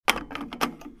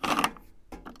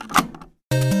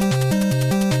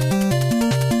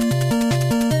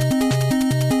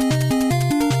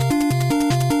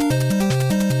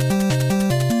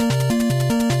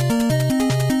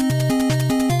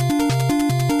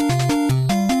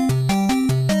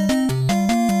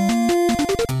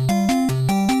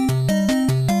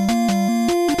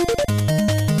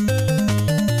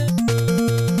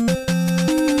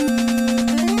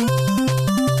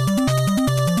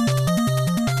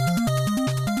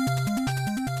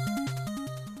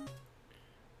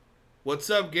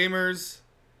What's up, gamers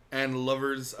and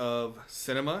lovers of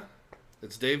cinema?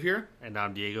 It's Dave here. And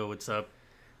I'm Diego. What's up?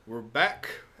 We're back.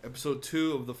 Episode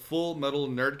 2 of the Full Metal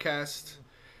Nerdcast.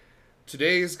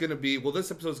 Today is going to be,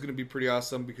 this episode is going to be pretty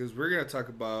awesome because we're going to talk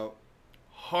about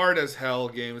hard as hell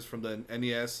games from the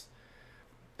NES.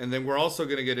 And then we're also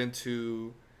going to get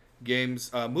into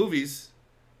movies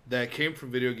that came from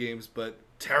video games, but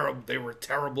they were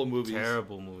terrible movies.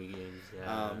 Terrible movie games,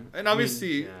 yeah. And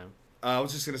obviously, I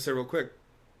was just going to say real quick,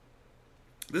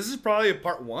 this is probably a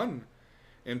part 1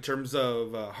 in terms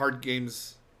of hard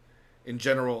games in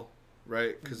general,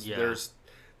 right? Because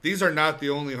these are not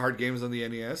the only hard games on the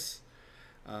NES.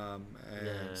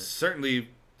 Certainly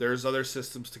there's other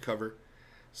systems to cover.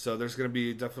 So there's going to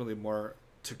be definitely more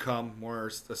to come,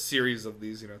 a series of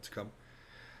these, to come.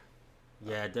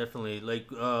 Yeah, definitely.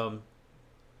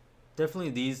 Definitely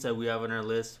these that we have on our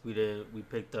list. We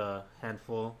picked a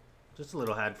handful, just a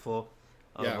little handful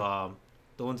of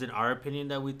the ones in our opinion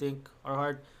that we think are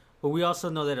hard. But we also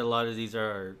know that a lot of these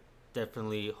are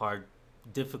definitely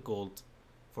difficult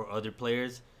for other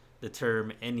players. The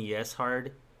term NES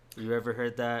hard, you ever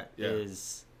heard that? Yeah.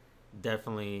 Is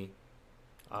definitely...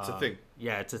 it's a thing.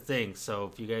 Yeah, it's a thing.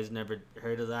 So if you guys never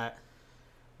heard of that,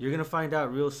 you're going to find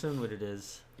out real soon what it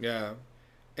is. Yeah.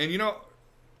 And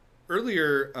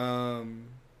earlier, I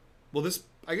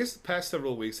guess the past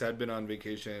several weeks I had been on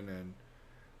vacation and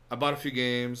I bought a few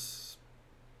games,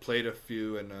 played a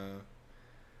few, and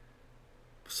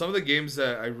some of the games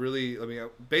that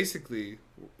basically,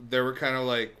 they were kind of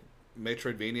like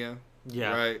Metroidvania.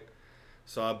 Yeah. Right?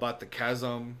 So I bought the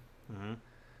Chasm,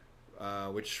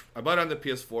 which I bought on the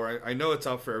PS4. I know it's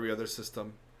out for every other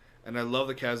system, and I love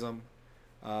the Chasm.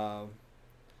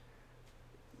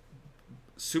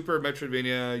 Super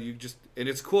Metroidvania. And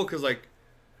it's cool because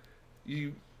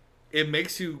it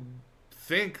makes you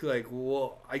think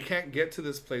well, I can't get to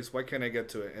this place. Why can't I get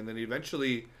to it? And then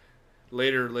eventually,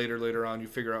 later on, you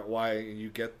figure out why, and you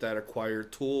get that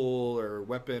acquired tool or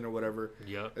weapon or whatever.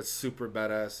 Yeah, it's super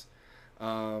badass.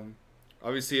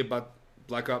 Obviously, about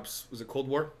Black Ops, was it Cold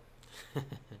War?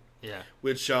 Yeah.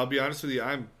 Which I'll be honest with you,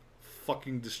 I'm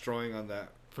fucking destroying on that.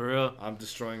 For real? I'm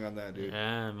destroying on that, dude.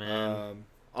 Yeah, man.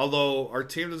 Although our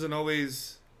team doesn't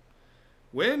always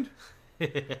win.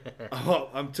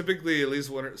 I'm typically at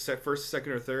least first,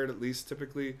 second, or third, at least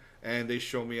typically, and they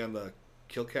show me on the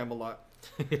kill cam a lot.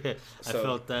 I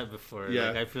felt that before.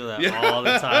 Yeah. I feel that all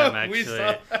the time, actually. We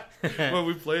saw when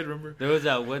we played, remember? There was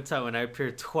that one time when I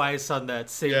appeared twice on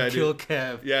that same kill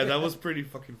cam. Yeah, that was pretty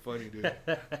fucking funny, dude.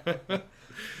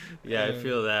 I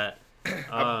feel that.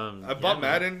 I bought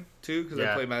Madden, too, because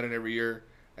I play Madden every year,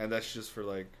 and that's just for,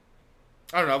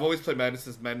 I don't know, I've always played Madden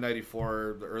since Madden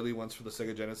 94, the early ones for the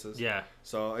Sega Genesis. Yeah.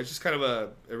 So it's just kind of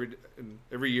a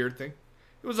every year thing.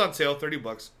 It was on sale,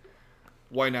 $30.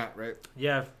 Why not, right?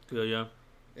 Yeah, yeah.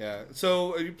 Yeah.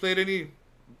 So have you played any,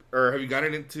 or have you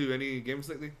gotten into any games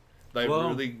lately?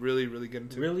 Really, really, really get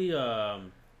into? Really,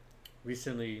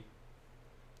 recently,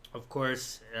 of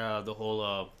course, the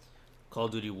whole Call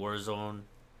of Duty Warzone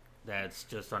that's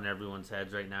just on everyone's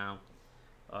heads right now.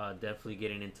 Definitely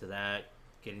getting into that.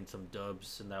 Getting some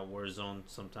dubs in that Warzone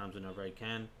sometimes whenever I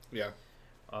can. Yeah.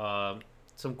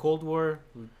 Some Cold War,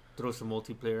 throw some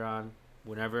multiplayer on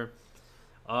whenever.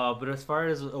 But as far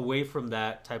as away from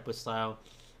that type of style,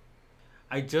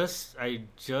 I just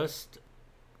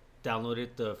downloaded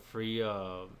the free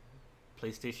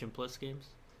PlayStation Plus games.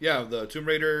 Yeah, the Tomb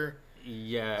Raider.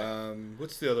 Yeah.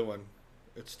 What's the other one?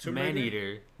 It's Tomb Raider.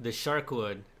 Maneater, the shark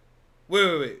one.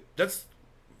 Wait. That's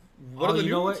what are the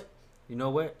new ones? You know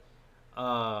what?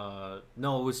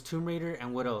 No, it was Tomb Raider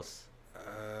and what else?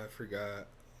 I forgot.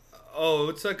 Oh,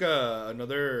 it's like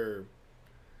another.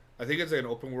 I think it's like an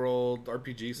open world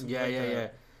RPG. Something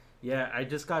Yeah. I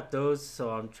just got those, so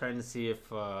I'm trying to see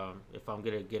if I'm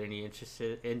gonna get any interest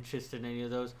in any of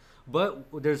those. But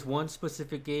there's one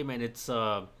specific game, and it's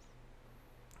kind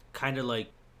of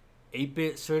like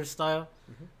 8-bit sort of style.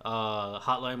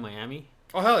 Hotline Miami.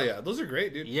 Oh hell yeah, those are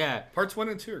great, dude. Yeah, parts 1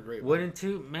 and 2 are great. 1 and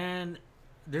 2, man.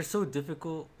 They're so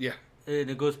difficult. Yeah. And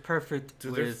it goes perfect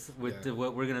with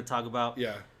what we're going to talk about.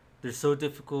 Yeah. They're so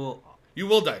difficult. You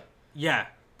will die. Yeah.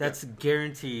 That's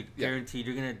guaranteed. Yeah. Guaranteed.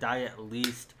 You're going to die at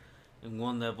least in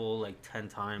one level 10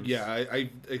 times. Yeah.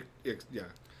 Yeah.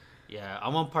 Yeah.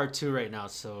 I'm on part 2 right now.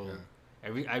 So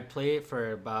I play it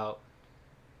for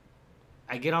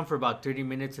I get on for about 30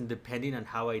 minutes, and depending on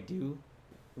how I do,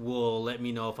 will let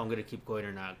me know if I'm going to keep going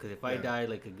or not. Because if I die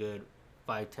a good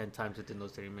 5-10 times within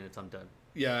those 30 minutes, I'm done.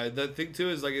 Yeah, the thing too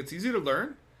is it's easy to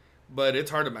learn, but it's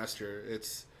hard to master.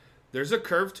 There's a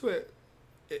curve to it.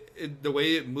 The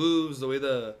way it moves, the way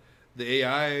the the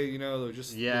AI, you know,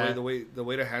 just the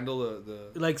way to handle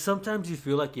the like sometimes you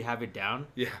feel like you have it down.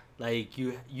 Yeah. Like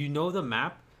you know the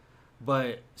map,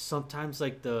 but sometimes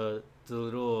like the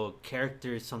little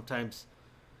characters sometimes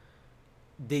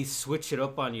they switch it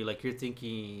up on you. Like you're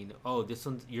thinking, oh, this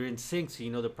one you're in sync, so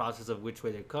you know the process of which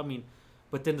way they're coming.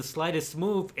 But then the slightest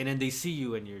move, and then they see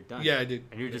you, and you're done. Yeah, dude.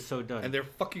 And you're just so done. And they're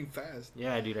fucking fast.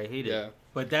 Yeah, dude, I hate it.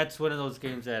 But that's one of those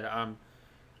games that I'm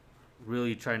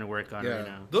really trying to work on right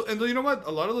now. And you know what?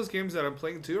 A lot of those games that I'm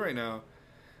playing too right now,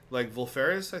 like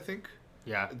Volferis, I think.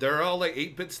 Yeah. They're all like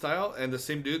 8-bit style, and the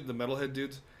same dude, the Metalhead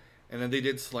dudes, and then they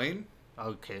did Slain.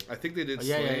 Okay. I think they did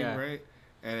Slain, right?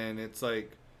 And it's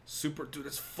like super, dude.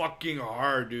 It's fucking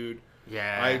hard, dude.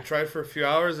 Yeah. I tried for a few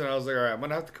hours, and I was like, all right, I'm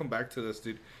gonna have to come back to this,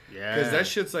 dude. Yeah. Because that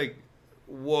shit's like,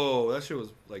 whoa, that shit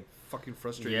was like fucking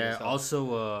frustrating. Yeah.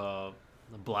 Also,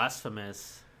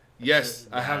 Blasphemous. Yes,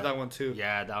 I have that one too.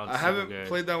 Yeah, that one's I haven't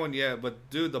played that one yet, but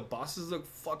dude, the bosses look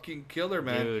fucking killer,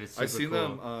 man. Dude, it's I've seen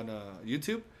them on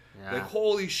YouTube. Yeah. Like,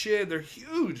 holy shit, they're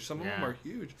huge. Some of them are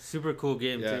huge. Super cool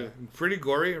game too. Pretty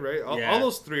gory, right? All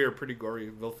those three are pretty gory.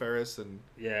 Volferis and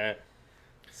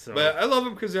So. But I love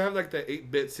them because they have like the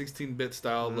 8-bit, 16-bit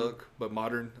style look, but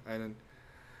modern. And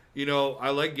you know, I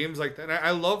like games like that. And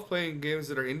I love playing games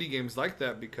that are indie games like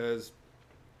that because,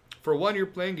 for one, you're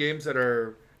playing games that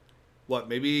are,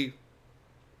 maybe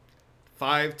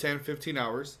 5, 10, 15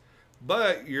 hours,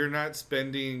 but you're not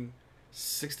spending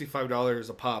 $65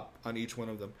 a pop on each one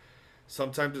of them.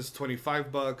 Sometimes it's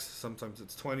 $25, sometimes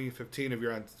it's 20, 15 if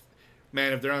you're on.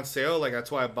 Man, if they're on sale, like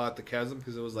that's why I bought the Chasm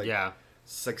because it was like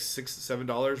it's like $6,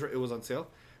 $7. It was on sale,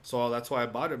 so that's why I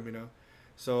bought them. You know,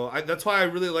 so that's why I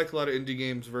really like a lot of indie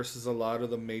games versus a lot of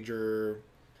the major.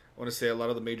 I want to say a lot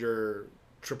of the major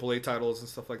AAA titles and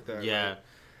stuff like that. Yeah. Right?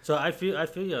 So I feel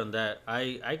you on that.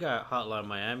 I got Hotline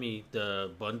Miami, the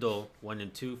bundle 1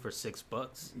 and 2 for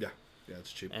 $6. Yeah,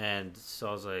 it's cheap. And so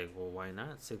I was like, well, why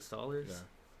not $6?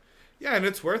 Yeah, and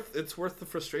it's worth the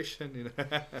frustration, you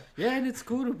know. Yeah, and it's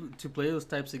cool to play those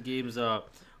types of games.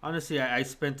 Honestly, I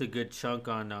spent a good chunk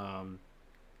on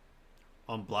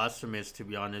Blasphemous, to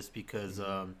be honest, because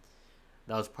that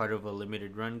was part of a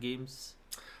limited run games.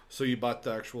 So you bought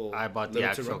the actual? I bought the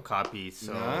actual copy.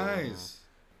 So nice.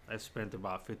 I spent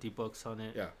about $50 on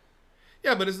it.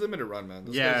 Yeah, but it's limited run, man.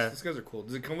 Those guys are cool.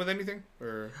 Does it come with anything?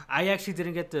 Or I actually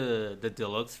didn't get the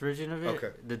deluxe version of it.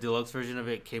 Okay. The deluxe version of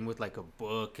it came with like a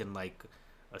book and like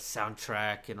a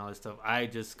soundtrack and all this stuff. I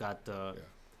just got the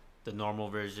normal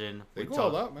version. They go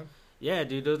all out, man. Yeah,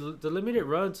 dude. The limited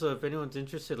run. So if anyone's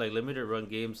interested, like limited run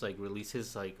games, like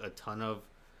releases like a ton of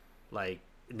like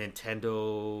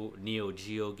Nintendo Neo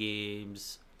Geo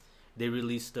games. They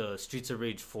released the Streets of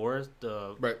Rage 4,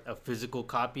 a physical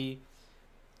copy,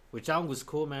 which that one was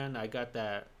cool, man. I got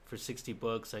that for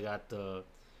 $60. I got the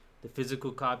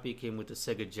physical copy. Came with the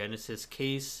Sega Genesis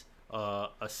case, a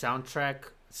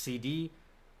soundtrack CD,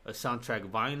 a soundtrack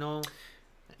vinyl.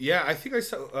 Yeah, I think I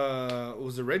saw.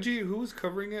 Was it Reggie who was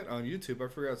covering it on YouTube? I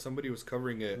forgot. Somebody was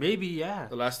covering it. Maybe, yeah.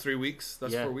 The last 3 weeks.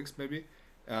 That's 4 weeks, maybe.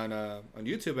 On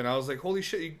YouTube, and I was like, holy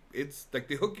shit, it's like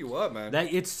they hook you up, man.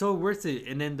 That it's so worth it.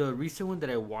 And then the recent one that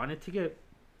I wanted to get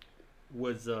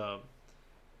was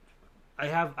I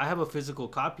have a physical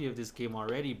copy of this game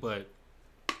already, but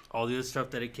all the other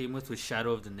stuff that it came with was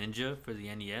Shadow of the Ninja for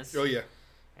the NES. Oh yeah.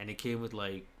 And it came with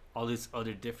like all this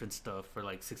other different stuff for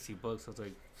like $60. I was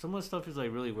like, some of the stuff is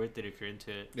like really worth it if you're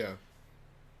into it. Yeah.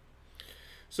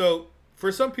 So for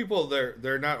some people,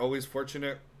 they're not always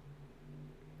fortunate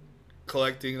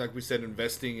collecting, like we said,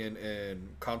 investing in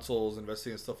consoles,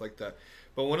 investing in stuff like that.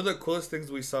 But one of the coolest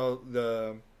things we saw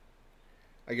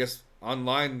I guess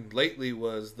online lately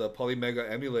was the Polymega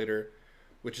emulator,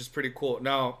 which is pretty cool.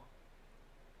 Now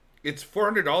it's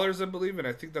 $400, I believe, and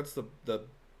I think that's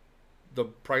the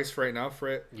price right now for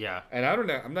it. Yeah. And I don't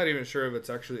know, I'm not even sure if it's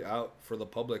actually out for the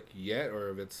public yet,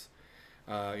 or if it's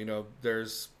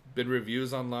there's been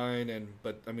reviews online,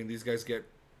 but I mean, these guys get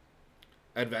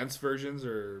advanced versions,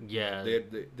 or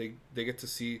they get to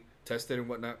see tested and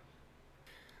whatnot.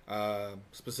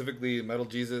 Specifically Metal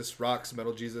Jesus, Rock's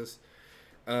Metal Jesus.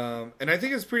 And I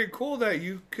think it's pretty cool that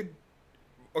you could.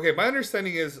 Okay, my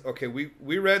understanding is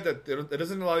we read that it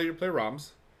doesn't allow you to play ROMs.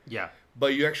 Yeah.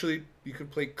 But you can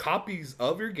play copies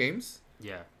of your games.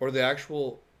 Yeah. Or the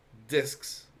actual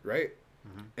discs, right?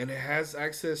 Mm-hmm. And it has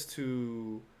access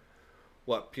to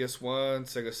PS1,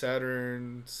 Sega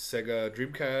Saturn, Sega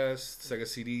Dreamcast, Sega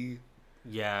CD.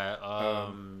 Yeah,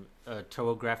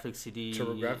 TurboGrafx CD,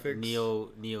 TurboGrafx,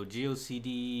 Neo Geo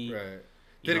CD. Right.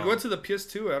 Did it go into the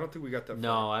PS2? I don't think we got that far.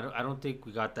 No, I don't think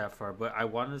we got that far, but I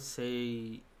want to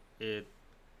say it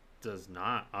does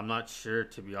not. I'm not sure,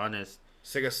 to be honest.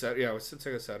 Sega Saturn. Yeah, I said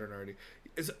Sega Saturn already.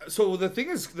 So the thing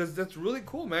is, that's really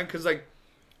cool, man. Because like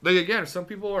again, some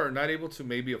people are not able to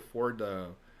maybe afford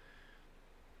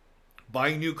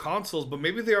buying new consoles, but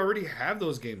maybe they already have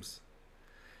those games.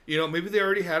 You know, maybe they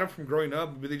already had them from growing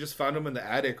up. Maybe they just found them in the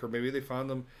attic, or maybe they found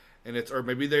them, or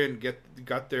maybe they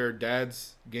got their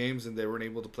dad's games and they weren't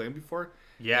able to play them before.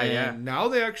 Yeah, and now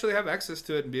they actually have access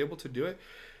to it and be able to do it.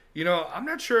 You know, I'm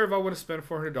not sure if I want to spend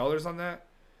 $400 on that,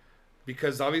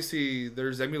 because obviously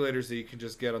there's emulators that you can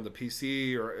just get on the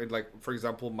PC, or like for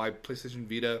example my PlayStation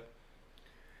Vita.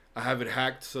 I have it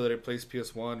hacked so that it plays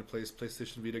PS1, it plays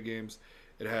PlayStation Vita games.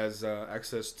 It has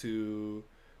access to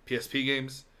PSP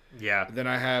games. Yeah. And then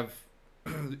I have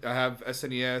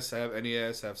SNES, I have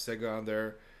NES, I have Sega on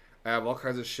there. I have all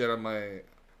kinds of shit on my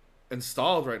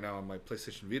installed right now on my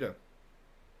PlayStation Vita.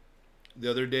 The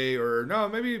other day, or no,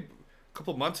 maybe a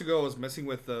couple months ago, I was messing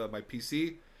with my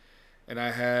PC, and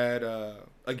I had a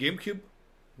GameCube.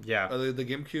 Yeah. The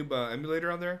GameCube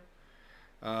emulator on there.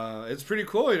 It's pretty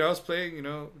cool, you know. I was playing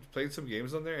some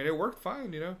games on there, and it worked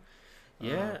fine, you know.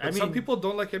 Yeah, but some people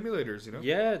don't like emulators, you know.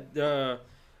 Yeah,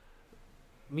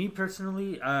 me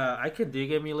personally, I could dig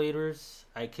emulators.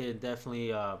 I could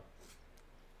definitely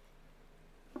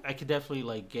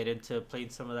like get into playing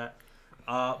some of that.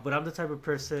 But I'm the type of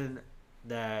person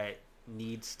that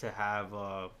needs to have.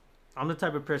 I'm the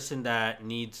type of person that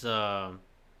needs like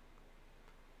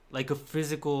a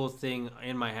physical thing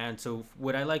in my hand. So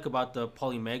what I like about the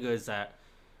Polymega is that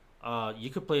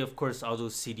you could play, of course, all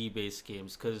those CD-based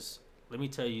games. Because let me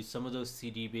tell you, some of those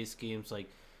CD-based games like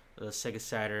the Sega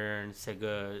Saturn,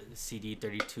 Sega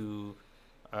CD32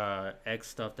 X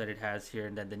stuff that it has here,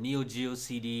 and then the Neo Geo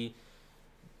CD.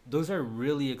 Those are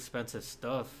really expensive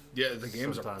stuff. Yeah, the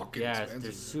games are fucking expensive. Yeah,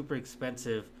 they're super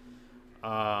expensive.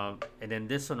 And then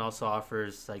this one also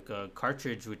offers like a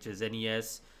cartridge, which is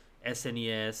NES,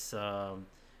 SNES,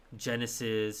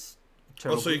 Genesis.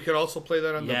 So you could also play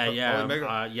that on the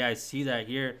Polymega? I see that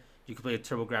here. You can play a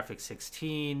TurboGrafx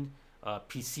 16,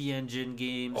 PC Engine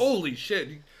games. Holy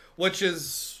shit! Which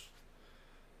is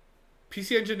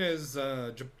PC Engine is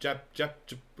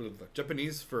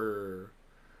Japanese for.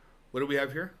 What do we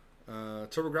have here?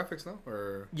 TurboGrafx, no?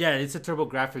 Or yeah, it's a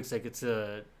TurboGrafx. Like it's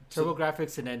a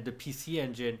TurboGrafx, and then the PC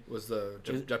Engine was the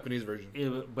Japanese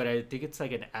version. But I think it's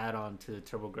like an add-on to the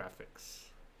TurboGrafx.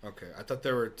 Okay, I thought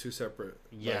there were two separate.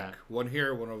 Yeah, like one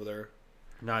here, one over there.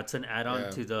 No, it's an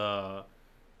add-on to the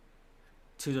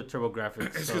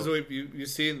TurboGrafx. It's because you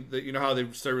see that, you know how they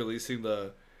start releasing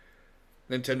the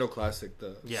Nintendo Classic,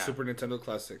 the Super Nintendo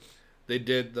Classic. They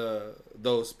did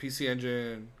those PC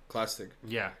Engine Classic.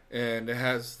 Yeah. And it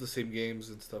has the same games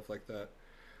and stuff like that.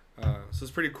 So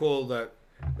it's pretty cool that,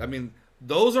 I mean,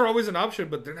 those are always an option,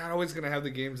 but they're not always going to have the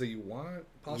games that you want,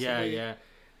 possibly. Yeah.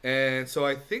 And so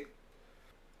I think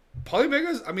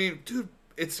Polymega's, I mean, dude,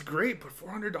 it's great, but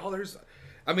 $400,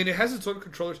 I mean, it has its own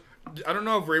controllers. I don't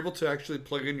know if we're able to actually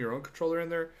plug in your own controller in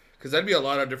there, because that'd be a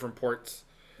lot of different ports.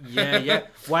 Yeah.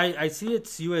 Why, I see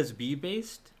it's USB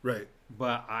based. Right.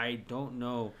 But I don't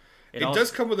know. It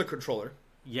does come with a controller.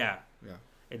 Yeah.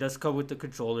 It does come with the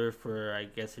controller for, I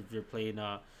guess, if you're playing.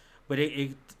 But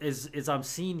it is, as I'm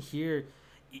seeing here,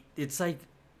 it's like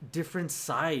different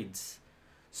sides.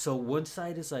 So one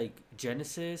side is like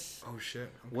Genesis. Oh shit.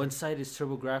 Okay. One side is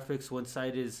TurboGrafx. One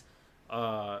side is.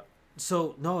 I'm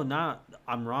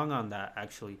wrong on that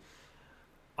actually.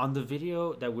 On the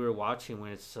video that we were watching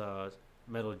when it's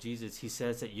Metal Jesus, he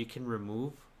says that you can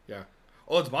remove. Yeah.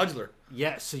 Oh, it's modular.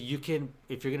 Yeah, so you can,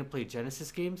 if you're gonna play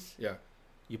Genesis games,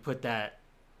 you put that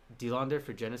deal on there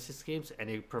for Genesis games, and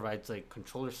it provides like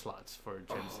controller slots for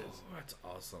Genesis. Oh, that's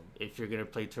awesome. If you're gonna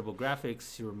play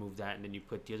TurboGrafx, you remove that, and then you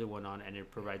put the other one on, and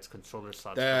it provides controller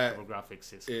slots for TurboGrafx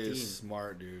 16. Is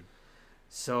smart, dude.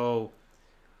 So,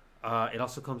 it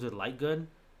also comes with light gun.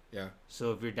 Yeah.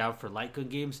 So if you're down for light gun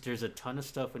games, there's a ton of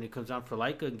stuff when it comes down for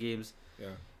light gun games.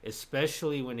 Yeah.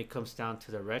 Especially when it comes down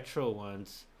to the retro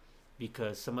ones.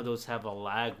 Because some of those have a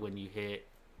lag when you hit,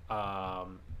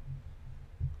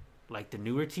 like the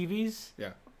newer TVs.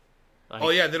 Yeah.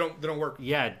 Like, they don't work.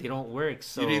 Yeah, they don't work.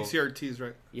 So you need CRTs,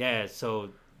 right? Yeah, so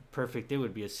perfect. It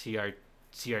would be a CRTV.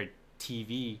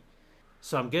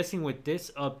 So I'm guessing with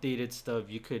this updated stuff,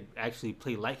 you could actually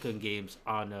play light gun games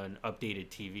on an updated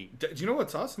TV. Do you know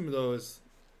what's awesome though is,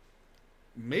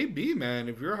 maybe, man,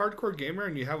 if you're a hardcore gamer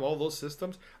and you have all those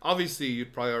systems, obviously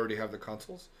you'd probably already have the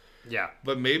consoles. Yeah.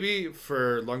 But maybe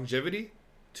for longevity,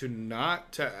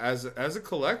 as a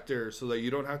collector, so that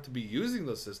you don't have to be using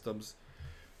those systems,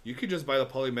 you could just buy the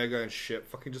Polymega and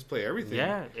fucking just play everything.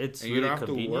 Yeah, it's and really you don't have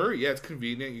convenient. to worry. Yeah, it's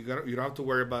convenient. You don't have to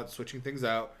worry about switching things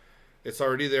out. It's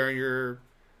already there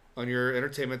on your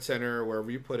entertainment center or wherever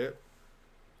you put it.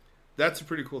 that's a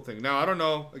pretty cool thing. Now I don't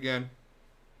know. Again,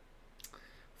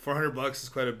 $400 is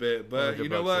quite a bit, but you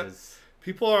know what?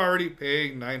 People are already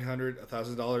paying $900,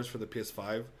 $1,000 for the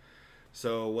PS5.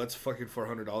 So what's fucking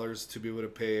 $400 to be able to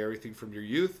pay everything from your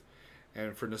youth,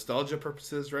 and for nostalgia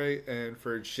purposes, right? And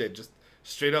for shit, just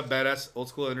straight up badass old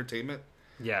school entertainment.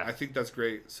 Yeah, I think that's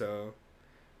great. So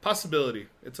possibility,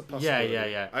 it's a possibility.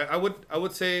 Yeah. I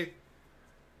would say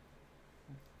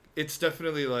it's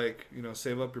definitely like, you know,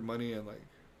 save up your money and like.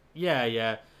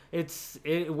 Yeah.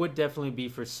 It would definitely be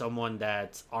for someone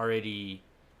that's already,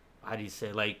 how do you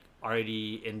say, like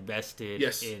already invested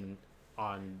in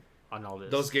on all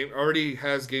this. Those games already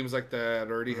has games like that.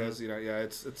 Already has, you know, yeah.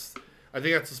 It's. I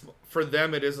think that's for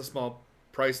them. It is a small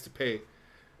price to pay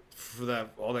for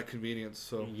that, all that convenience.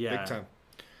 So big time.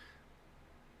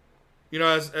 You know,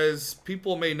 as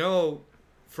people may know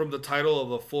from the title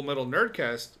of a Full Metal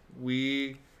Nerdcast,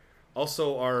 we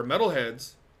also are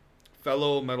metalheads,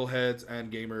 fellow metalheads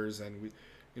and gamers, and we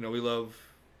love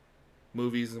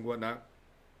movies and whatnot.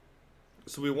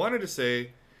 So we wanted to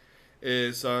say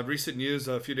is recent news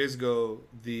a few days ago,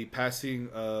 the passing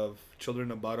of Children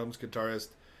of Bodom's guitarist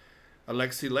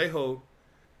Alexi Laiho.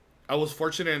 I was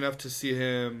fortunate enough to see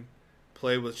him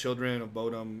play with Children of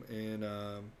Bodom in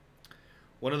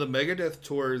one of the Megadeth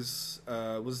tours.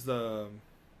 I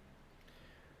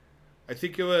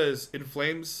think it was In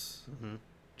Flames,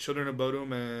 Children of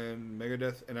Bodom, and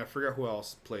Megadeth, and I forgot who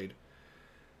else played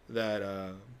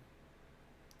that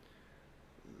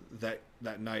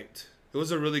night. It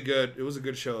was a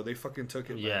good show. They fucking took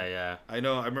it, man. Yeah. I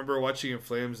know. I remember watching In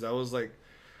Flames. That was like,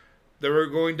 they were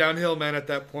going downhill, man, at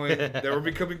that point. They were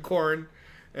becoming Korn.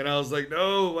 And I was like,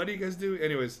 no, what do you guys do?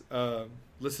 Anyways,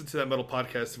 listen to that metal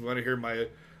podcast if you want to hear my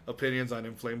opinions on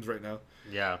In Flames right now.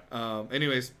 Yeah.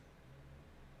 Anyways.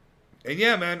 And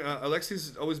yeah, man,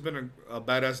 Alexi's always been a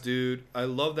badass dude. I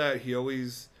love that he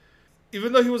always,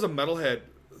 even though he was a metalhead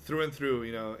through and through,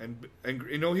 you know, and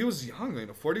you know, he was young,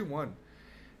 41.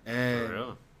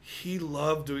 And he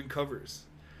loved doing covers.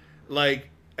 Like,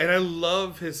 and I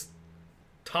love his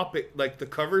topic, like the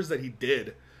covers that he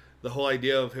did. The whole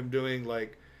idea of him doing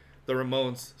like the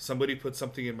Ramones, Somebody Put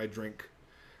Something in My Drink.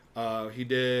 He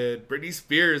did Britney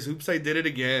Spears, Oops, I Did It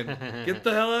Again. Get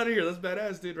the hell out of here. That's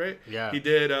badass, dude, right? Yeah. He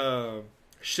did I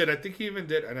think he even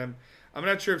did, and I'm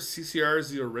not sure if CCR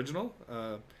is the original,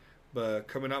 but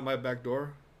Coming Out My Back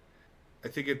Door. I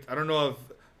don't know if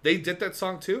they did that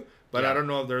song too, but I don't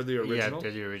know if they're the original. Yeah,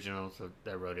 they're the original, so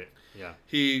they wrote it. Yeah.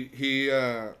 He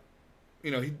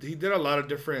did a lot of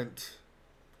different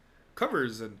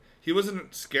covers, and he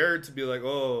wasn't scared to be like,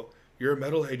 oh, you're a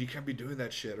metalhead, you can't be doing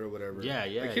that shit or whatever. Yeah.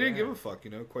 Like, he didn't give a fuck,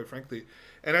 quite frankly.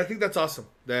 And I think that's awesome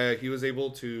that he was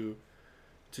able to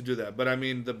do that. But I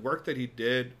mean, the work that he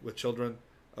did with Children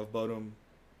of Bodom,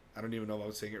 I don't even know if I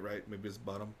was saying it right. Maybe it's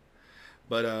Bottom.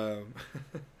 But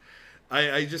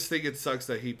I just think it sucks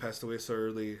that he passed away so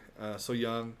early, so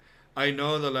young. I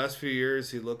know in the last few years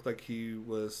he looked like he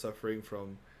was suffering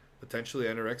from potentially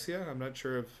anorexia. I'm not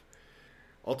sure if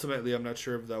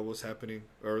that was happening,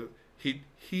 or he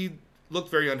looked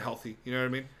very unhealthy. You know what I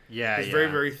mean? Yeah. He's very,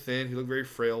 very thin. He looked very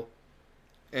frail.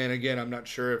 And again, I'm not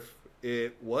sure if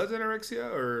it was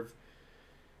anorexia or if,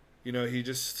 he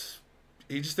just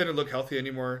didn't look healthy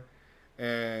anymore.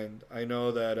 And I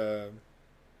know that,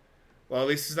 well, at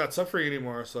least he's not suffering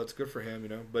anymore, so that's good for him,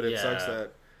 But it sucks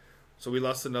that, so we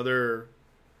lost another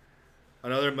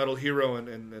metal hero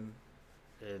in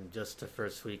just the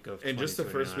first week of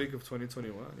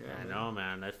 2021. Yeah, I know,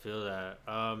 man. I feel that.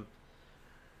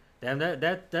 Damn,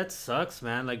 that sucks,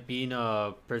 man. Like, being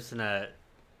a person that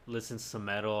listens to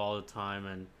metal all the time,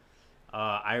 and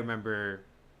I remember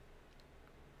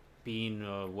being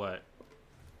I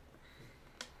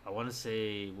want to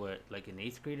say like an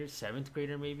 8th grader, 7th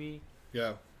grader maybe.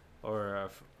 Yeah. Or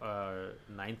a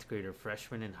 9th grader,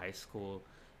 freshman in high school,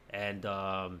 and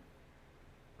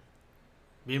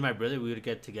me and my brother, we would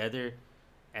get together,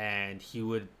 and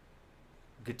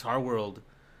Guitar World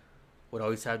would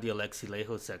always have the Alexi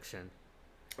Laiho section.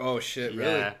 Oh shit!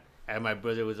 Really? Yeah. And my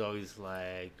brother was always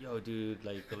like, "Yo, dude,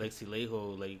 like Alexi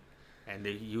Laiho, like," and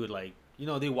he would like,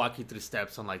 they walk you through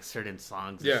steps on like certain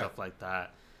songs and stuff like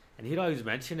that, and he'd always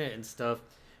mention it and stuff.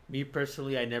 Me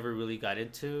personally, I never really got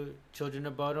into Children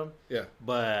of Bodom. Yeah.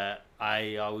 But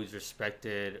I always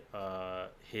respected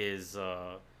his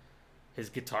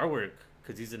guitar work,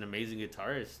 because he's an amazing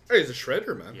guitarist. Hey, he's a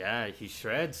shredder, man. Yeah, he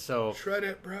shreds. So shred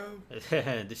it, bro. The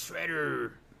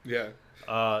shredder. Yeah.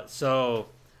 So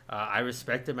I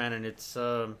respect it, man, and it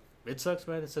sucks,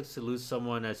 man. It sucks to lose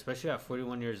someone, especially at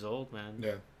 41 years old, man.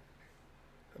 Yeah.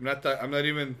 I'm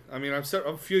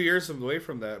a few years away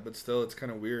from that, but still, it's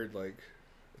kind of weird. Like,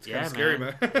 It's kind of scary,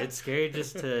 man. It's scary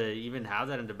just to even have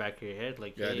that in the back of your head.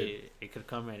 Like, Yeah, hey, dude. it could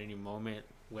come at any moment.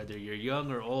 Whether you're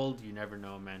young or old, you never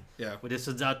know, man. Yeah. But this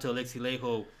one's out to Alexi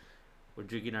Lejo. We're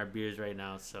drinking our beers right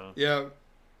now, so. Yeah.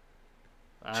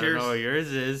 I Cheers. don't know what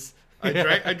yours is.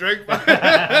 I drank mine.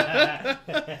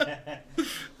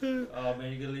 Oh,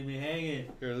 man, you're going to leave me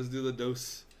hanging. Here, let's do the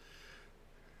dose.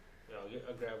 Yo,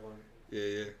 I'll grab one.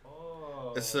 Yeah.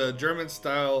 Oh. It's a German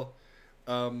style.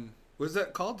 What is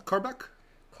that called? Karbach?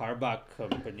 Karbach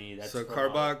Company. That's So from,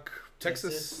 Karbach,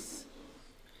 Texas.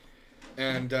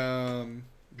 And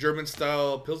German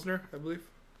style Pilsner, I believe.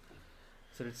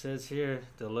 So it says here,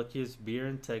 the luckiest beer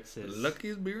in Texas.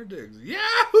 Luckiest beer digs.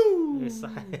 Yahoo!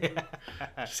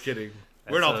 Just kidding.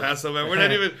 We're in El Paso, man. We're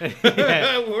not even.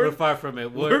 Yeah, we're far from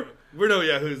it. We're no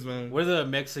Yahoos, man. We're the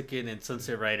Mexican and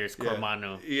Sunset Riders,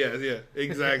 Cormano. Yeah,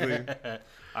 exactly.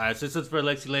 All right, so this one's for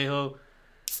Alexi Lejo.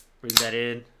 Bring that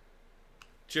in.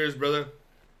 Cheers, brother.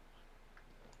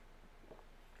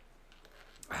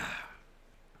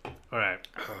 All right.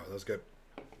 Oh, that was good.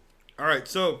 All right,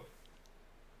 so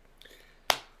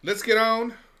let's get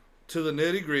on to the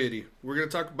nitty gritty. We're going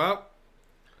to talk about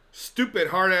stupid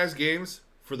hard ass games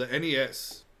for the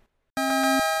NES.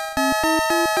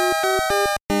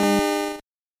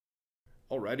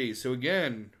 Alrighty, so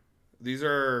again, these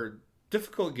are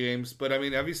difficult games, but I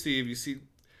mean, obviously, if you've seen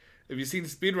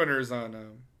speedrunners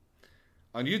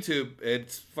on YouTube,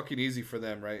 it's fucking easy for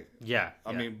them, right? Yeah.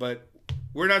 I mean, but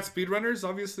we're not speedrunners,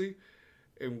 obviously.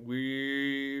 And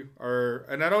we are,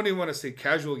 and I don't even want to say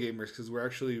casual gamers because we're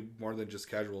actually more than just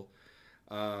casual.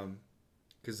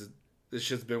 Because this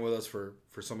shit's been with us for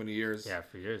so many years. Yeah,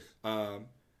 for years.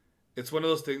 It's one of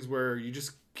those things where you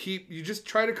just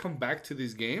try to come back to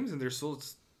these games, and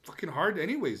it's fucking hard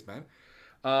anyways, man.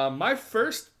 My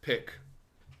first pick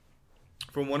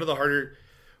from one of the harder,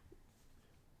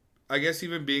 I guess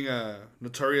even being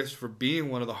notorious for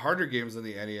being one of the harder games on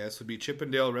the NES would be Chip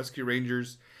 'n Dale Rescue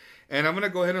Rangers. And I'm going to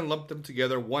go ahead and lump them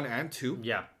together, 1 and 2.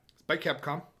 Yeah. It's by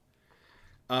Capcom.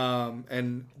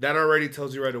 And that already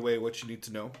tells you right away what you need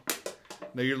to know.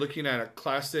 Now you're looking at a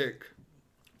classic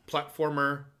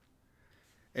platformer.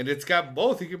 And it's got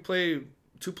both. You can play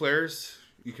 2 players.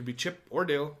 You can be Chip or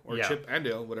Dale. Or Chip and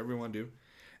Dale, whatever you want to do.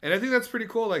 And I think that's pretty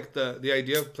cool. Like the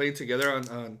idea of playing together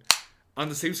on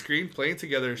the same screen, playing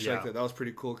together and shit like that. That was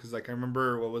pretty cool. Because like I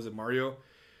remember, what was it, Mario?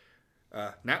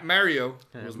 Not Mario.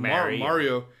 It was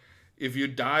Mario. If you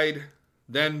died,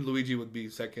 then Luigi would be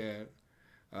second.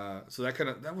 So that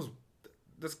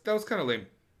was kind of lame.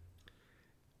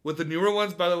 With the newer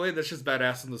ones, by the way, that's just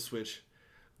badass on the Switch.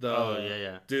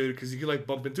 Dude, because you can like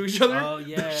bump into each other. Oh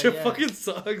yeah, that shit fucking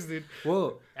sucks, dude.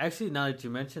 Well, actually, now that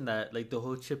you mentioned that, like the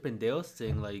whole Chip and Dale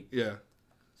thing, like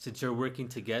since you're working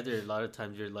together, a lot of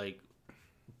times you're like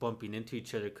bumping into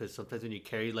each other because sometimes when you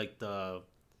carry like the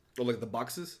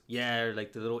boxes? Yeah, or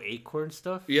like the little acorn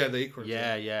stuff. Yeah, the acorns.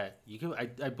 Yeah. You can.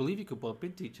 I believe you could bump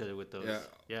into each other with those.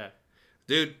 Yeah.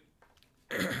 Dude,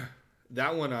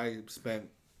 that one I spent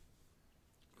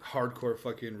hardcore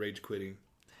fucking rage quitting.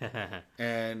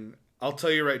 And I'll tell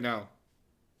you right now,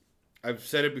 I've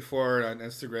said it before on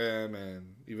Instagram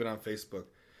and even on Facebook.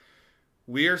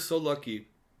 We are so lucky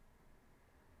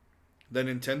that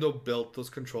Nintendo built those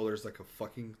controllers like a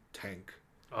fucking tank.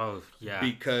 Oh, yeah.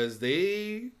 Because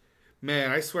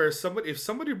man, I swear, if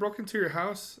somebody broke into your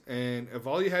house and if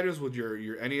all you had was with your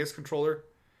NES controller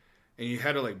and you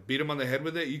had to like beat them on the head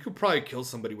with it, you could probably kill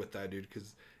somebody with that, dude,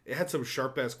 because it had some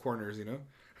sharp ass corners, you know?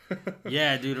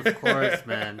 Yeah, dude, of course,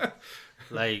 man.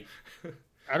 Like,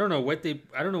 I don't know what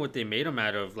they made them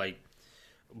out of, like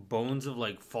bones of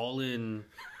like fallen.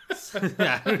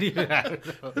 I don't know.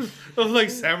 Of like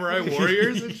samurai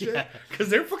warriors and shit, because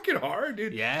they're fucking hard,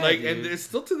 dude. Yeah, like, dude. And it's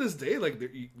still to this day, like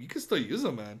you can still use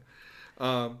them, man.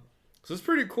 So it's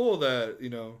pretty cool that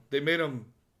they made them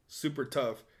super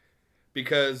tough,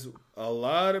 because a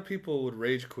lot of people would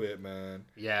rage quit, man.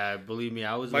 Yeah, believe me,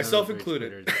 I was myself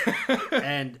included.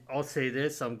 And I'll say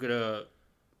this: I'm gonna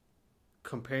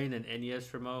comparing an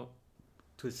NES remote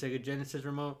to a Sega Genesis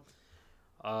remote.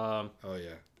 Oh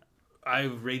yeah.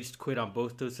 I've raged quit on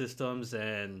both those systems,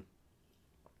 and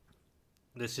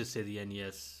let's just say the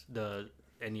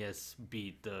NES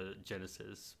beat the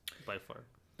Genesis by far.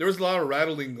 There was a lot of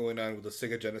rattling going on with the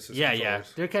Sega Genesis controllers. Yeah.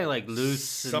 They're kind of like loose.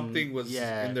 Something was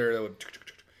in there that would...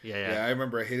 Yeah, I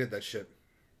remember I hated that shit.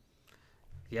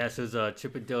 Yeah, so it's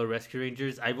Chip 'n Dale Rescue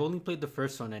Rangers. I've only played the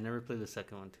first one. I never played the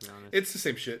second one, to be honest. It's the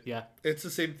same shit. Yeah. It's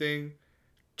the same thing,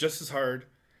 just as hard.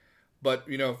 But,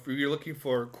 if you're looking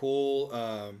for cool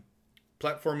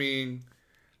platforming,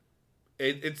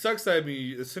 it sucks that,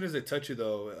 as soon as they touch you,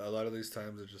 though, a lot of these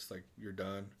times it's just like, you're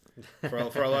done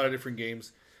for a lot of different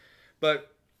games.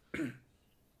 But if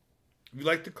you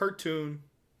like the cartoon,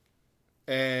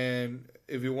 and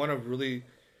if you want a really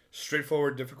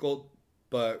straightforward, difficult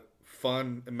but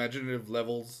fun, imaginative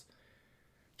levels,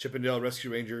 Chip 'n Dale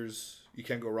Rescue Rangers, you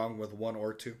can't go wrong with 1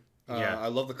 or 2. I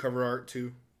love the cover art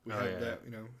too. We have that,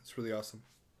 it's really awesome.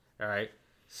 All right.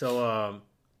 So,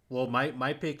 well,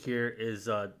 my pick here is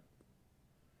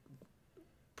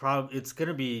it's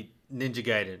gonna be Ninja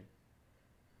Gaiden.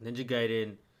 Ninja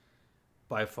Gaiden,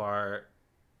 by far,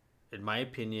 in my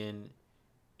opinion,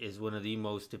 is one of the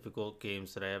most difficult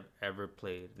games that I have ever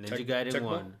played. Ninja Gaiden Tecmo?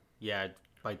 1, yeah,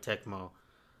 by Tecmo.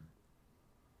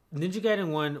 Ninja Gaiden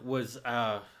 1 was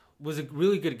a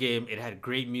really good game. It had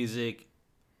great music,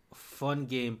 fun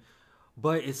game,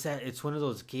 but it's one of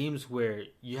those games where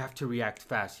you have to react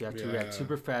fast. You have to react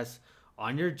super fast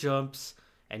on your jumps,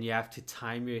 and you have to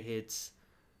time your hits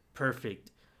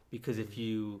perfect, because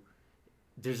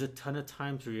there's a ton of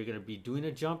times where you're going to be doing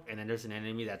a jump and then there's an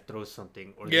enemy that throws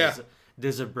something, or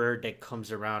there's a bird that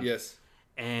comes around. Yes.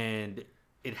 And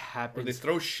it happens. Or they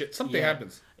throw shit. Something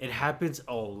happens. It happens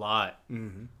a lot.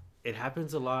 Mm-hmm. It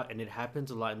happens a lot, and it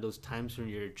happens a lot in those times when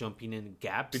you're jumping in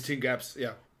gaps. Between gaps,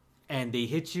 yeah. And they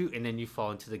hit you, and then you fall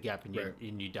into the gap, and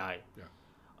you die. Yeah.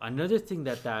 Another thing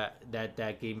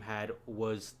that game had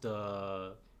was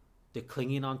the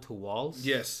clinging onto walls.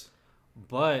 Yes.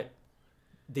 But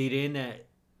they didn't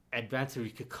advance where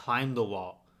you could climb the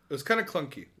wall. It was kind of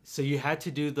clunky. So you had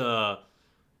to do the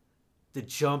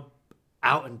jump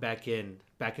out and back and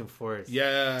forth.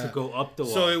 Yeah. To go up the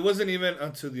wall. So it wasn't even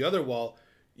onto the other wall.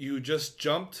 You just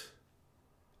jumped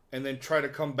and then try to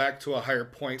come back to a higher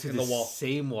point in the wall.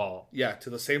 Same wall. Yeah, to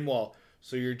the same wall.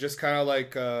 So you're just kind of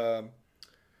like,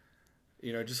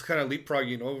 just kind of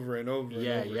leapfrogging over and over and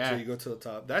over until you go to the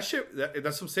top. That shit, that's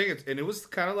what I'm saying. And it was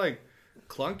kind of like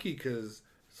clunky because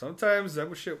sometimes that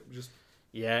was shit just...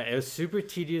 Yeah, it was super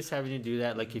tedious having to do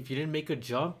that. Like, if you didn't make a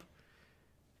jump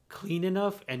clean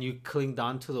enough and you clinged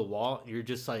onto the wall, you're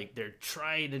just like, they're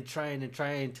trying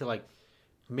to like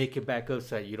make it back up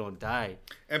so that you don't die.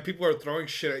 And people are throwing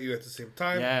shit at you at the same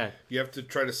time. Yeah. You have to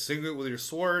try to single it with your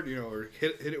sword, or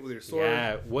hit it with your sword.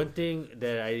 Yeah, one thing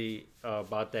that I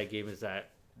about that game is that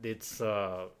it's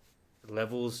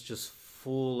levels just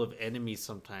full of enemies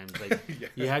sometimes. Like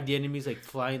you have the enemies like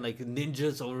flying like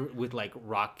ninjas over with like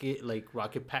rocket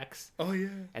packs. Oh yeah.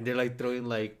 And they're like throwing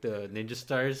like the ninja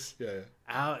stars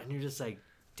out, and you're just like,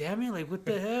 damn it, like what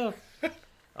the hell?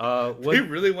 They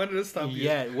really wanted to stop you.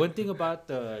 Yeah, one thing about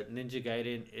the Ninja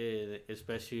Gaiden is,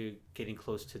 especially getting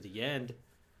close to the end,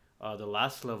 the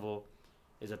last level,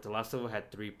 is that the last level had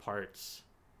 3 parts.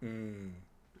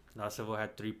 Last level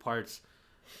had 3 parts,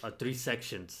 3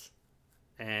 sections,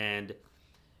 and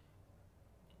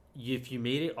if you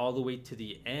made it all the way to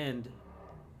the end,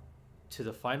 to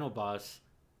the final boss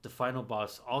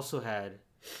also had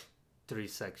 3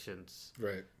 sections.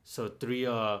 Right. So 3.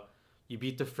 You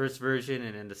beat the first version,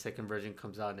 and then the second version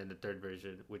comes out, and then the third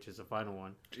version, which is the final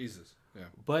one. Jesus. Yeah.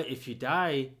 But if you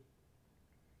die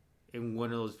in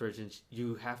one of those versions,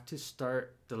 you have to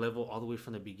start the level all the way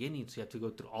from the beginning. So you have to go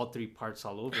through all 3 parts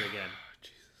all over again.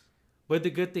 Jesus. But the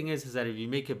good thing is that if you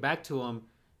make it back to them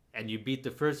and you beat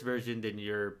the first version, then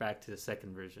you're back to the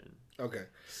second version. Okay.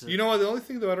 So, the only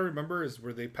thing that I don't remember is,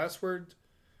 were they password?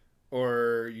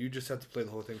 Or you just have to play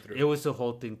the whole thing through? It was the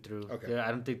whole thing through. Okay. Yeah,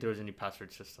 I don't think there was any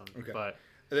password system. Okay. But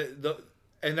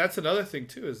and that's another thing,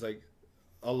 too, is like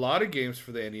a lot of games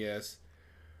for the NES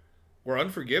were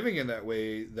unforgiving in that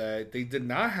way, that they did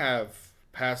not have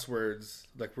passwords.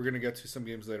 Like, we're going to get to some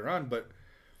games later on, but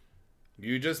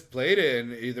you just played it,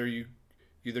 and either you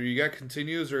got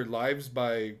continues or lives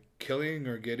by killing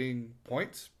or getting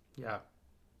points. Yeah.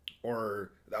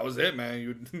 Or that was it,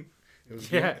 man.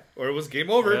 Or it was game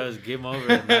over. Yeah, it was game over.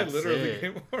 Literally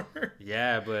game over.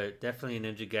 Yeah, but definitely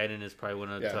Ninja Gaiden is probably one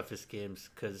of the toughest games,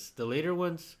 because the later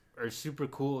ones are super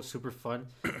cool, super fun,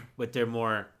 but they're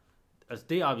more, as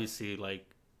they obviously like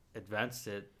advanced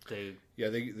it. They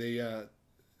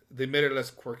made it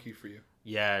less quirky for you.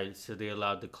 Yeah, so they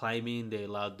allowed the climbing, they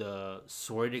allowed the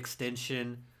sword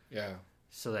extension. Yeah.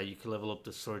 So that you could level up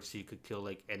the sword, so you could kill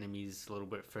like enemies a little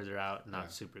bit further out,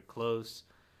 not super close.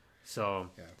 So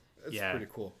it's pretty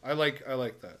cool. I like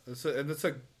that. It's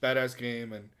a badass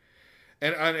game,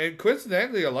 and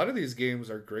coincidentally, a lot of these games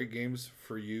are great games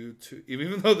for you to,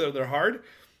 even though they're hard,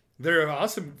 they're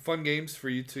awesome, fun games for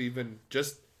you to even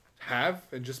just have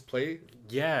and just play.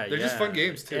 Yeah, they're just fun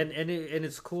games too, and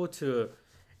it's cool to,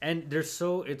 and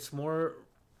it's more.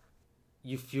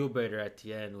 You feel better at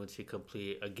the end once you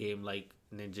complete a game like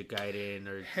Ninja Gaiden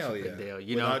or Chip 'n Dale,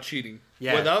 without cheating,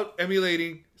 without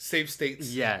emulating save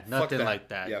states. Yeah, nothing like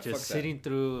that. Yeah, just sitting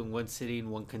through in one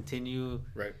sitting, one continue.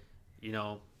 Right.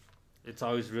 it's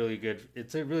always really good.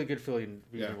 It's a really good feeling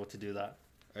being able to do that.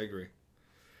 I agree.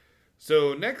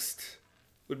 So next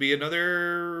would be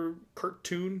another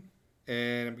cartoon,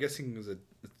 and I'm guessing it's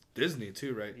Disney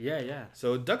too, right? Yeah, yeah.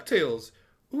 So DuckTales.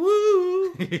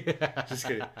 Woo! Yeah. Just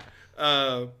kidding.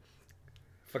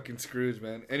 Fucking Scrooge,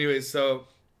 man. Anyways, so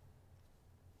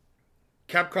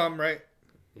Capcom, right?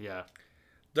 Yeah.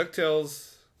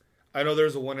 DuckTales. I know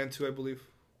there's a 1 and 2, I believe.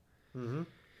 Mm-hmm.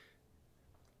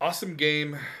 Awesome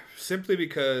game, simply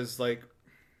because like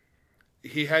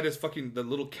he had his fucking the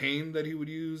little cane that he would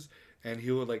use, and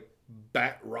he would like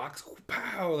bat rocks,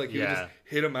 pow, like he would just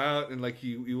hit them out, and like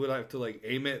you would have to like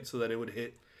aim it so that it would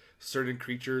hit certain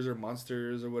creatures or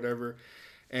monsters or whatever,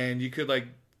 and you could like,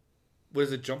 what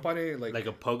is it, jump on it like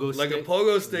a pogo like stick? a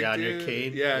pogo stick, yeah, dude. on your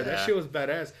cane. Yeah, that shit was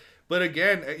badass. But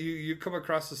again, you come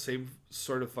across the same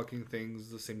sort of fucking things,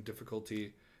 the same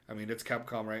difficulty. I mean, it's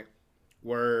Capcom, right?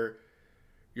 Where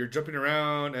you're jumping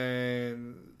around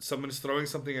and someone's throwing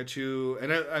something at you,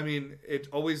 and I mean, it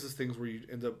always is things where you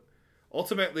end up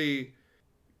ultimately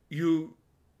you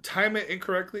time it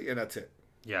incorrectly, and that's it.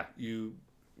 Yeah,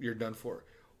 you're done for.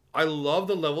 I love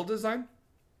the level design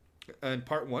in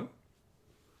part 1.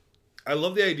 I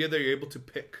love the idea that you're able to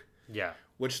pick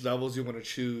which levels you want to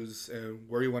choose and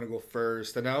where you want to go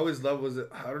first. And I always love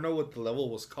I don't know what the level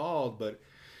was called, but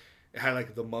it had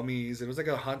like the mummies. It was like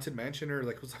a haunted mansion, or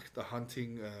like it was like the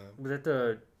haunting. Was that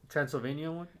the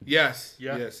Transylvania one? Yes.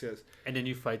 Yeah. Yes. And then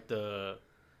you fight the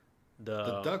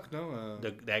duck. No.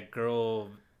 That girl,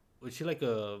 was she like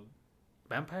a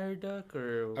vampire duck,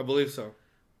 or I believe so.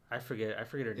 I forget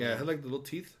her name. Yeah, it had like the little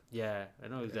teeth. Yeah, I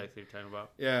know exactly what you're talking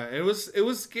about. Yeah, it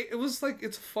was like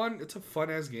it's a fun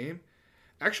ass game.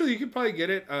 Actually, you could probably get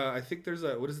it. I think there's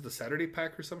the Saturday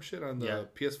pack or some shit on the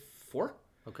PS4.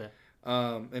 Okay.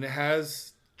 And it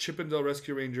has Chip and Dale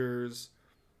Rescue Rangers,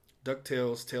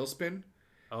 DuckTales, Tailspin.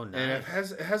 Oh, nice. And it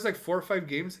has like 4 or 5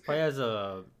 games. Probably has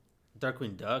a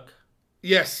Darkwing Duck.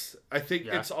 Yes, I think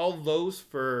it's all those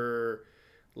for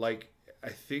like, I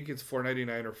think it's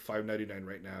 $4.99 or $5.99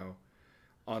 right now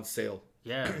on sale.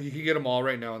 Yeah, you can get them all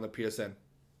right now on the PSN.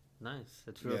 Nice,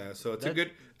 that's real. Yeah, so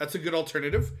that's a good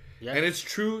alternative. Yeah, and it's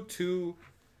true to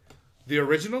the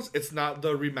originals. It's not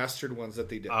the remastered ones that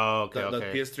they did. Oh, okay, the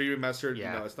PS3 remastered.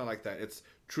 Yeah. No, it's not like that. It's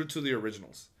true to the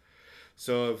originals.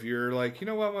 So if you're like, you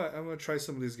know what, I'm gonna try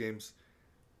some of these games.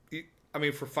 I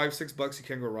mean, for $5-6 you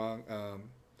can't go wrong.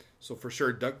 So for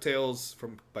sure, DuckTales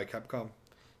by Capcom.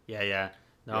 Yeah.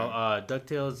 No,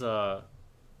 DuckTales.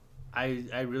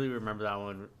 I really remember that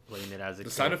one playing it as a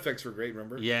kid. The sound effects were great.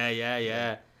 Remember?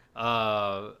 Yeah.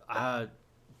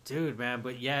 Dude, man,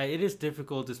 but yeah, it is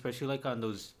difficult, especially like on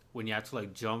those when you have to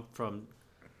like jump from.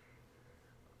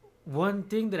 One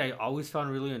thing that I always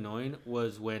found really annoying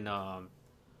was when on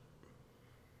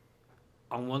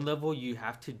one level you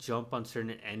have to jump on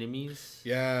certain enemies.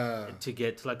 Yeah. To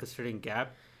get to like a certain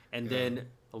gap, and then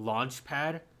a launch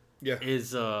pad. Yeah.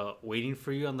 Is waiting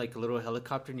for you on like a little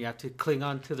helicopter, and you have to cling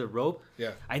on to the rope.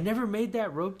 Yeah. I never made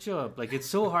that rope jump. Like, it's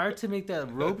so hard to make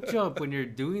that rope jump when you're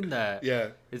doing that. Yeah.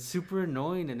 It's super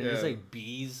annoying, and there's like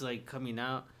bees like coming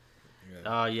out.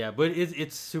 Yeah. But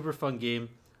it's super fun game.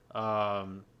 A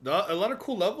lot of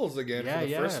cool levels again for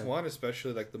the first one,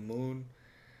 especially like the moon.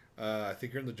 I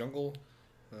think you're in the jungle.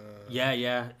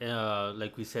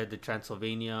 Like we said, the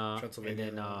Transylvania. And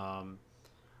then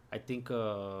I think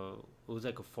it was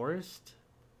like a forest.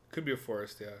 Could be a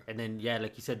forest, yeah. And then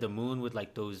like you said, the moon with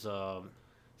like those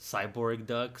cyborg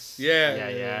ducks.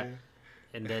 Yeah.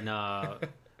 And then I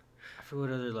forget what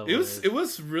other level it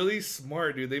was really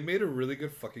smart, dude. They made a really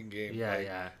good fucking game.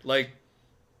 Yeah. Like,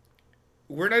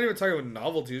 we're not even talking about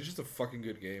novelty. It's just a fucking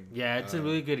good game. Yeah, it's a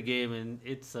really good game, and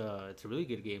it's a really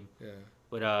good game. Yeah.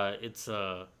 But it's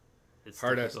hard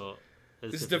difficult.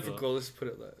 It's difficult. Let's put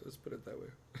it that way.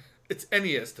 It's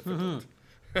NES difficult.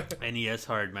 NES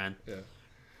hard, man. Yeah.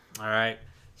 All right.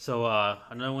 So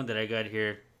another one that I got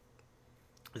here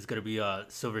is gonna be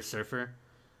Silver Surfer,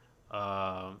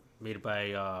 made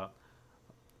by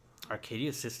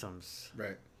Arcadia Systems.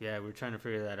 Right. Yeah, we're trying to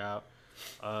figure that out.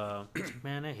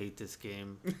 Man, I hate this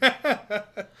game.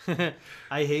 I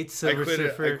hate Silver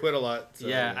Surfer. I quit a lot. So.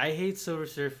 Yeah, I hate Silver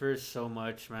Surfer so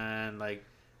much, man. Like,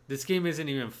 this game isn't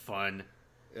even fun.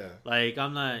 Yeah. Like,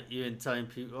 I'm not even telling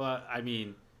people. Well, I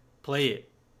mean, play it.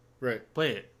 Right.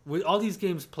 Play it. With all these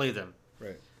games, play them.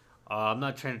 Right. I'm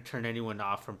not trying to turn anyone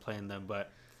off from playing them,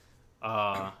 but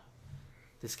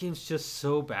this game's just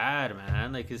so bad,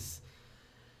 man. Like,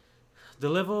 the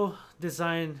level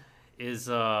design is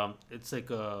it's like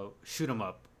a shoot 'em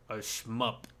up, a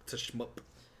shmup. It's a shmup.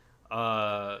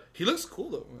 He looks cool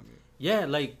though. I mean. Yeah,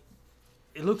 like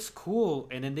it looks cool,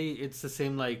 and then it's the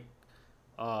same like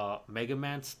Mega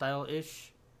Man style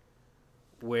ish,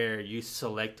 where you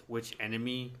select which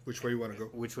way you want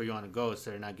to go, so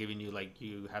they're not giving you like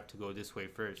you have to go this way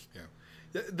first.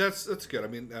 Yeah, that's good. I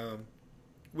mean,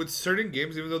 with certain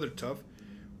games, even though they're tough,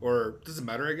 or doesn't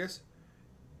matter, I guess.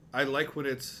 I like when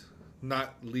it's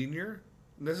not linear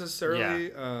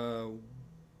necessarily.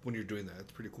 When you're doing that,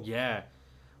 it's pretty cool. Yeah,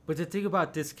 but the thing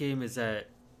about this game is that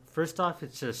first off,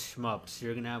 it's just shmups.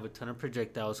 You're gonna have a ton of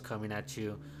projectiles coming at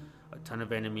you, a ton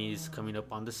of enemies coming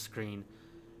up on the screen,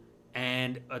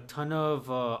 and a ton of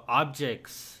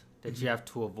objects that you have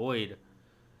to avoid.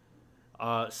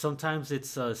 Sometimes it's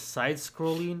side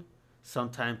scrolling,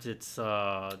 sometimes it's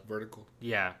vertical.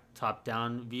 Yeah, top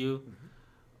down view. Mm-hmm.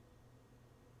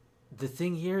 The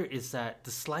thing here is that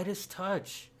the slightest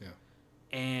touch,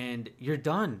 and you're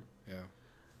done.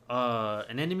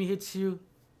 An enemy hits you,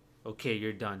 okay,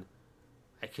 you're done.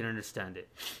 I can understand it.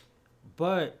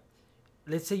 But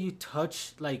let's say you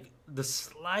touch like the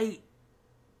slight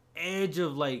edge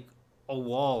of like a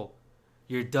wall,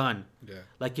 you're done. Yeah.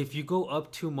 Like if you go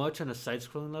up too much on a side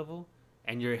scrolling level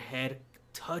and your head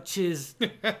touches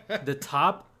the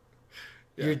top,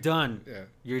 you're done. Yeah.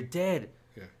 You're dead.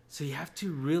 Yeah. So you have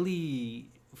to really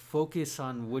focus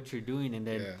on what you're doing, and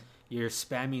then you're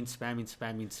spamming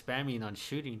on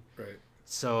shooting. Right.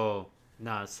 So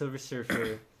Silver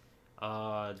Surfer,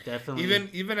 definitely.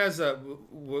 Even as a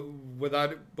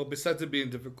without, but besides it being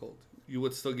difficult, you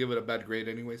would still give it a bad grade,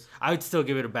 anyways. I would still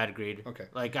give it a bad grade. Okay.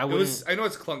 Like I would. I know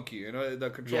it's clunky. You know the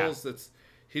controls.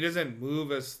 He doesn't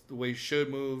move as the way he should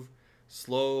move.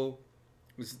 Slow.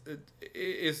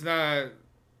 It's not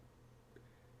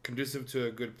conducive to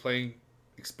a good playing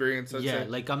experience. I'd say.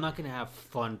 Like I'm not gonna have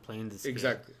fun playing this game.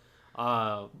 Exactly.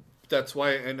 Uh, that's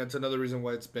why, and that's another reason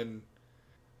why it's been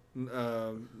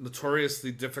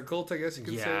notoriously difficult, I guess you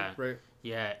could say, right?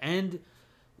 Yeah, and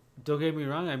don't get me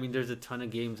wrong. I mean, there's a ton of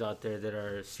games out there that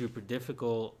are super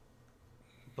difficult,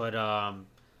 but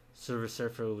Silver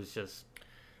Surfer was just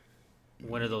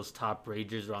one of those top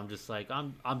ragers where I'm just like,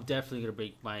 I'm definitely gonna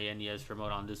break my NES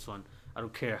remote on this one. I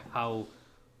don't care how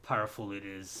powerful it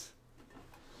is.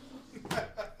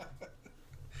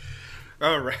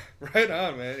 Oh, right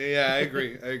on, man. Yeah, I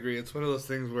agree. It's one of those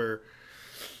things where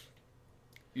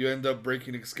you end up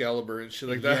breaking Excalibur and shit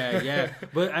like that. Yeah.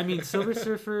 But I mean, Silver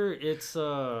Surfer, it's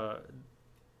like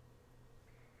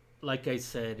I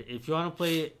said, if you want to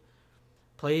play it.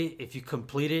 If you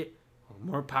complete it,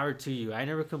 more power to you. I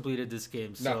never completed this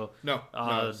game, so no.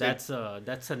 That's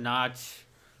a notch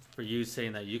for you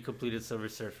saying that you completed Silver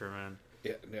Surfer, man.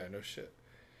 Yeah, no shit.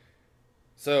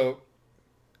 So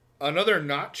another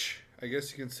notch, I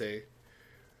guess you can say,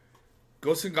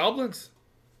 Ghosts and Goblins.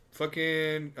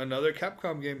 Fucking another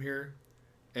Capcom game here.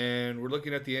 And we're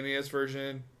looking at the NES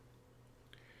version.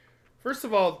 First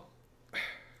of all,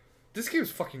 this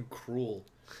game's fucking cruel.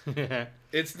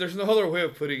 There's no other way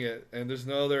of putting it, and there's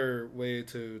no other way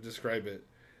to describe it.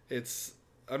 It's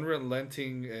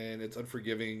unrelenting and it's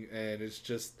unforgiving, and it's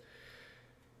just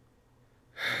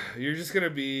you're just gonna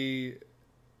be.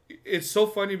 It's so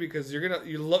funny because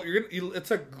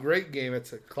it's a great game.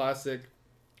 It's a classic.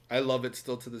 I love it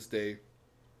still to this day.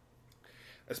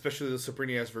 Especially the Super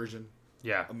NES version.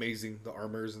 Yeah. Amazing. The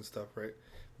armors and stuff, right?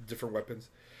 Different weapons.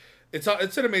 It's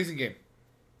an amazing game.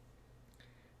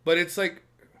 But it's one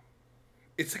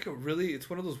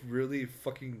of those really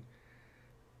fucking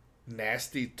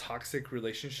nasty, toxic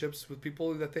relationships with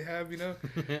people that they have, you know?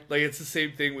 Like, it's the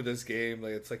same thing with this game.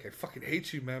 Like, it's like, I fucking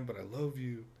hate you, man, but I love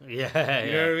you. Yeah,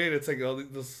 You know what I mean? It's like all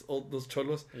those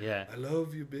cholos. Yeah. I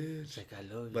love you, bitch. It's like, I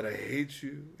love you. But I hate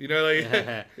you. You know, like...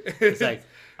 Yeah. It's like,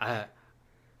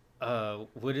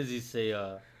 what does he say?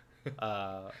 I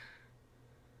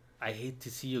hate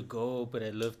to see you go, but I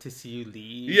love to see you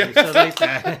leave. Yeah. Or something like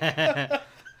that.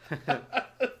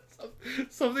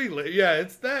 Something like, yeah,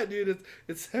 it's that, dude.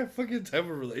 It's that fucking type of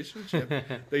relationship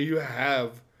that you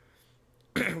have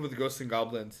with Ghosts and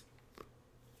Goblins.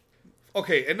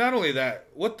 Okay, and not only that,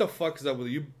 what the fuck is up with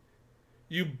you?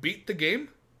 You beat the game,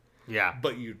 yeah,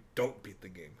 but you don't beat the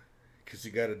game because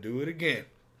you got to do it again.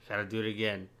 Gotta do it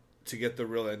again to get the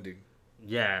real ending.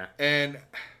 Yeah, and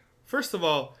first of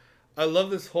all, I love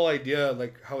this whole idea,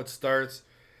 like how it starts.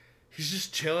 He's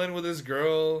just chilling with his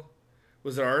girl.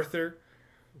 Was it Arthur?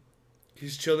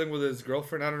 He's chilling with his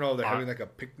girlfriend. I don't know. They're having like a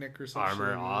picnic or something.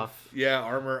 Armor off. Yeah,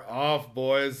 armor off,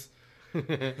 boys.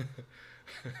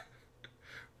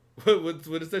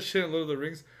 What is that shit in Lord of the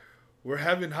Rings? We're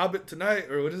having Hobbit tonight,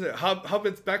 or what is it?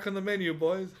 Hobbit's back on the menu,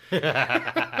 boys.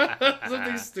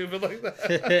 Something stupid like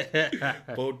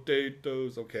that.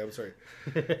 Potatoes. Okay, I'm sorry.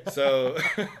 So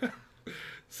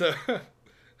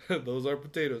those are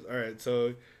potatoes. All right.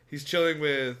 So he's chilling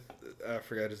with I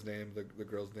forgot his name. The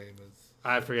girl's name is.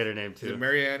 I forget her name Is too. it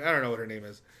Marianne? I don't know what her name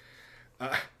is.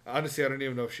 Honestly, I don't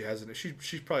even know if she has it.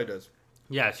 She probably does.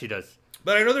 Yeah, she does.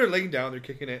 But I know they're laying down. They're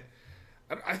kicking it.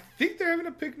 I think they're having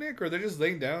a picnic, or they're just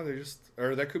laying down.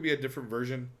 Or that could be a different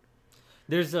version.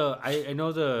 There's I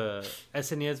know the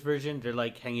SNES version. They're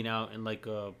like hanging out in like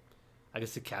I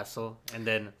guess a castle, and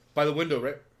then By the window,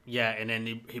 right? yeah, and then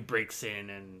he breaks in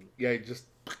and Yeah, he just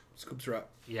scoops her up.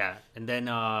 yeah, and then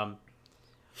I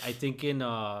think in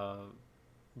the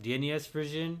NES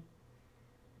version,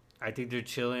 I think they're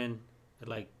chilling,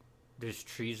 like there's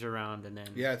trees around, and then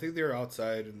Yeah, I think they're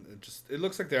outside, and it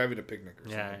looks like they're having a picnic or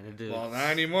yeah, something. and it Well, not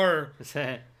anymore.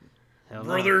 Hell no.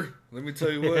 Brother, let me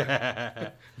tell you what.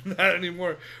 Not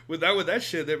anymore. With that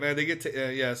shit, that man, they get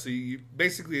to yeah. So you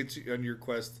basically it's on your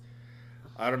quest.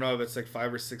 I don't know if it's like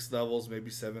 5 or 6 levels, maybe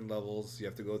 7 levels. You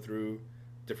have to go through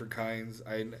different kinds.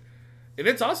 And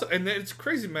it's awesome, and it's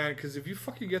crazy, man. Because if you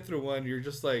fucking get through one, you're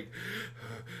just like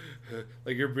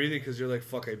you're breathing because you're like,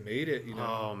 fuck, I made it. You know.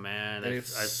 Oh man, and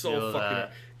it's I so feel fucking.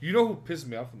 that. You know who pissed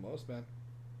me off the most, man?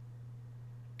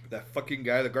 That fucking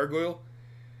guy, the gargoyle.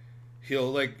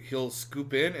 He'll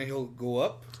scoop in and he'll go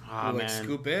up. Oh, He'll man.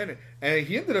 scoop in, and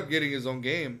he ended up getting his own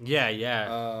game.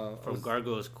 Yeah. From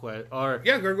Gargoyle's Quest or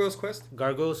Gargoyle's Quest.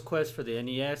 Gargoyle's Quest for the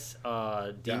NES,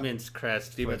 Demon's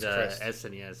Crest Demon's for the Crest.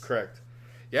 SNES. Correct.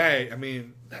 Yeah, I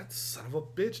mean that son of a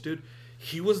bitch, dude.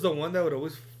 He was the one that would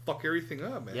always fuck everything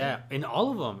up, man. Yeah, in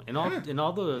all of them, in all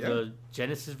the Yeah. the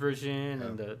Genesis version Yeah.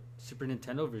 and the Super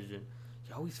Nintendo version,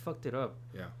 he always fucked it up.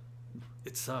 Yeah.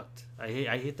 It sucked. I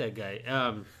hate that guy.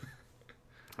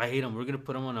 I hate him. We're gonna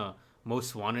put him on a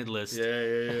most wanted list.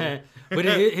 Yeah. But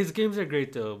his games are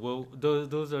great though. Well,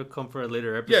 those are come for a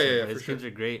later episode. Yeah, His for games sure.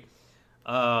 are great.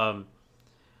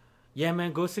 Yeah,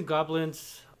 man, Ghosts and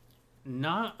Goblins,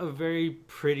 not a very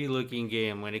pretty looking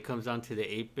game when it comes down to the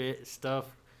 8-bit stuff.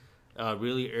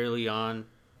 Really early on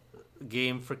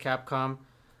game for Capcom.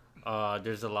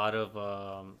 There's a lot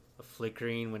of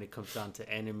flickering when it comes down to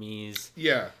enemies.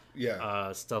 Yeah.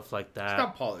 Stuff like that. It's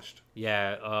not polished.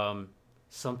 Yeah.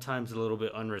 Sometimes a little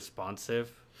bit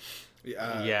unresponsive.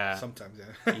 Yeah. Sometimes,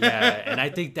 yeah. Yeah, and I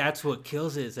think that's what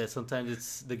kills it, is that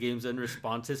sometimes the game's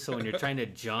unresponsive. So when you're trying to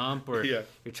jump or Yeah.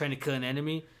 you're trying to kill an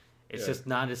enemy, it's just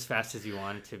not as fast as you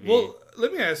want it to be. Well,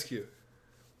 let me ask you: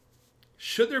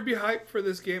 should there be hype for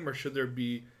this game, or should there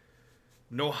be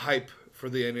no hype for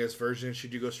the NES version?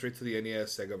 Should you go straight to the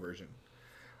NES Sega version,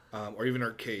 or even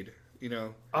arcade? You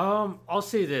know. I'll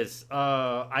say this.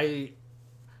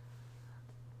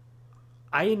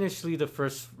 I initially, the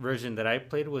first version that I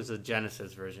played was a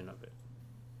Genesis version of it,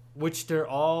 which they're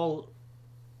all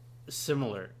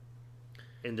similar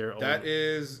in their own. That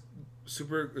is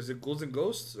Super. Is it Ghouls and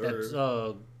Ghosts? Or That's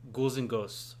Ghouls and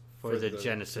Ghosts for the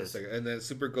Genesis. And then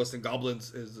Super Ghosts and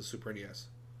Goblins is the Super NES.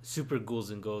 Super Ghouls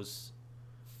and Ghosts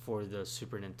for the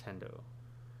Super Nintendo.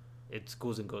 It's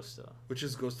Ghouls and Ghosts though. Which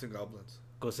is Ghosts and Goblins?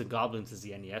 Ghosts and Goblins is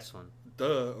the NES one. Duh.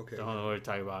 Okay. Don't know what we're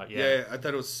talking about. Yeah. I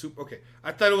thought it was super. Okay.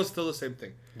 I thought it was still the same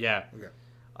thing. Yeah. Okay.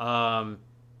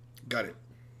 Got it.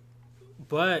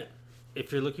 But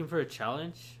if you're looking for a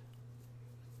challenge,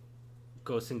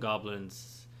 Ghosts and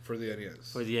Goblins For the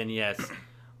NES. for the NES.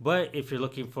 But if you're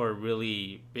looking for a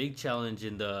really big challenge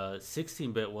in the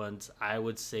 16-bit ones, I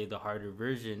would say the harder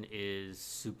version is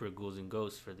Super Ghouls and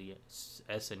Ghosts for the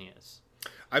SNES.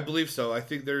 I believe so. I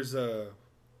think there's a.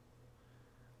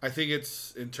 I think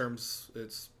it's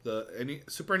it's the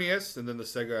Super NES and then the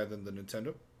Sega and then the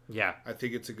Nintendo. Yeah. I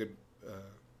think it's a good.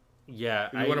 Yeah.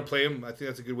 If you want to play them, I think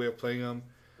that's a good way of playing them.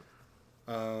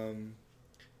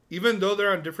 Even though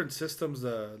they're on different systems,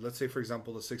 let's say for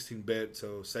example the 16-bit,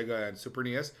 so Sega and Super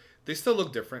NES, they still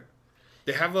look different.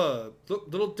 They have a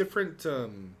little different.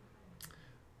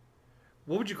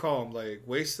 What would you call them? Like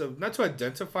ways of not to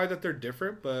identify that they're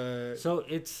different, but So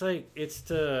it's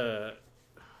the,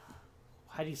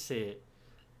 how do you say it?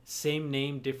 Same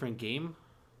name, different game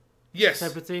yes,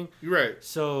 type of thing. you're right.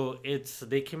 So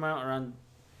they came out around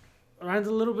a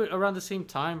little bit around the same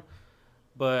time,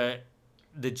 but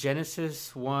the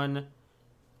Genesis one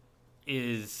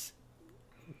is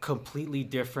completely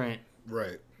different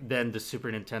Right. than the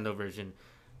Super Nintendo version.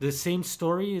 The same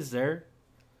story is there.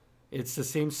 It's the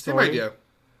same Same story. idea.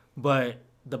 But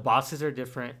the bosses are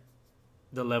different.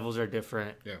 The levels are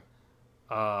different.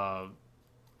 Yeah.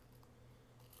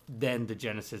 Than the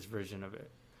Genesis version of it.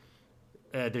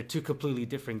 They're two completely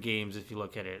different games if you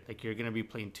look at it. Like you're going to be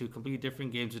playing two completely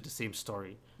different games with the same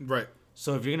story. Right.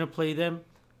 So if you're going to play them,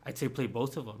 I'd say play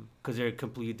both of them because they're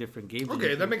completely different games.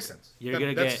 Okay, that makes sense. You're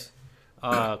going to get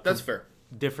that's fair.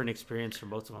 different experience from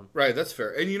both of them. Right, that's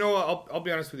fair. And you know what? I'll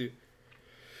be honest with you.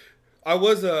 I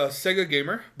was a Sega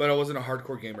gamer, but I wasn't a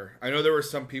hardcore gamer. I know there were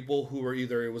some people who were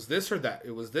either it was this or that.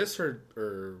 It was this or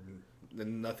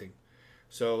nothing.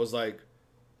 So it was like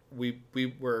we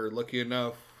were lucky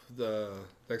enough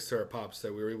thanks to our pops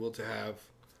that we were able to have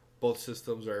both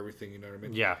systems or everything. You know what I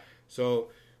mean? Yeah. So,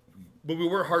 but we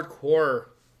were hardcore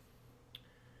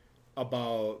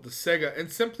about the Sega, and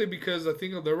simply because I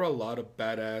think there were a lot of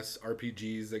badass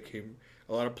RPGs that came,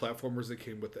 a lot of platformers that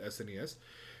came with the SNES.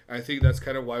 And I think that's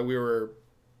kind of why we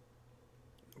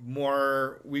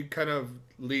kind of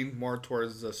leaned more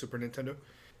towards the Super Nintendo.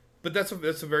 But that's a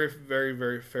very, very,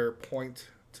 very fair point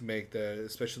to make, that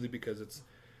especially because it's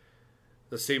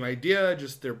the same idea,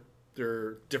 just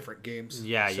they're different games.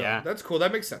 Yeah, so yeah. That's cool.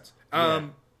 That makes sense. Yeah.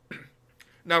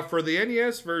 Now for the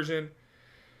NES version,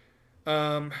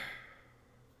 if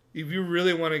you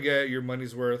really want to get your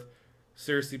money's worth,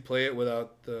 seriously play it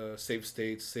without the save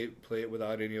states. Play it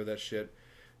without any of that shit.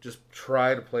 Just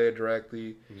try to play it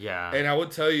directly. Yeah. And I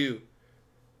would tell you,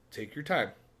 take your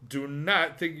time. Do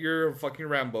not think you're a fucking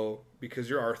Rambo because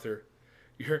you're Arthur.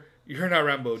 You're not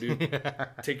Rambo, dude.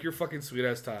 Take your fucking sweet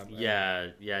ass time.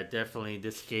 Man. Yeah, definitely.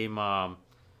 This game,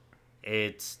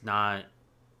 it's not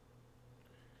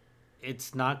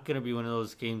gonna be one of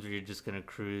those games where you're just gonna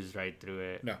cruise right through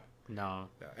it. No.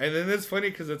 And then it's funny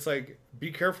because it's like,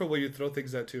 be careful where you throw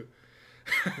things at too.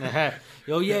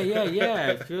 Yo,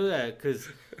 yeah. I feel that because,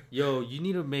 you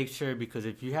need to make sure, because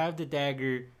if you have the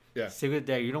dagger, stick with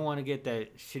the dagger. You don't want to get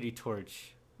that shitty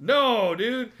torch. No,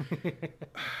 dude.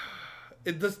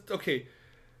 It does. Okay,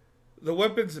 the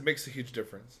weapons, it makes a huge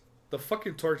difference. The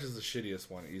fucking torch is the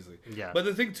shittiest one, easily. Yeah. But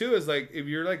the thing too is, like, if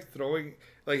you're like throwing,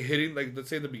 like hitting, like, let's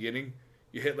say in the beginning,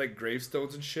 you hit like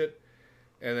gravestones and shit,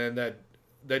 and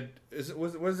then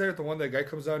was there the one that guy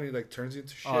comes out and he like turns you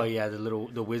into shit? Oh yeah,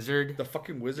 the wizard. The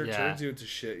fucking wizard turns you into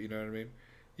shit. You know what I mean?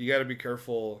 You got to be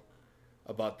careful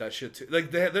about that shit too.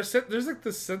 Like there's like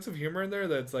this sense of humor in there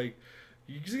that's like,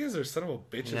 you guys are son of a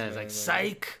bitches. Yeah, it's man. like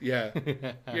psych. Yeah,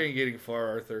 you ain't getting far,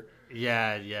 Arthur.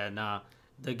 Yeah, nah.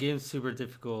 The game's super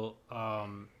difficult.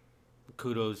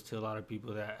 Kudos to a lot of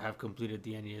people that have completed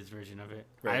the NES version of it.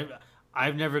 Right.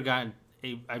 I've never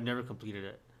completed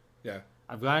it. Yeah.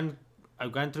 I've gone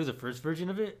through the first version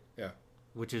of it. Yeah.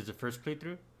 Which is the first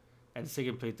playthrough, and the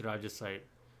second playthrough I'm just like,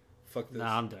 fuck this.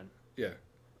 Nah, I'm done. Yeah.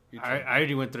 I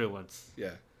already went through it once.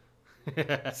 Yeah.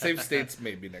 Save states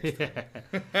maybe next time.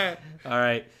 All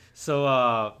right.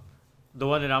 So the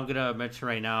one that I'm gonna mention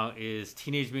right now is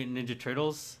Teenage Mutant Ninja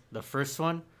Turtles, the first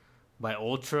one by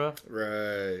Ultra.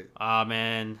 Right.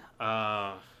 Man.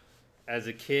 As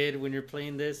a kid, when you're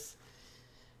playing this,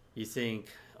 you think,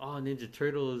 oh, Ninja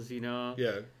Turtles,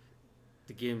 Yeah.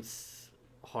 The game's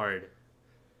hard.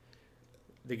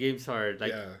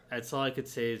 Like, that's all I could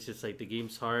say. Is just like the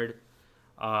game's hard.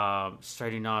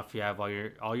 Starting off, you have all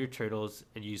your turtles,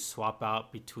 and you swap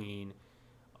out between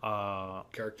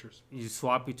characters. You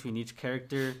swap between each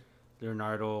character: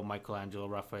 Leonardo, Michelangelo,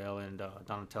 Raphael, and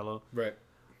Donatello. Right.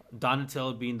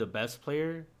 Donatello being the best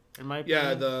player, in my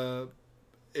opinion. Yeah,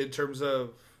 in terms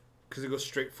of, because it goes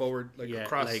straight forward,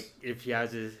 across. Like if he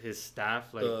has his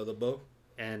staff, like the bow,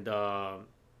 and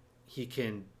he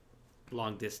can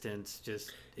long distance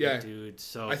just dude.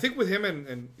 So I think with him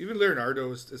and even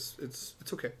Leonardo, it's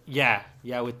okay. Yeah,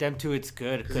 with them two, it's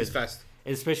good because he's fast,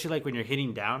 especially like when you're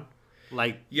hitting down.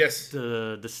 Like yes,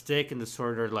 the stick and the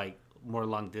sword are like more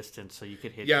long distance, so you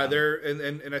could hit. Yeah, down. they're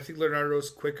and I think Leonardo's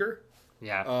quicker.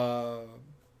 Yeah.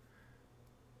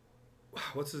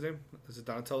 What's his name? Is it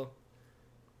Donatello?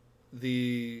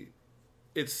 His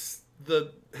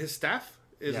staff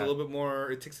is a little bit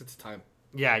more. It takes its time.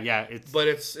 Yeah. It's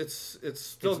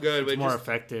still good. It's more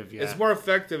effective. Yeah. It's more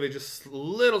effective. It's just a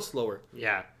little slower.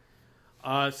 Yeah.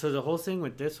 So the whole thing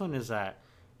with this one is that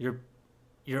you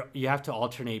have to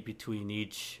alternate between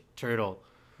each turtle.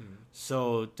 Mm-hmm.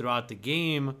 So throughout the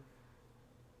game,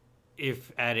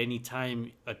 if at any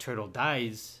time a turtle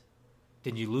dies,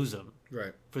 then you lose them.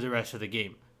 Right. For the rest of the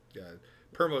game. Yeah.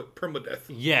 Permadeath.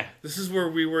 Yeah. This is where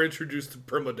we were introduced to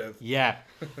permadeath. Yeah.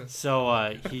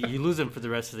 So you lose them for the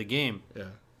rest of the game. Yeah.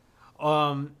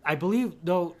 I believe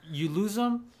though you lose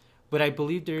them, but I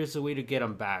believe there is a way to get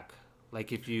them back.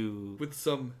 Like if you with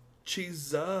some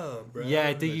cheese, bro. Yeah,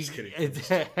 I think just kidding.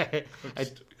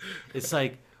 It's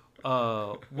like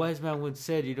wise man once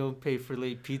said, you don't pay for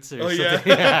late pizza or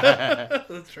something. Yeah.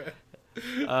 That's right.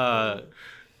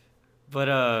 But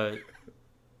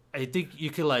I think you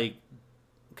could like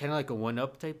kind of like a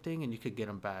 1-up type thing, and you could get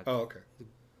them back. Oh, okay.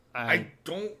 I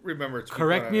don't remember.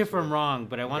 Correct me if I'm wrong,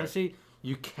 but I want to say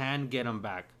you can get them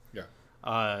back. Yeah.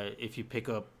 If you pick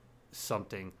up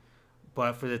something,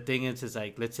 but for the thing is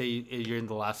like, let's say you're in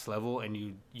the last level and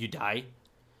you die,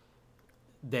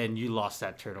 then you lost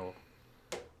that turtle.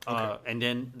 Okay. And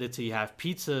then let's say you have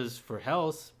pizzas for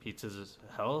health. Pizzas is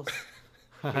health.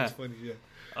 That's funny, yeah.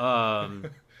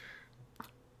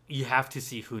 You have to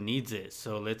see who needs it.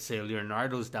 So let's say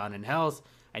Leonardo's down in health,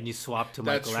 and you swap to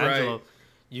That's Michelangelo. right.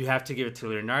 You have to give it to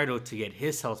Leonardo to get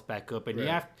his health back up, and Right.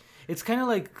 you have. It's kind of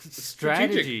like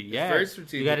strategy. strategic. Yeah, It's very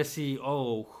strategic. you got to see.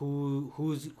 Oh,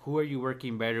 who are you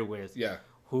working better with? Yeah.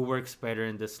 Who works better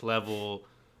in this level?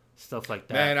 Stuff like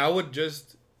that. Man, I would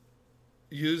just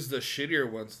use the shittier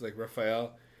ones like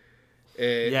Raphael.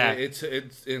 Yeah. It's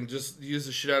and just use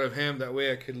the shit out of him. That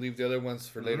way I could leave the other ones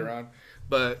for later Mm-hmm. on.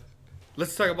 But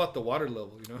let's talk about the water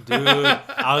level, Dude,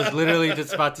 I was literally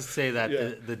just about to say that.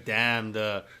 Yeah. The dam,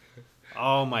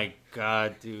 oh my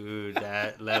god, dude,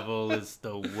 that level is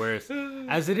the worst.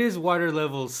 As it is, water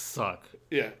levels suck.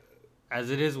 Yeah. As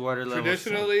it is, water levels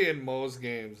Traditionally in most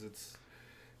games it's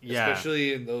yeah.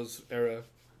 especially in those era.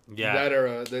 Yeah. That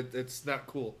era, that it's not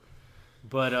cool.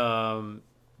 But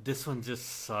this one just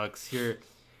sucks.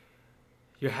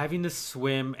 You're having to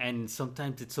swim, and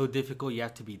sometimes it's so difficult. You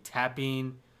have to be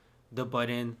tapping the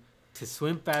button to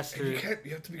swim faster. And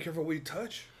you have to be careful what you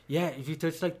touch. Yeah, if you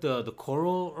touch like the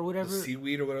coral or whatever, The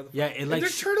seaweed or whatever. yeah, it like they're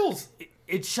turtles.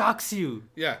 it shocks you.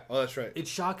 Yeah. Oh, that's right. It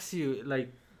shocks you.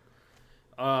 Like,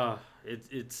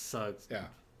 it sucks. Yeah.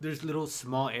 There's little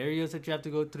small areas that you have to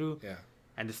go through, Yeah.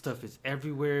 and the stuff is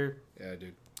everywhere. Yeah,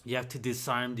 dude. You have to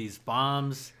disarm these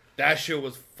bombs, That shit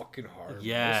was fucking hard.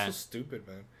 Yeah. It was so stupid,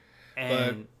 man.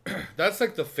 and That's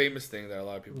like the famous thing that a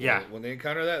lot of people Yeah. when they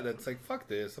encounter that, that's like, fuck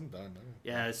this, I'm done.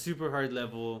 yeah, it's super hard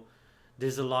level.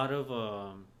 There's a lot of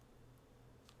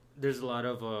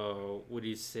what do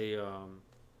you say,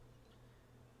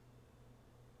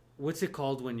 what's it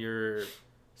called when you're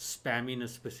spamming a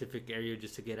specific area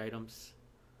just to get items?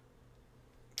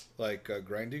 Like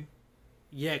grinding.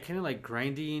 Yeah, kind of like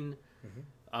grinding.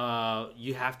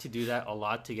 You have to do that a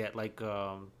lot to get like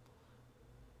a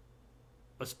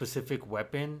specific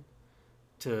weapon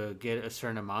to get a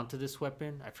certain amount of this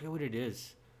weapon. I forget what it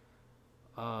is.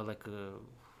 Like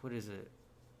what is it?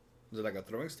 Is it like a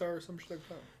throwing star or some shit like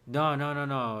that?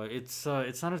 No. It's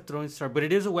not a throwing star, but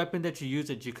it is a weapon that you use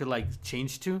that you could like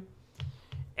change to,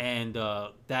 and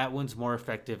that one's more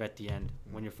effective at the end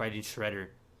when you're fighting Shredder.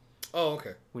 Oh,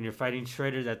 okay. When you're fighting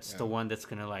Shredder, that's the one that's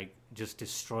gonna like just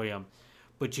destroy him.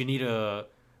 But you need to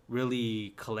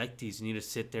really collect these. You need to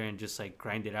sit there and just like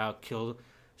grind it out, kill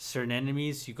certain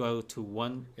enemies. You go to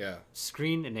one Yeah.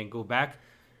 screen and then go back.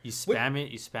 You spam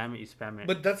it. You spam it.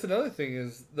 But that's another thing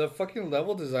is the fucking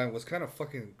level design was kind of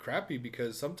fucking crappy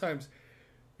because sometimes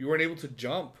you weren't able to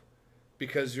jump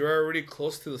because you're already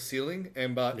close to the ceiling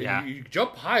and you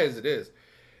jump high as it is.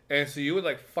 And so you would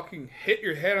like fucking hit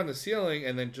your head on the ceiling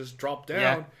and then just drop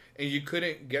down and you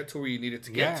couldn't get to where you needed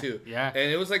to get to. Yeah.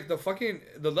 And it was like the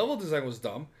level design was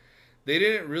dumb. They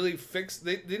didn't really fix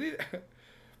they didn't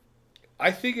I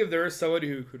think if there was somebody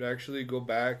who could actually go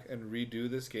back and redo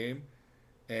this game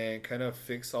and kind of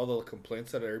fix all the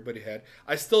complaints that everybody had.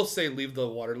 I still say leave the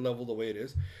water level the way it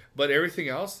is, but everything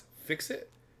else, fix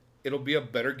it. It'll be a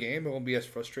better game. It won't be as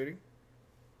frustrating.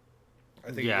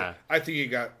 I think. Yeah. I think you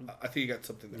got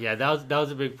something there. Yeah, that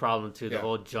was a big problem too. The Yeah.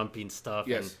 whole jumping stuff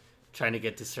Yes. and trying to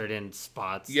get to certain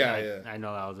spots. Yeah, I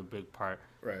know that was a big part.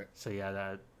 Right. So yeah,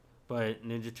 that. But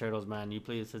Ninja Turtles, man, you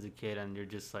play this as a kid and you're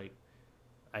just like,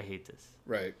 I hate this.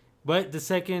 Right. But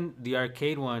the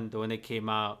arcade one, the one that came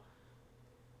out,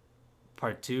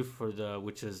 part 2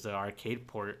 which is the arcade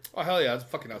port. Oh hell yeah! It's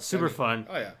fucking outstanding. Super fun.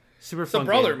 Oh yeah. Super It's fun. a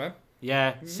brawler, game. man.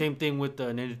 Yeah, same thing with the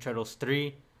Ninja Turtles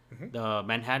 3, the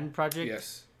Manhattan Project.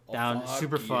 Yes. Down,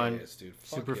 super fun. Yes, dude.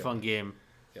 Fuck Super yeah, fun man. game.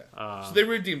 Yeah. So they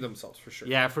redeemed themselves for sure.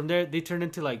 Yeah, from there they turned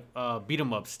into like beat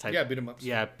 'em ups type. Yeah, beat 'em ups.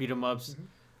 Yeah, beat 'em ups.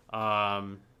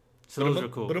 So Ba-dum-bum, those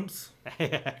are cool. ba-dums.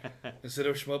 Instead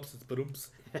of shmups, it's badums.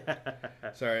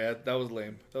 Sorry, that was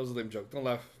lame. That was a lame joke. Don't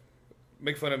laugh.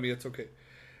 Make fun of me. It's okay.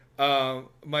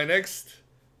 My next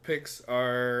picks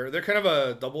they're kind of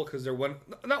a double because they're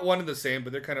not one and the same,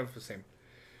 but they're kind of the same.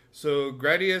 So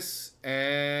Gradius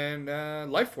and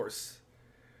Life Force,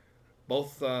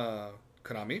 both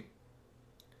Konami,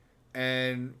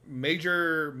 and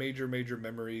major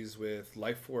memories with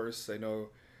Life Force. I know.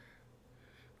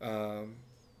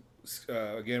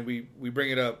 Again, we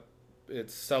bring it up.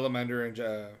 It's Salamander in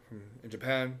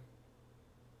Japan,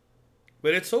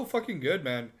 but it's so fucking good,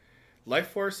 man. Life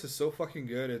Force is so fucking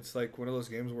good. It's like one of those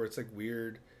games where it's like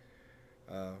weird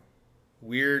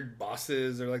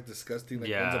bosses. They're like disgusting.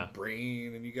 Like one's a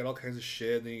brain, and you get all kinds of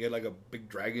shit. Then you get like a big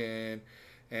dragon,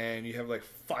 and you have like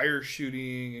fire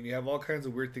shooting, and you have all kinds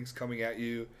of weird things coming at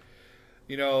you.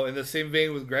 You know, in the same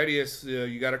vein with Gradius,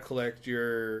 you got to collect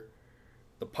your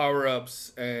the power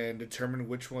ups and determine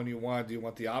which one you want. Do you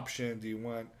want the option? Do you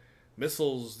want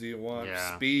missiles? Do you want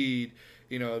speed?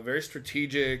 You know, very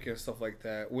strategic and stuff like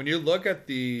that. When you look at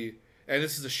and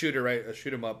this is a shooter, right? A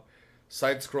shoot 'em up,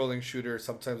 side scrolling shooter.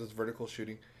 Sometimes it's vertical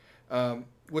shooting.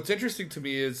 What's interesting to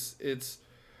me is it's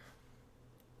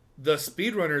the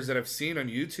speedrunners that I've seen on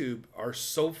YouTube are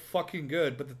so fucking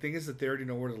good, but the thing is that they already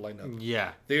know where to line up.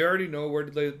 Yeah. They already know where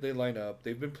they line up.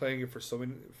 They've been playing it for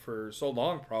so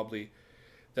long probably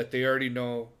that they already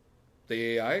know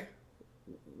the AI,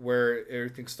 where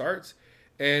everything starts.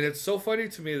 And it's so funny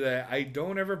to me that I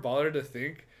don't ever bother to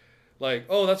think like,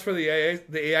 oh, that's where the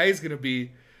AI is going to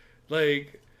be.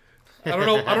 Like, I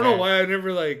don't know why I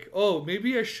never like, oh,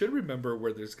 maybe I should remember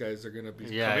where these guys are going to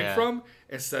be coming from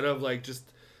instead of like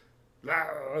just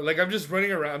like I'm just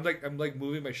running around. I'm like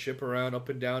moving my ship around up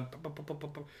and down,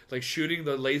 like shooting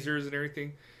the lasers and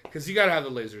everything. Because you gotta have the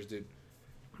lasers, dude.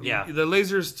 Yeah, the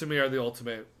lasers to me are the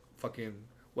ultimate fucking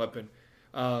weapon.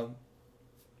 There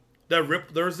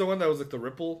was the one that was like the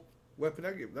ripple weapon.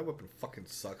 That weapon fucking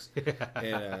sucks,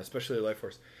 and especially Life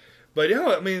Force. But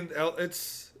yeah, I mean,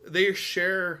 they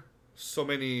share so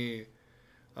many.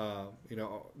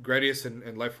 Gradius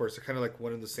and Life Force are kind of like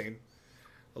one and the same.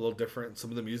 A little different. Some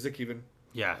of the music even.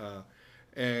 Yeah.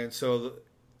 And so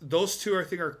those two I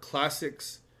think are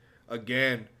classics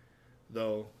again,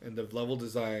 though, in the level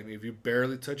design. If you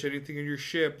barely touch anything in your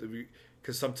ship,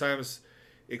 because sometimes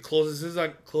it closes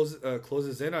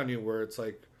in on you where it's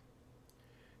like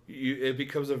it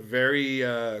becomes a very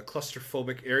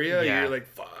claustrophobic area. Yeah. You're like,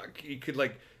 fuck, you could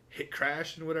like hit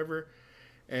crash and whatever,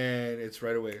 and it's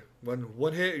right away.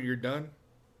 One hit and you're done.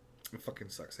 It fucking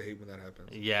sucks. I hate when that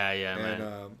happens. Yeah,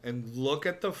 man. And look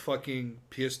at the fucking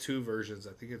PS2 versions.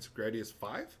 I think it's Gradius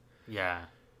 5? Yeah.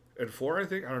 And 4, I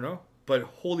think. I don't know. But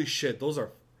holy shit,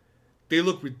 they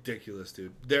look ridiculous,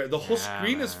 dude. The whole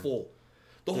screen is full.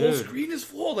 The whole screen is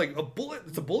full. Like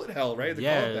it's a bullet hell, right? They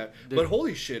call it that. But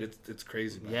holy shit, it's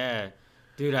crazy, man. Yeah.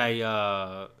 Dude,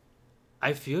 I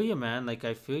feel you, man. Like,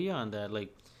 I feel you on that.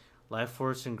 Like, Life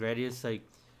Force and Gradius, like,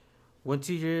 Once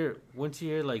you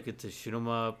hear like it's a shoot 'em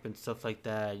up and stuff like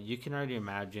that, you can already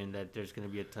imagine that there's gonna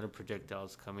be a ton of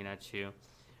projectiles coming at you.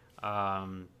 I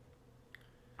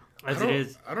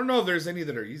don't know if there's any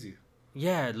that are easy.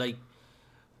 Yeah, like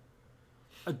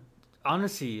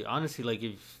honestly, like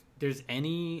if there's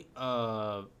any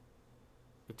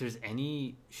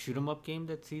shoot 'em up game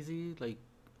that's easy, like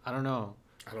I don't know.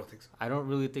 I don't think so. I don't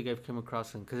really think I've come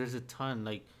across one because there's a ton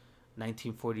like.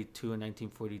 1942 and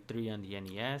 1943 on the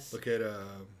NES. Look at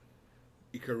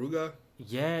Ikaruga.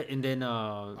 Yeah, and then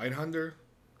Einhander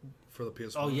for the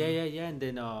PS1. Oh yeah, and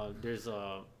then there's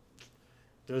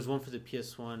one for the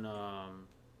PS1.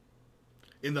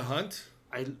 In the Hunt.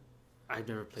 I've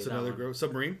never played. It's another great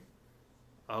Submarine.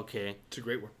 Okay, it's a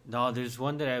great one. No, there's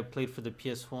one that I played for the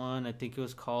PS1. I think it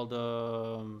was called.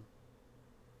 Oh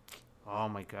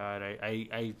my god,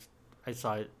 I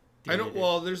saw it. I know.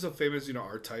 Well, there's a famous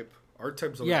R-Type.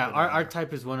 R-Type's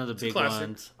R-Type is one of the big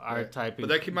ones. R-Type, but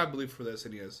that came out, I believe, for the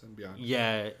SNES and beyond.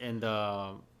 Yeah, and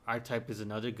R-Type is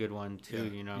another good one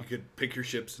too. Yeah, you could pick your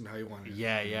ships and how you want it.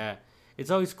 Yeah. It's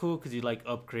always cool because you like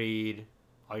upgrade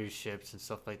all your ships and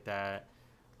stuff like that.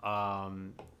 I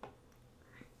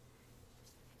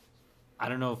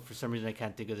don't know, for some reason I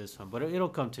can't think of this one, but it'll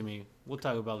come to me. We'll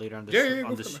talk about it later on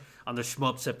the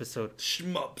Shmups episode.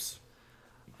 Shmups.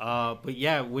 But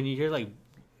yeah, when you hear like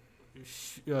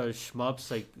shmups,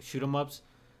 like shoot 'em ups,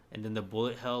 and then the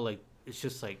bullet hell, like it's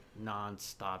just like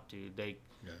non-stop, dude. Like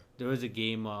there was a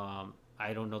game,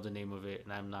 I don't know the name of it,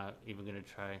 and I'm not even gonna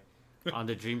try, on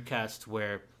the Dreamcast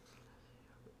where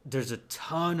there's a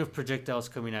ton of projectiles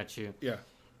coming at you. Yeah.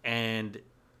 And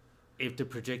if the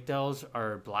projectiles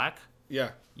are black, you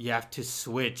have to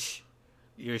switch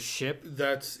your ship.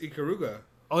 That's Ikaruga.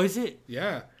 Oh, is it?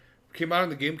 Yeah, came out on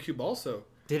the GameCube also.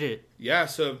 Did it? Yeah.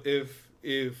 So if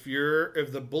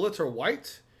the bullets are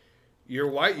white, you're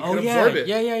white. You can absorb it.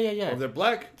 Yeah. Or if they're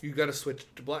black, you got to switch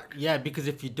to black. Yeah, because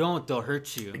if you don't, they'll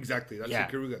hurt you. Exactly. That's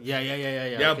Ikaruga. Yeah.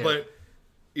 Yeah, okay. But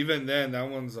even then, that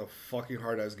one's a fucking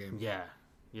hard ass game. Yeah.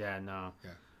 No.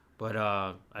 Yeah. But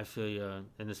I feel you,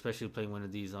 and especially playing one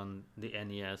of these on the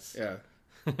NES. Yeah.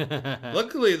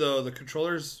 Luckily, though, the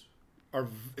controllers are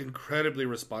incredibly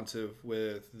responsive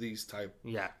with these type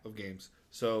of games.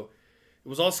 So it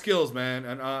was all skills, man,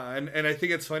 and I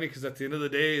think it's funny because at the end of the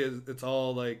day, it's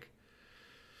all like,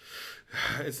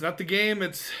 it's not the game,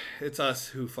 it's us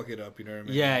who fuck it up. You know what I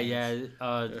mean?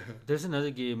 Yeah. There's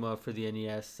another game for the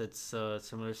NES that's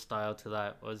similar style to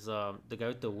that. Was the guy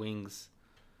with the wings?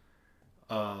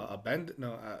 Abadox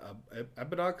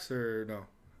or no?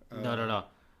 No.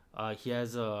 He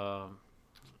has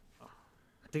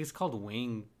think it's called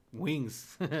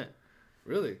Wings.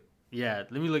 Really? Yeah,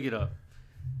 let me look it up.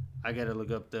 I gotta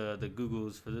look up the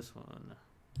Googles for this one.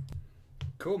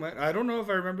 Cool, man. I don't know if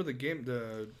I remember the game.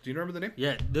 Do you remember the name?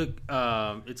 Yeah,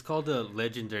 it's called the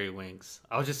Legendary Wings.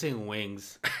 I was just saying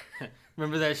Wings.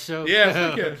 Remember that show?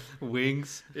 Yeah, fuck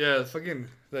Wings. Yeah, fucking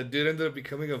that dude ended up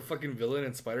becoming a fucking villain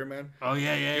in Spider-Man. Oh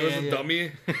yeah. He was a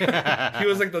dummy. He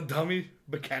was like the dummy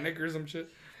mechanic or some shit.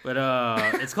 But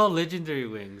it's called Legendary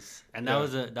Wings, and that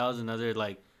Yeah. was another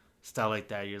like style like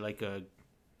that. You're like a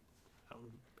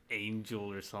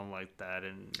angel or something like that,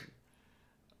 and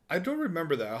I don't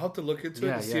remember that. I'll have to look into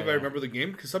it to see if I yeah. remember the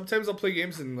game. Because sometimes I'll play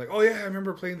games and like, oh yeah, I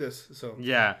remember playing this. So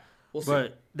yeah. we'll see.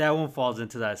 But that one falls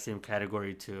into that same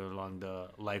category too, along the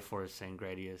Life Force and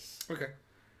Gradius. Okay.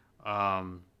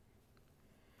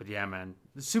 But yeah, man,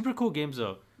 super cool games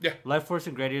though. Yeah. Life Force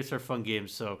and Gradius are fun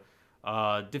games. So,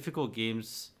 difficult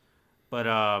games,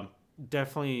 but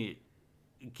definitely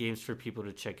games for people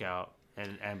to check out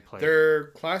and play. They're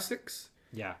classics.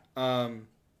 Yeah.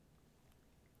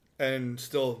 And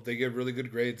still, they get really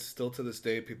good grades. Still to this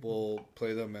day, people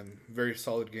play them and very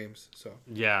solid games. So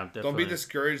Yeah, definitely. don't be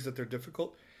discouraged that they're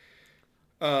difficult.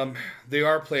 They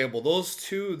are playable. Those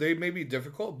two, they may be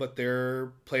difficult, but they're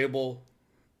playable.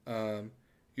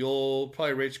 You'll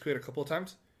probably rage quit a couple of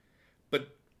times,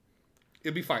 but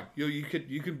it'll be fine. You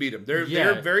can beat them.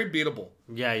 They're very beatable.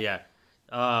 Yeah.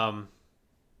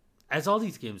 As all the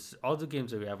games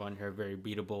that we have on here are very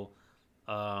beatable.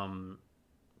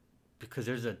 Because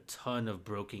there's a ton of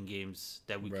broken games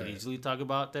that we could easily talk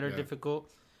about that are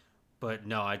difficult. But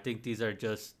no, I think these are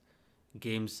just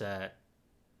games that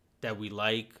we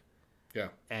like. Yeah.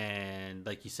 And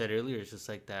like you said earlier, it's just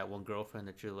like that one girlfriend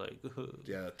that you're like,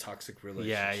 yeah, toxic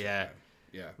relationship.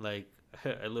 Yeah. Like,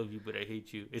 I love you, but I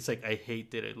hate you. It's like, I hate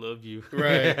that I love you.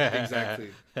 Right, exactly.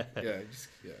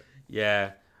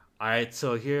 Yeah. All right,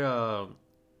 so here,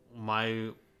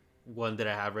 my one that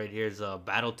I have right here is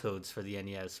Battletoads for the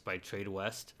NES by Trade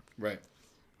West. Right.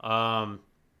 Battletoads.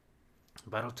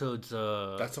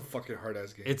 That's a fucking hard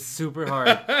ass game. It's super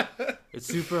hard. It's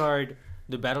super hard.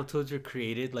 The Battletoads were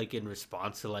created like in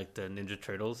response to like the Ninja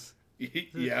Turtles.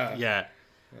 Yeah.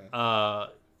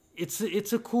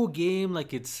 It's a cool game.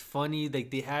 Like, it's funny.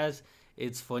 Like,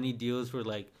 it's funny deals where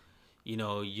like,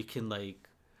 you can like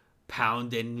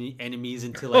pound enemies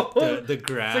into like the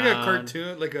ground. It's like a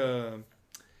cartoon, like a,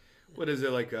 what is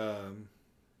it, like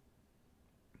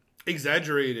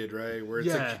exaggerated, right? Where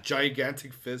it's like a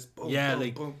gigantic fist. Boom, boom,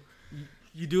 like boom.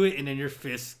 You do it and then your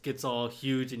fist gets all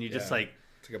huge and you just like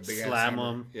it's like a big slam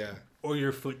them. Yeah. Or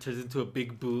your foot turns into a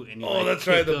big boot and you that's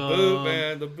right, the boot,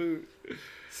 man, the boot.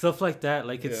 Stuff like that.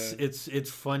 Like,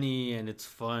 it's funny and it's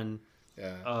fun.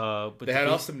 Yeah. But they had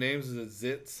awesome names, the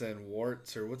Zits and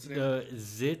Warts, or what's the name? The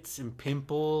Zits and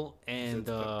Pimple and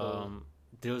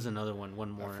there was another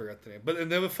one more. I forgot the name. But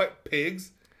and they would fight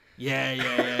pigs.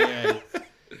 Yeah.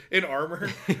 In armor.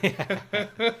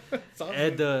 Awesome.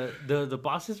 And the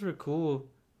bosses were cool.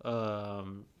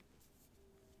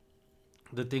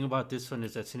 The thing about this one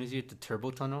is, as soon as you hit the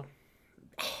turbo tunnel,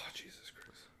 oh Jesus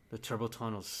Christ, the turbo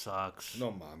tunnel sucks.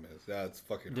 No mames, that's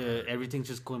fucking hard. Everything's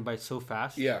just going by so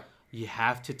fast. Yeah, you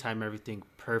have to time everything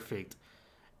perfect,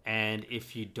 and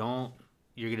if you don't,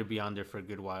 you're gonna be on there for a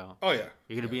good while. Oh yeah,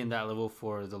 you're gonna be in that level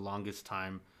for the longest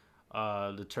time.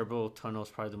 The turbo tunnel is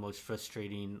probably the most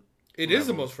frustrating. It is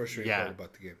the most frustrating part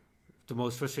about the game. The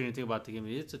most frustrating thing about the game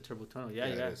is the turbo tunnel. Yeah.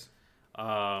 It is.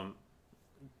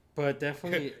 But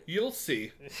definitely, you'll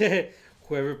see.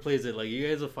 Whoever plays it, like, you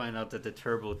guys will find out that the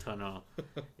turbo tunnel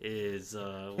is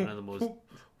one of the most.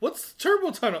 What's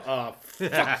turbo tunnel? Fuck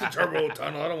the turbo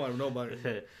tunnel. I don't want to know about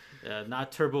it.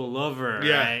 Not turbo lover.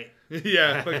 Yeah, right?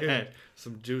 Yeah.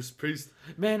 Some Juice Priest.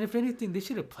 Man, if anything, they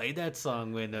should have played that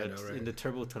song when in the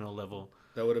turbo tunnel level.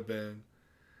 That would have been.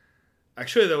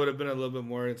 Actually, that would have been a little bit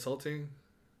more insulting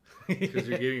because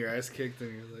you're getting your ass kicked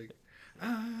and you're like,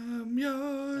 I'm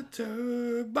your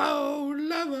turbo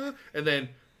lover, and then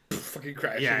fucking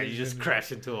crash. Yeah, you just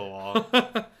crash into a wall.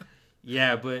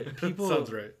 Yeah, but people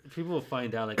sounds right. People will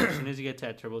find out, like, as soon as you get to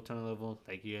that turbo tunnel level,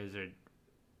 like, you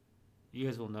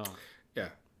guys will know. Yeah,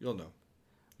 you'll know.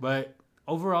 But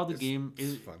overall, the game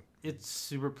is fun. It's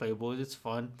super playable. It's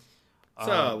fun. It's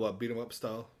what, beat 'em up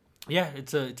style? Yeah,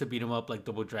 it's a beat 'em up, like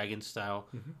Double Dragon style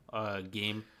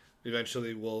game.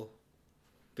 Eventually,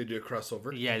 they do a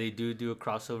crossover. Yeah, they do a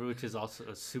crossover, which is also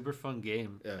a super fun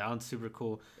game. Yeah. That one's super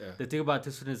cool. Yeah. The thing about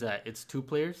this one is that it's 2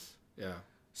 players. Yeah.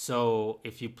 So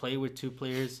if you play with 2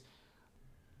 players,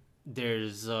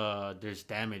 there's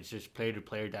damage. There's player to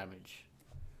player damage.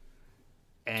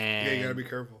 And yeah, you gotta be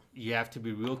careful. You have to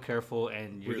be real careful,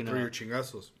 and you're gonna throw your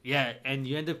chingazos. Yeah, and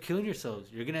you end up killing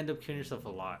yourselves. You're gonna end up killing yourself a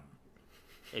lot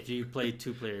if you play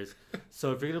 2 players.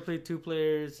 So if you're gonna play 2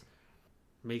 players,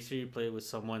 make sure you play with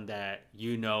someone that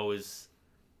you know knows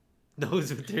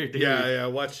what they're doing. Yeah.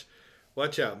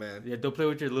 Watch out, man. Yeah, don't play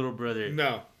with your little brother.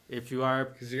 No. If you are,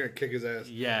 because you're gonna kick his ass.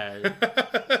 Yeah,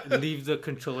 leave the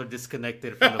controller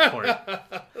disconnected from the port.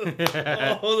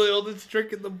 Oh, the oldest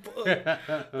trick in the book.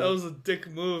 That was a dick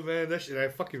move, man. That shit, I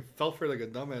fucking fell for it like a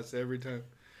dumbass every time.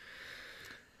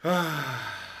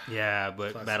 Yeah,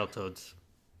 but Classic.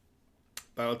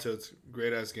 Battletoads,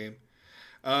 great ass game.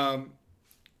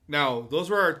 Now those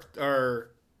were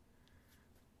our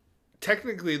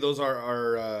technically those are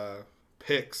our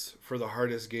picks for the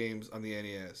hardest games on the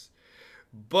NES.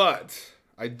 But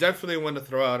I definitely want to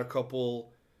throw out a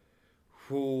couple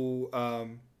who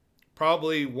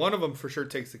probably one of them for sure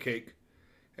takes the cake,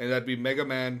 and that'd be Mega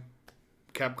Man,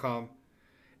 Capcom.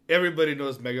 Everybody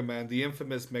knows Mega Man. The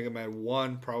infamous Mega Man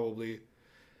 1 probably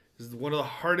is one of the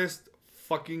hardest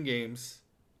fucking games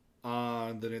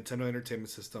on the Nintendo Entertainment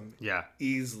System. Yeah.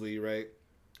 Easily, right?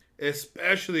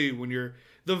 Especially when you're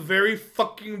the very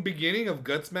fucking beginning of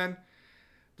Gutsman.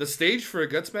 The stage for a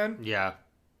Gutsman. Yeah.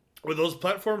 With those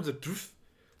platforms that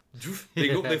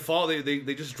they fall,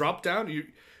 they just drop down.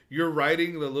 You're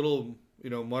riding the little,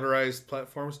 motorized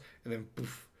platforms, and then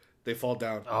poof, they fall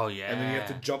down. Oh yeah. And then you have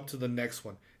to jump to the next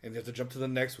one, and you have to jump to the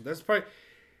next one. That's probably.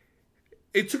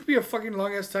 It took me a fucking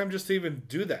long ass time just to even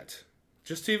do that,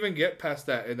 just to even get past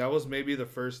that, and that was maybe the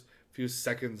first few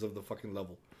seconds of the fucking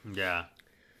level. Yeah.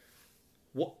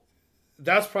 Well,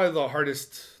 that's probably the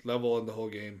hardest level in the whole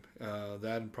game.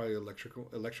 That and probably Elect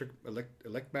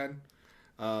Man.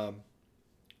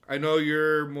 I know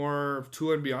you're more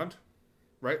 2 and beyond,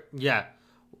 right? Yeah.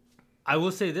 I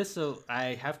will say this, though.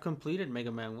 I have completed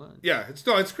Mega Man 1. Yeah,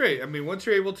 it's great. I mean, once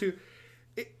you're able to...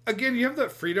 again, you have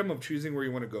that freedom of choosing where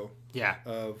you want to go. Yeah.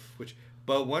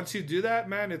 But once you do that,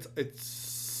 man, that's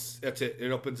it.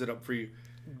 It opens it up for you.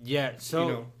 Yeah,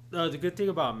 so the good thing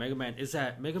about Mega Man is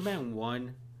that Mega Man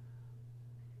 1...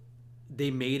 they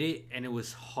made it and it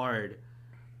was hard.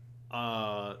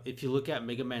 If you look at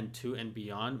Mega Man 2 and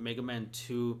beyond, Mega Man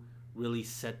 2 really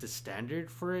set the standard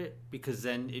for it, because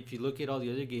then if you look at all the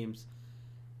other games,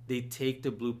 they take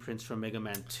the blueprints from Mega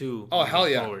Man 2. Oh, hell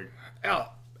yeah. Forward.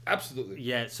 Oh, absolutely.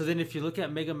 Yeah, so then if you look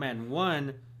at Mega Man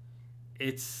 1,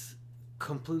 it's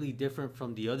completely different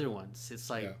from the other ones. It's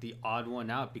like the odd one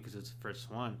out because it's the first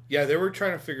one. Yeah, they were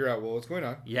trying to figure out what's going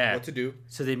on. Yeah. What to do.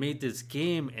 So they made this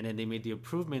game, and then they made the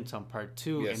improvements on part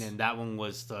 2, yes. and then that one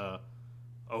was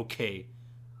okay,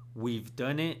 we've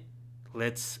done it.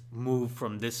 Let's move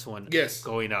from this one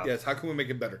going up. Yes, how can we make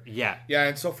it better? Yeah. Yeah,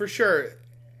 and so for sure,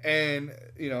 and,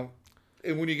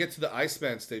 and when you get to the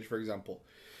Iceman stage, for example,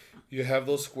 you have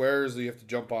those squares that you have to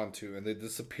jump onto, and they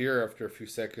disappear after a few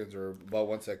seconds or about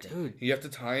 1 second. Dude. You have to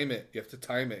time it.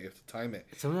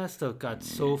 Some of that stuff got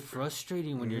so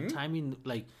frustrating when you're timing,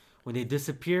 like, when they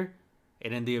disappear,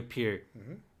 and then they appear.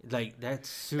 Mm-hmm. Like, that's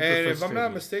super frustrating. And if I'm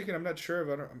not mistaken, I'm not sure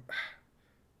if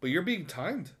but you're being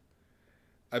timed.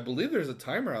 I believe there's a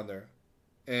timer on there.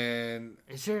 And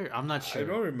is there? I'm not sure. I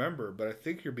don't remember, but I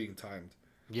think you're being timed.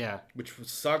 Yeah. Which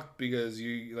sucked because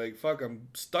you fuck, I'm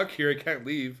stuck here. I can't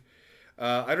leave.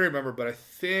 I don't remember, but I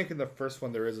think in the first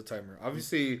one there is a timer.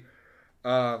 Obviously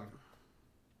that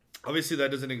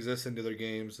doesn't exist in the other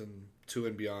games and 2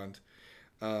 and beyond.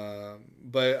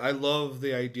 But I love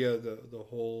the idea, the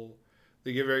whole.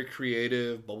 They get very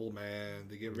creative. Bubble Man.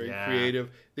 They get very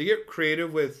creative. They get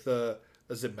creative with.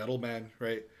 Is it Metal Man,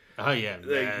 right? Oh yeah,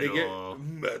 they get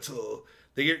metal.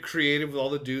 They get creative with all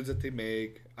the dudes that they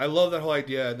make. I love that whole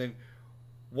idea. And then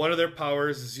one of their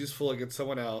powers is useful against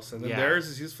someone else, and then theirs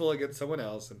is useful against someone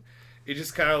else, and it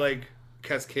just kind of like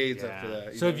cascades after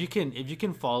that. So if you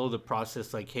can follow the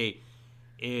process, like, hey,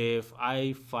 if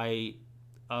I fight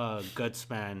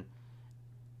Gutsman,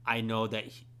 I know that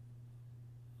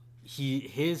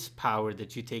his power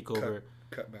that you take over,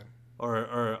 Cutman,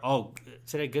 or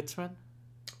said I Gutsman?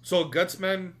 So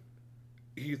Gutsman,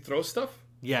 he throws stuff.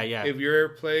 Yeah. If you're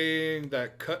playing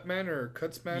that Cutman or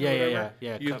Cutsman, yeah.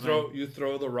 You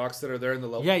throw the rocks that are there in the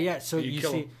level. Yeah. So you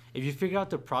see, if you figure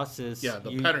out the process,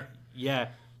 the pattern. Yeah,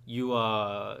 you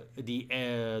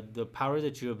the power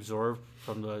that you absorb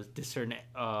from this certain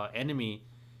enemy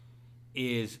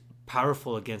is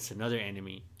powerful against another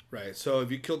enemy. Right. So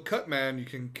if you kill Cutman, you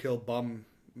can kill Bomb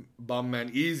Man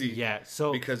easy. Yeah.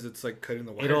 So because it's like cutting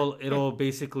the wire. It'll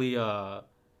basically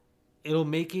it'll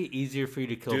make it easier for you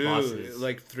to kill bosses.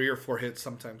 Like 3 or 4 hits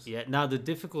sometimes. Yeah. Now the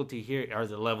difficulty here are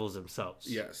the levels themselves.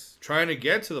 Yes, trying to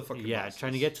get to the fucking bosses.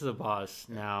 Trying to get to the boss.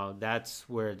 Yeah. Now that's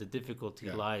where the difficulty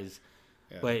lies.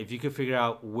 Yeah. But if you could figure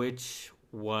out which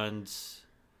ones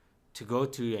to go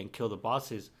to and kill the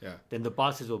bosses, then the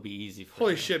bosses will be easy for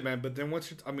Holy shit, man. But then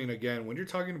once again, when you're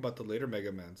talking about the later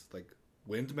Mega Mans, like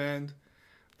Windman,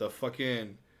 the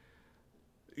fucking,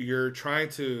 you're trying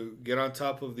to get on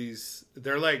top of these,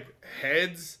 they're like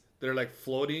heads that are like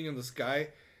floating in the sky,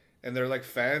 and they're like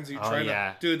fans. You're trying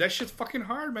to, dude, that shit's fucking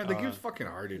hard, man. The game's fucking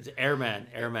hard, dude. It's Airman.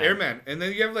 And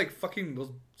then you have like fucking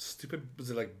those stupid, was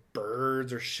it like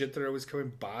birds or shit that are always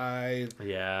coming by?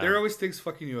 Yeah. There are always things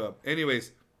fucking you up.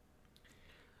 Anyways,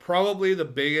 probably the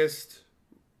biggest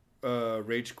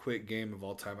rage quit game of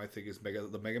all time, I think, is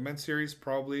the Mega Man series,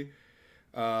 probably.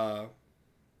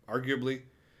 Arguably.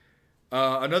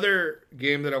 Another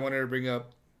game that I wanted to bring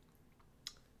up,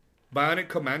 Bionic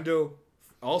Commando,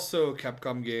 also a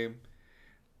Capcom game.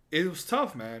 It was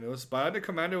tough, man. Bionic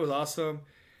Commando was awesome.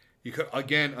 You could,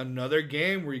 again, another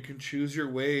game where you can choose your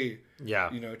way. Yeah.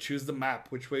 Choose the map.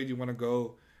 Which way do you want to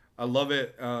go? I love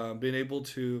it. Being able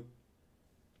to,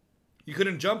 you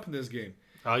couldn't jump in this game.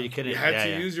 Oh, you couldn't. You had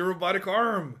to use your robotic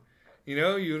arm.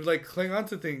 You would like cling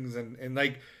onto things and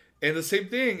the same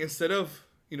thing, instead of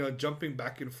jumping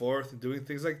back and forth and doing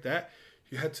things like that,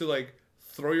 you had to like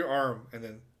throw your arm, and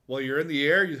then while you're in the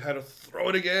air, you had to throw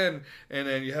it again, and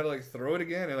then you had to like throw it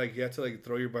again, and like you had to like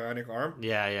throw your bionic arm.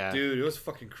 Yeah. Dude, it was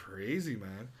fucking crazy,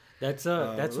 man. That's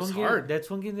one game. That's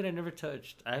one game that I never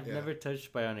touched. I've never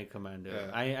touched Bionic Commando.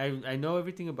 Yeah. I know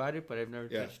everything about it, but I've never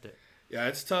touched it. Yeah,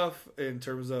 it's tough in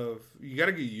terms of, you got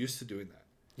to get used to doing that.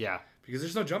 Yeah. Because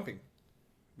there's no jumping.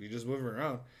 You just moving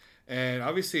around. And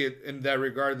obviously, in that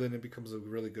regard, then it becomes a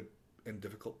really good and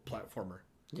difficult platformer.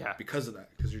 Yeah. Because of that.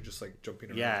 Because you're just like jumping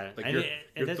around. Yeah. Like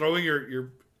you're throwing your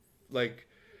like,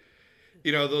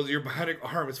 your bionic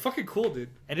arm. It's fucking cool, dude.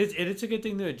 And it's a good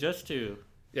thing to adjust to.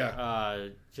 Yeah.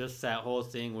 Just that whole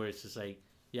thing where it's just like,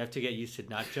 you have to get used to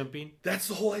not jumping. That's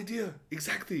the whole idea.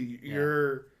 Exactly.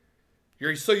 Yeah.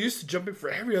 You're so used to jumping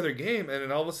for every other game, and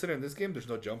then all of a sudden in this game, there's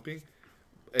no jumping.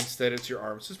 Instead, it's your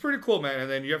arms. So it's pretty cool, man. And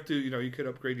then you have to, you could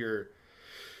upgrade your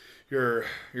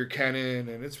cannon,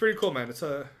 and it's pretty cool, man. It's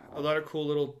a lot of cool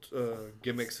little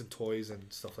gimmicks and toys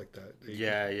and stuff like that. You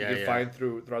can find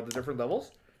throughout the different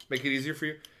levels, make it easier for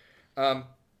you. And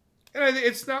I think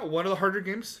it's not one of the harder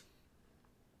games.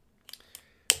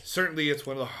 Certainly, it's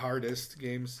one of the hardest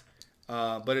games,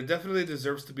 but it definitely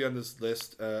deserves to be on this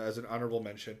list as an honorable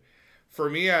mention. For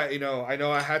me, I know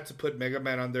I had to put Mega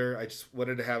Man on there. I just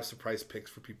wanted to have surprise picks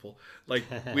for people. Like,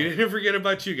 we didn't forget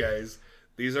about you guys.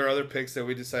 These are other picks that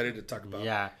we decided to talk about.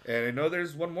 Yeah. And I know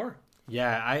there's one more.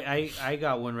 Yeah, I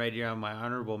got one right here on my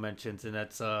honorable mentions, and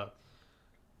that's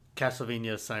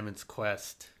Castlevania Simon's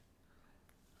Quest.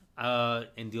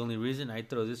 And the only reason I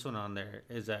throw this one on there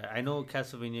is that I know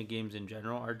Castlevania games in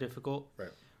general are difficult.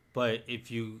 Right. But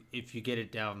if you get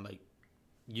it down, like,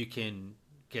 you can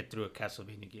get through a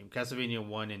Castlevania game. Castlevania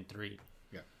 1 and 3.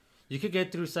 Yeah. You could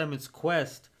get through Simon's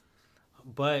Quest,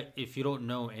 but if you don't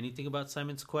know anything about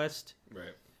Simon's Quest,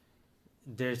 right,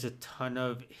 there's a ton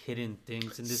of hidden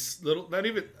things in this. Not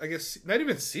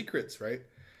even secrets, right?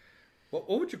 What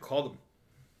would you call them?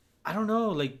 I don't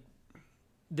know. Like,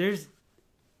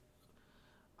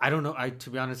 I don't know. To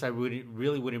be honest, I wouldn't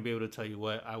be able to tell you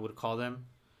what I would call them,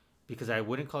 because I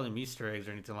wouldn't call them Easter eggs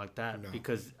or anything like that. No.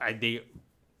 Because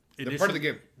they're part of the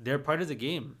game. They're part of the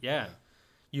game. Yeah.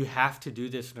 You have to do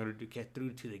this in order to get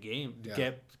through to the game,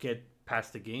 to get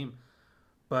past the game.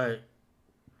 But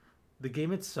the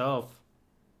game itself,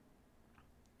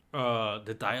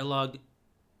 the dialogue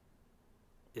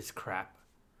is crap.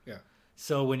 Yeah.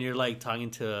 So when you're like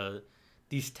talking to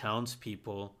these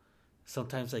townspeople,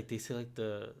 sometimes like they say like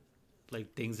the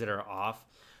things that are off.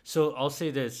 So I'll say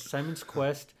this: Simon's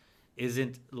Quest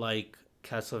isn't like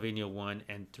Castlevania 1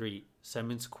 and 3.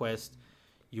 Simon's Quest,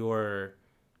 you're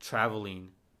traveling.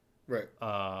 Right.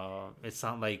 It's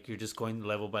not like you're just going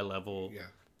level by level,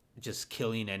 just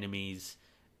killing enemies,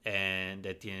 and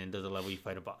at the end of the level you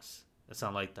fight a boss. It's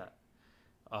not like that.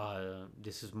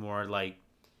 This is more like,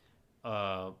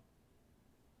 I'm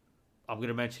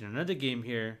gonna mention another game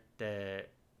here that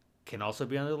can also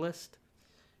be on the list.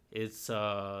 It's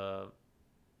Legend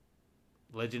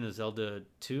of Zelda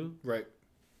 2. Right.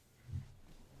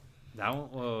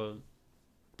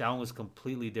 That one was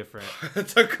completely different.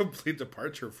 It's a complete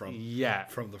departure from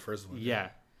the first one. Yeah.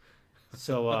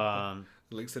 So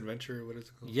Link's Adventure, what is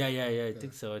it called? Yeah. I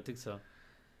think so.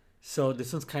 So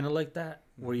this one's kind of like that,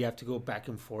 where you have to go back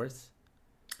and forth.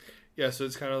 Yeah, so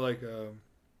it's kind of like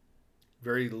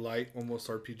very light, almost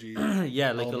RPG.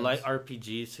 Yeah, like elements. a light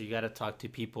RPG. So you got to talk to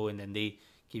people, and then they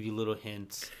give you little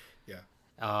hints.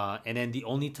 Yeah. And then the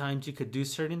only times you could do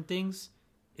certain things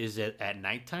is at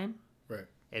nighttime. Right.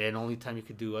 And then the only time you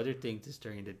could do other things is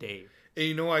during the day.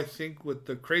 And I think what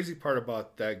the crazy part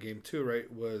about that game too,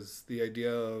 right, was the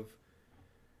idea of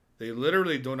they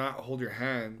literally do not hold your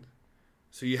hand.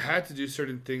 So you had to do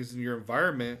certain things in your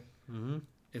environment,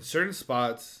 in certain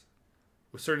spots,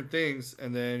 with certain things,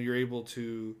 and then you're able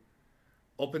to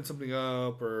open something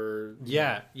up or...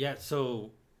 Yeah.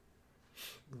 So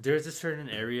there's a certain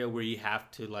area where you have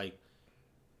to, like,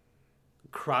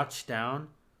 crouch down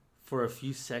for a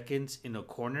few seconds in a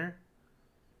corner,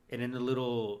 and then a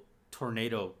little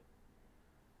tornado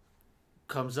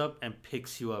comes up and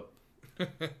picks you up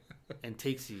and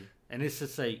takes you. And it's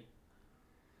just like,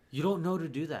 you don't know to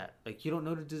do that. Like, you don't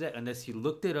know to do that unless you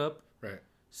looked it up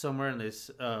somewhere.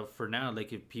 Unless, for now,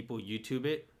 like, if people YouTube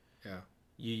it,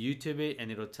 you YouTube it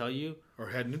and it'll tell you. Or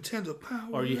had Nintendo Power.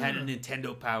 Or you had a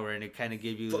Nintendo Power and it kind of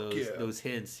gave you those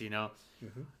hints, you know.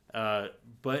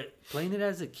 But playing it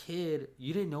as a kid,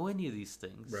 you didn't know any of these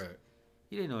things. Right.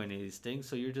 You didn't know any of these things,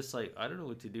 so you're just like, I don't know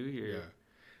what to do here. Yeah.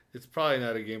 It's probably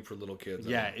not a game for little kids.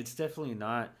 Yeah, it's definitely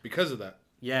not. Because of that.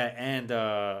 Yeah, and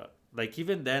like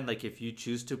even then, like if you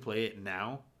choose to play it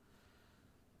now,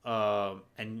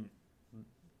 and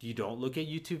you don't look at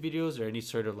YouTube videos or any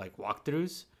sort of like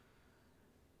walkthroughs,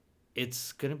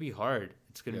 it's gonna be hard.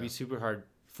 It's gonna be super hard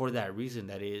for that reason,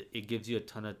 that it gives you a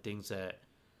ton of things that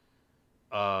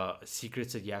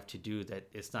secrets that you have to do that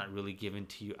it's not really given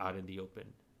to you out in the open.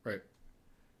 Right.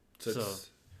 So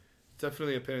it's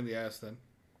definitely a pain in the ass then.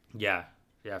 Yeah,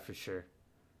 for sure.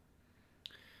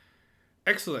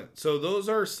 Excellent. So those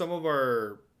are some of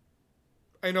our...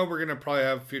 I know we're going to probably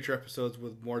have future episodes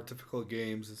with more difficult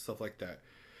games and stuff like that.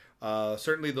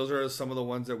 Certainly those are some of the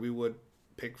ones that we would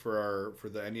pick for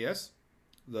the NES,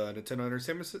 the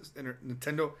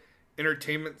Nintendo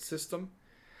Entertainment System.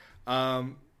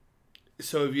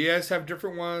 So if you guys have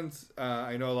different ones,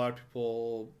 I know a lot of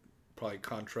people, probably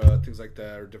Contra, things like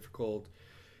that are difficult.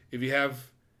 If you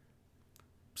have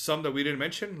some that we didn't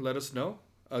mention, let us know.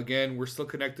 Again, we're still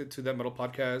connected to That Metal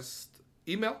Podcast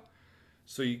email.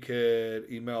 So you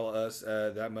could email us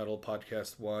at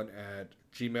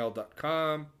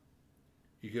thatmetalpodcast1@gmail.com.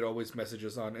 You could always message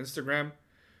us on Instagram,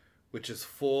 which is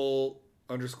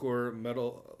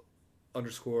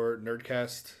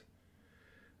full_metal_nerdcast.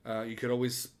 You could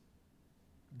always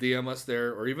DM us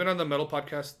there, or even on the Metal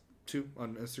Podcast too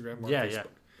on Instagram or Facebook.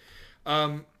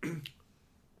 Yeah.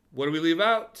 What do we leave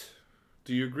out?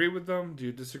 Do you agree with them? Do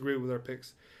you disagree with our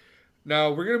picks?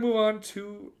 Now we're gonna move on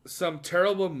to some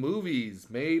terrible movies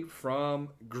made from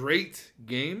great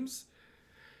games.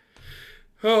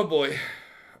 Oh boy.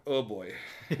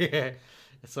 Yeah,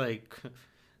 it's like,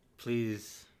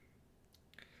 please.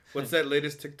 What's that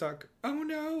latest TikTok? Oh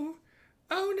no.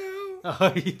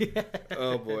 Oh yeah.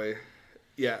 Oh boy.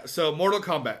 Yeah. So Mortal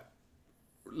Kombat.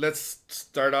 Let's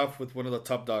start off with one of the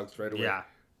top dogs right away. Yeah.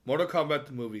 Mortal Kombat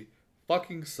the movie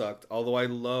fucking sucked. Although I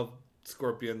love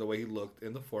Scorpion, the way he looked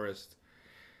in the forest.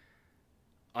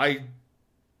 I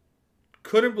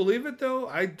couldn't believe it though.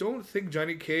 I don't think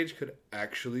Johnny Cage could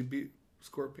actually beat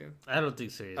Scorpion. I don't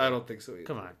think so either. I don't think so either.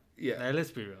 Come on. Yeah.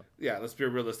 Let's be real. Yeah, let's be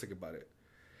realistic about it.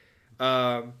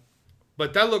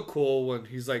 But that looked cool when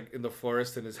he's like in the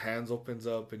forest and his hands opens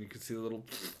up and you can see the little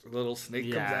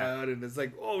snake comes out and it's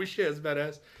like, oh shit, it's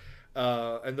badass.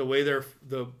 And the way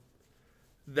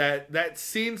that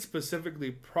scene specifically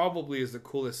probably is the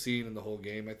coolest scene in the whole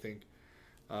game, I think.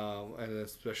 And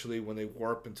especially when they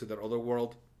warp into that other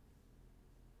world.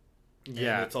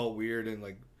 Yeah. And it's all weird and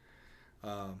like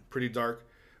pretty dark.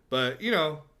 But,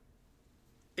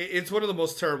 it's one of the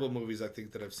most terrible movies I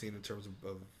think that I've seen in terms of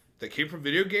that came from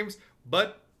video games,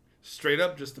 but straight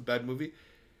up just a bad movie.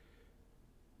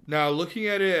 Now, looking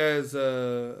at it as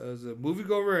a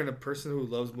moviegoer and a person who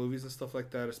loves movies and stuff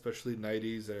like that, especially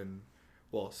 90s and,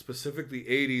 well, specifically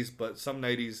 80s, but some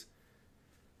 90s,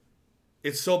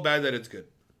 it's so bad that it's good.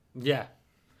 Yeah.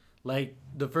 Like,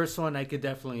 the first one, I could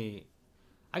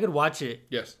watch it.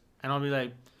 Yes. And I'll be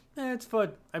like, it's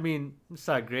fun. I mean, it's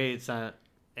not great. It's not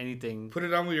anything. Put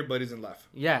it on with your buddies and laugh.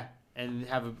 Yeah. And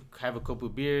have a couple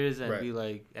beers and right. be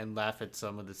like, and laugh at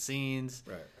some of the scenes.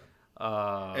 Right.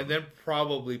 And then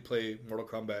probably play Mortal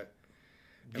Kombat.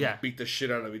 And beat the shit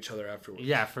out of each other afterwards.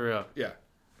 Yeah, for real. Yeah.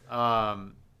 I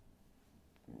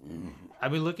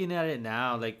mean, looking at it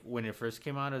now, like when it first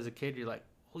came out as a kid, you're like,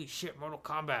 holy shit, Mortal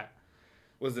Kombat.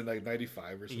 Was it like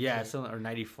 95 or something? Yeah, or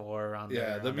 94 around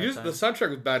there. Yeah, the soundtrack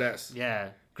was badass. Yeah,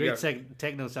 great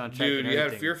techno soundtrack. Dude, you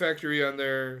had Fear Factory on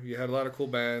there. You had a lot of cool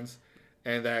bands.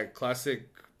 And that classic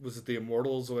was it the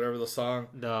Immortals or whatever the song?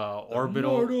 The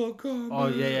Orbital. Mortal Kombat. Oh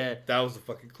yeah. That was a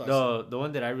fucking classic. The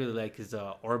one that I really like is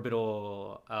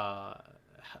Orbital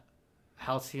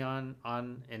Halcyon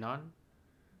on and on.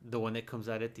 The one that comes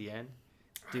out at the end.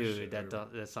 Dude,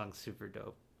 that song's super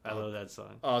dope. I love that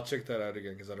song. I'll check that out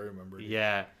again because I don't remember it.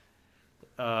 Yeah.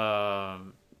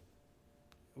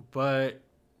 But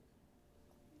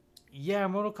yeah,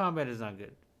 Mortal Kombat is not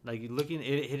good. Like looking,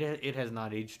 it has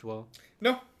not aged well.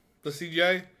 No, the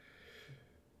CGI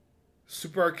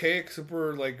super archaic,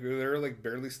 super like they're like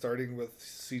barely starting with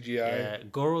CGI. Yeah,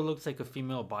 Goro looks like a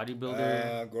female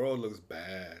bodybuilder. Goro looks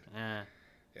bad. Yeah.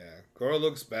 Yeah, Goro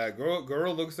looks bad.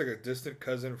 Goro looks like a distant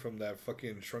cousin from that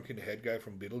fucking shrunken head guy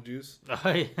from Beetlejuice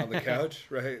on the couch,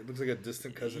 right? Looks like a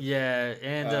distant cousin. Yeah,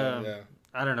 and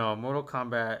I don't know, Mortal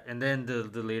Kombat, and then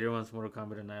the later ones, Mortal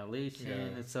Kombat Annihilation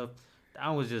and stuff. That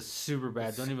one was just super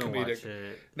bad. Don't even watch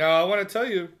it. Now I want to tell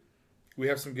you, we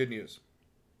have some good news.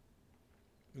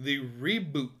 The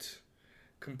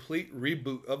complete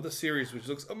reboot of the series, which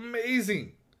looks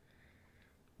amazing,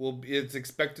 it's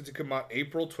expected to come out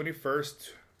April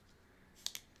 21st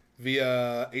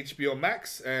via HBO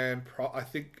Max, and I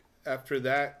think after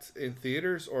that in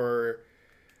theaters or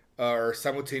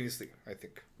simultaneously, I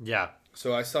think. Yeah.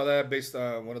 So I saw that based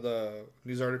on one of the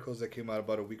news articles that came out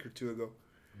about a week or two ago.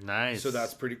 Nice. So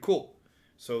that's pretty cool.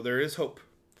 So there is hope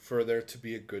for there to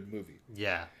be a good movie.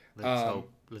 Yeah. Let's hope.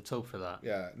 Let's hope for that.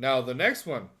 Yeah. Now the next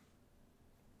one,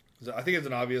 I think it's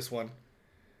an obvious one,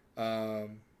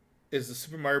 is the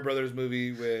Super Mario Brothers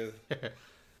movie with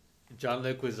John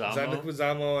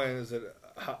Leguizamo. And is it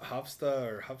Hofstra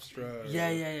or Hofstra?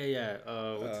 Yeah.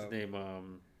 What's his name?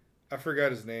 I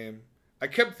forgot his name. I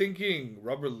kept thinking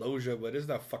Robert Loggia, but it's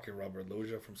not fucking Robert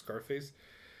Loggia from Scarface.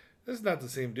 This is not the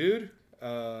same dude.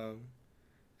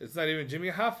 It's not even Jimmy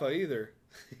Hoffa either.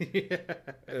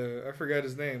 I forgot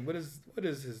his name. What is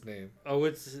his name? Oh,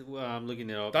 I'm looking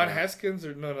it up. Don Haskins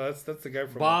or no? That's the guy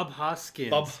from Bob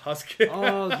Hoskins. Bob Hoskins.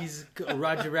 Oh, he's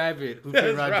Roger Rabbit. Who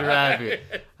played Roger Rabbit?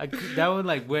 That one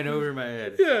like went over my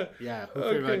head. Yeah. Who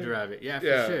played Roger Rabbit?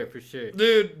 Yeah, for sure.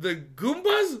 Dude, the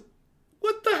Goombas.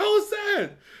 What the hell is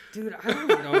that? Dude, I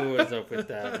don't know what's up with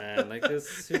that, man. Like, that's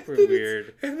super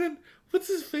weird. And then, what's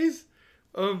his face?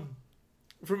 From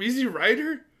Easy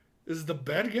Rider? Is the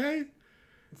bad guy?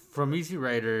 From Easy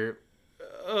Rider.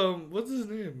 What's his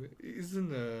name? He's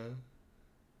in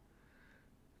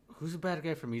Who's the bad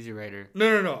guy from Easy Rider?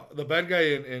 No. The bad guy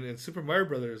in Super Mario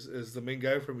Brothers is the main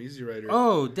guy from Easy Rider.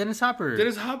 Oh, Dennis Hopper.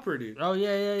 Dennis Hopper, dude. Oh,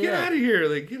 yeah. Get out of here.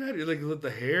 Like, get out of here. Like, with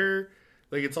the hair...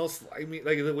 Like, it's all slimy.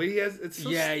 Like, the way he has... It's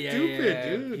so stupid,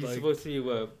 dude. He's like, supposed to be,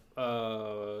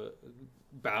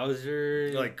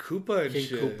 Bowser? Like, Koopa and King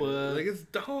shit. Koopa. Like, it's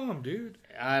dumb, dude.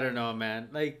 I don't know, man.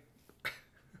 Like...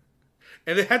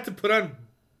 And they had to put on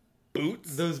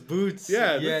boots? Those boots.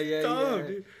 Yeah, dumb,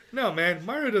 dude. No, man.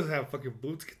 Mario doesn't have fucking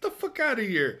boots. Get the fuck out of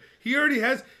here. He already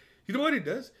has... You know what he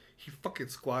does? He fucking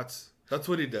squats. That's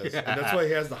what he does. Yeah. And that's why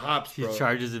he has the hops, bro. He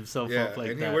charges himself up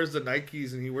like and that. He wears the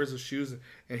Nikes and he wears the shoes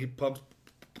and he pumps...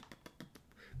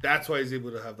 That's why he's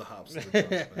able to have the hops.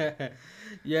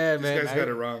 Yeah, man. This guy's got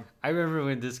it wrong. I remember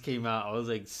when this came out, I was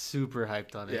like super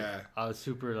hyped on it. Yeah. I was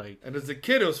super like... And as a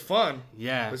kid, it was fun.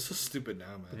 Yeah. But it's so stupid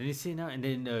now, man. Didn't you see now? And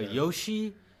then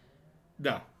Yoshi?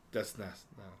 No, that's nasty.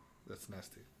 No, that's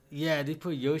nasty. Yeah, they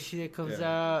put Yoshi that comes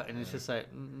out, and it's just like,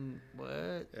 what?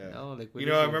 Yeah. No, like, what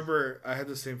I remember I had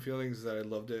the same feelings that I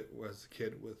loved it as a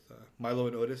kid with Milo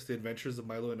and Otis, The Adventures of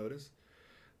Milo and Otis.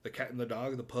 The cat and the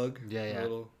dog, the pug. Yeah. The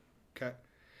little cat.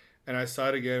 And I saw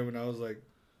it again when I was like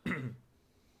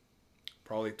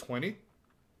probably 20.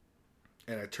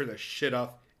 And I turned that shit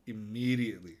off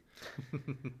immediately.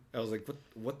 I was like,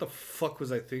 what the fuck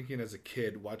was I thinking as a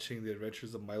kid watching The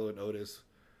Adventures of Milo and Otis?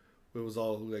 It was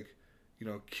all like, you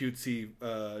know, cutesy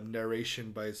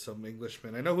narration by some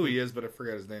Englishman. I know who he is, but I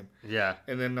forgot his name. Yeah.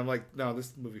 And then I'm like, no,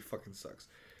 this movie fucking sucks.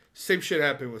 Same shit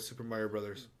happened with Super Mario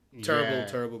Brothers.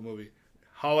 Terrible movie.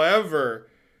 However...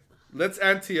 Let's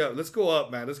ante up. Let's go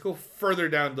up, man. Let's go further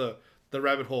down the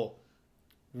rabbit hole.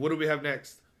 What do we have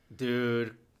next?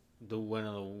 Dude, one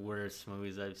of the worst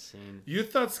movies I've seen. You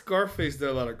thought Scarface did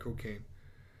a lot of cocaine.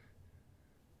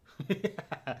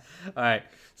 All right.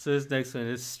 So this next one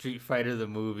is Street Fighter the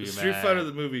movie, man. Street Fighter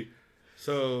the movie.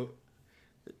 So...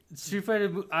 Street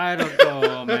Fighter... I don't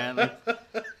know, man. Like,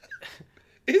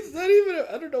 it's not even...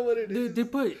 I don't know what it is. Dude, they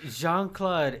put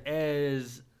Jean-Claude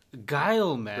as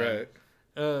Guile, man. Right.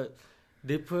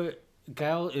 They put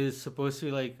Guile is supposed to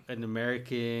be like an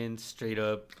American straight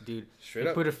up dude. Straight they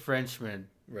up. Put a Frenchman.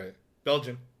 Right.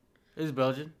 Belgian. Is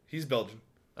Belgian? He's Belgian.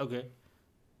 Okay.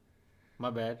 My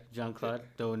bad, Jean-Claude.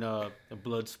 Don't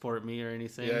blood sport me or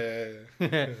anything. Yeah.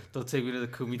 Don't take me to the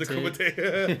Kumite. The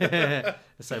Kumite.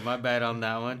 It's like, my bad on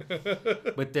that one.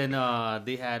 But then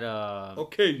they had...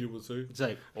 okay, you would say. It's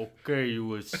like, okay, you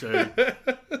would say.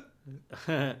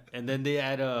 And then they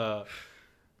had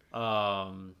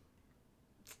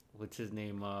what's his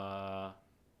name?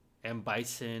 M.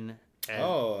 Bison.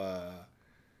 And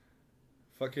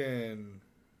Fucking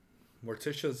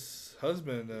Morticia's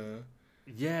husband.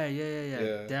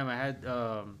 Yeah. Damn, I had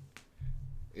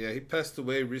Yeah, he passed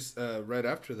away right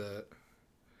after that.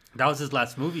 that was his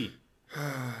last movie.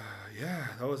 Yeah,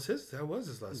 that was his last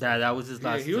movie. That was his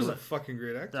last. Yeah, he was a fucking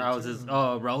great actor. That was his.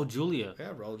 Raul Julia.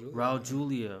 Yeah, Raul Julia. Raul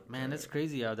Julia. Man, that's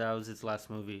crazy how that was his last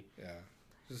movie. Yeah,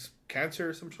 just cancer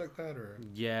or something like that, or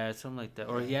yeah, something like that.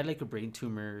 Or he had like a brain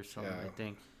tumor or something. I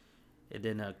think. And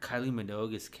then Kylie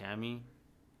Minogue is Cammy.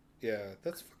 Yeah,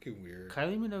 that's fucking weird.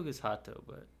 Kylie Minogue is hot though,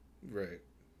 but right.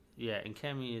 Yeah, and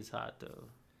Cammy is hot though.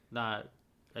 Not,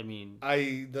 I mean.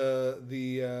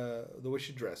 The way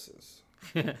she dresses.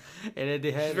 And then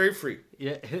they had. She's very free.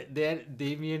 Yeah, they had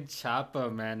Damien Chapa,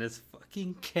 man. It's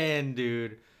fucking Ken,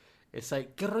 dude. It's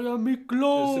like, Quería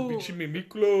Miklo. It's a bichi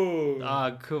Miklo.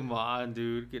 Ah, come on,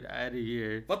 dude. Get out of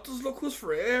here. Vatos Locos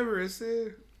Forever, ese.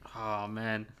 Oh,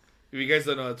 man. If you guys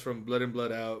don't know, it's from Blood In,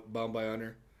 Blood Out, Bound by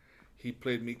Honor. He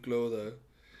played Miklo,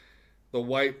 the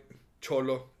white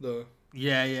cholo.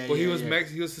 Yeah. Well, he was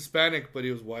he was Hispanic, but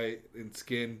he was white in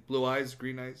skin, blue eyes,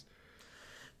 green eyes.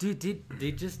 Dude,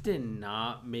 they just did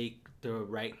not make the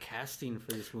right casting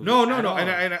for this movie. No.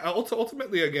 And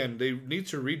ultimately, again, they need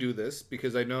to redo this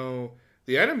because I know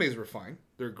the animes were fine.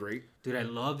 They're great. Dude, I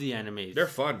love the animes. They're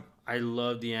fun. I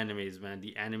love the animes, man.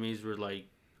 The animes were like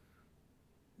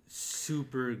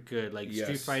super good. Like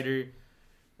Street Fighter,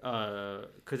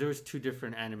 because there was two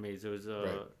different animes. It was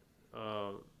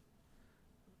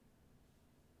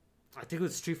I think it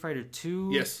was Street Fighter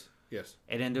 2. Yes.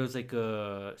 And then there was like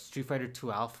a Street Fighter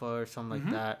 2 Alpha or something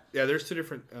like that. Yeah, there's two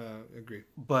different. Agree.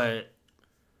 But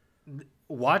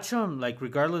watch them, like,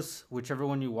 regardless, whichever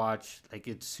one you watch, like,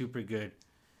 it's super good.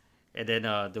 And then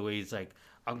the way he's like,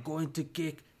 I'm going to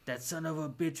kick that son of a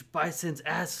bitch Bison's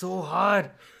ass so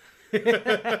hard.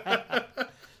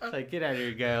 Like, get out of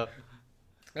here, Gail.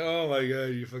 Oh my god,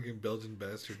 you fucking Belgian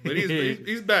bastard! But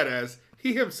he's badass.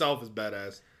 He himself is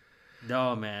badass.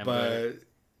 No, man, but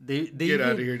they get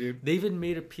out of here, dude. They even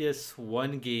made a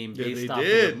PS1 game based off of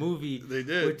the movie. They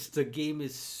did, which the game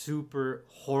is super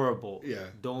horrible. Yeah,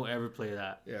 don't ever play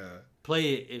that. Yeah,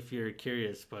 play it if you're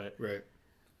curious, but right.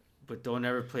 But don't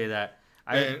ever play that.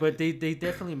 But they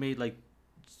definitely made like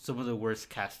some of the worst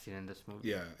casting in this movie.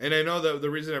 Yeah, and I know that the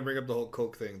reason I bring up the whole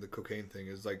cocaine thing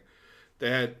is like they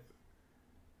had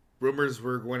rumors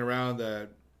were going around that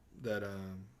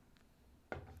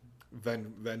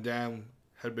Van Damme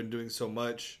had been doing so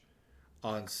much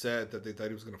on set that they thought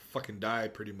he was gonna fucking die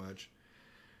pretty much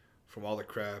from all the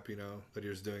crap that he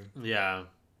was doing. Yeah,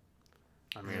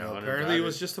 I mean, apparently it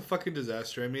was just a fucking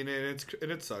disaster. I mean, and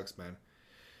it sucks, man.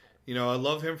 I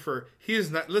love him he is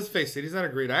not. Let's face it, he's not a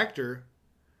great actor,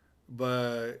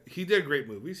 but he did great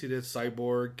movies. He did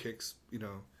Cyborg,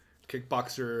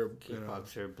 Kickboxer,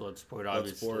 Bloodsport,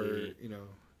 obviously.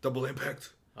 Double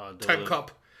Impact, Time Cop.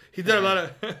 He did a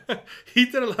lot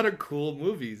of cool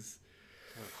movies.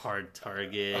 Hard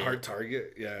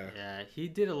Target. Yeah. Yeah, he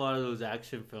did a lot of those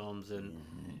action films and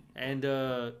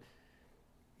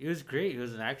it was great. He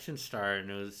was an action star and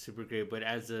it was super great. But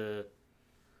as Guile,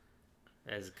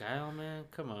 man,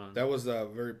 come on. That was a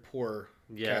very poor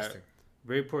casting.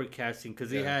 Very poor casting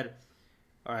because they had.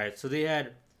 All right, so they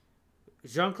had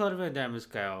Jean-Claude Van Damme as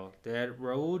Guile. They had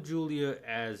Raul Julia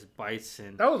as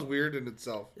Bison. That was weird in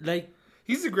itself. Like,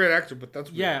 he's a great actor, but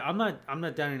that's weird. Yeah, I'm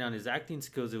not downing on his acting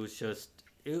skills. It was just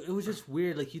it was just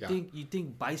weird. Like you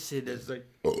think Bison is like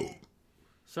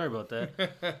sorry about that.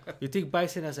 You think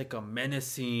Bison has like a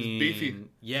menacing, he's beefy.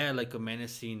 Yeah, like a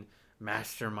menacing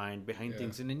mastermind behind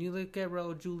things, and then you look at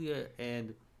Raul Julia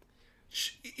and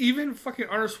even fucking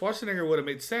Arnold Schwarzenegger would have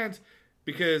made sense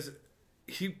because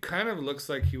he kind of looks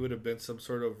like he would have been some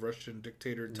sort of Russian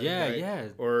dictator type guy,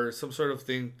 or some sort of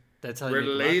thing that's how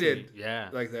related,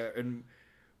 like that. And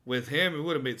with him, it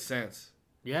would have made sense.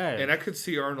 Yeah, and I could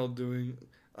see Arnold doing,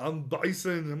 "I'm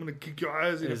Bison. I'm gonna kick your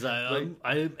ass."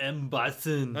 I am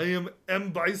Bison. I am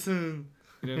M. Bison.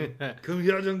 Come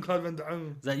here, Jean-Claude Van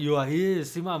Damme. That you are here.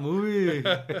 See my movie.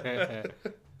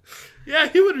 Yeah,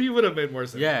 he would have made more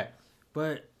sense. Yeah,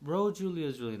 but Raul Julia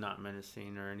is really not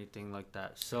menacing or anything like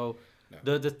that. So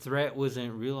the threat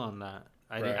wasn't real on that.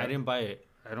 I didn't buy it.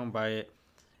 I don't buy it.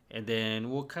 And then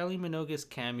Kylie Minogue's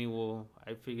Cammy.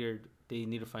 I figured they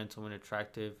need to find someone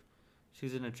attractive.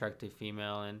 She's an attractive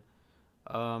female, and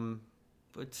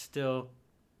But still,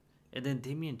 and then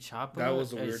Damien Chapa. That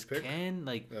was a weird as pick. Ken,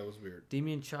 like That was weird.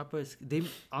 Damien Chapa is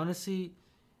honestly,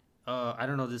 I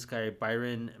don't know this guy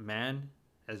Byron Mann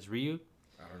as Ryu.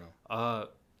 I don't know.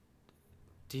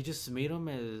 They just made him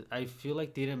as, I feel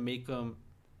like they didn't make him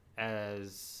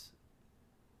as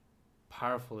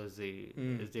powerful as they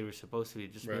were supposed to be.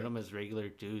 Just made them as regular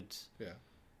dudes. Yeah.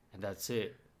 And that's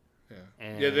it. Yeah.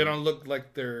 And, yeah, they don't look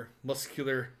like their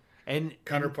muscular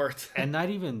counterparts. And not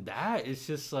even that. It's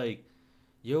just like,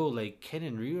 yo, like Ken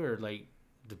and Ryu are like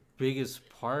the biggest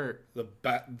part.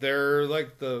 They're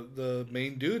like the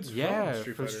main dudes.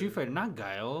 From Street Fighter. Not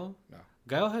Guile. No.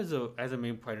 Guile has a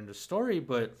main part in the story,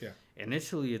 but yeah.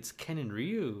 Initially it's Ken and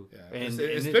Ryu. Yeah. And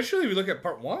especially if you look at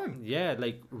part 1. Yeah,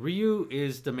 like Ryu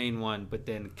is the main one, but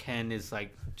then Ken is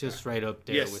like just right up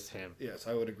there with him. Yes,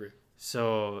 I would agree.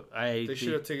 So they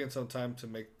should have taken some time to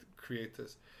create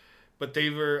this, but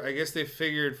I guess they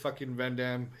figured fucking Van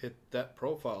Damme hit that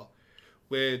profile,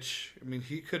 which I mean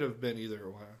he could have been either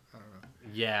one. I don't know.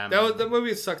 Yeah, that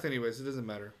movie sucked anyways. It doesn't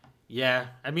matter. Yeah,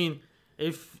 I mean,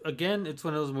 if again it's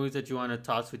one of those movies that you want to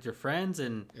toss with your friends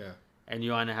and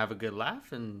you want to have a good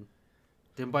laugh, and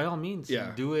then by all means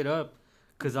do it up,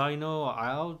 because I know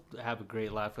I'll have a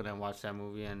great laugh when I watch that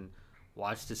movie and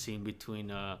watch the scene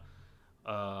between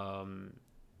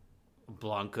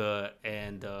Blanca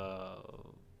and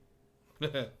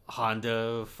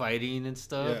Honda fighting and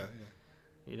stuff. Yeah.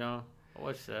 You know, I'll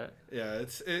watch that. Yeah,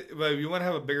 but if you want to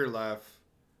have a bigger laugh,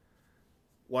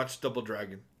 watch Double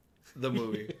Dragon, the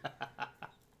movie.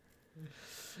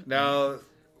 Now,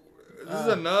 this is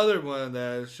another one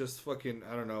that is just fucking,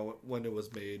 I don't know when it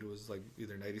was made. It was like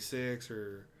either 96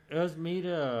 or... It was made,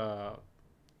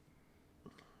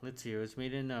 let's see, it was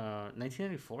made in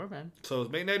 1994, man. So it was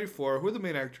made in 94. Who are the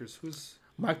main actors? Who's...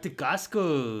 Mark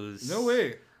Dacascos. No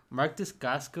way. Mark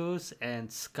Dacascos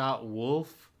and Scott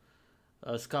Wolf.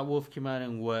 Scott Wolf came out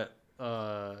in what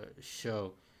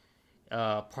show?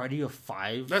 Party of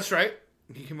Five. That's right.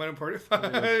 He came out in Party of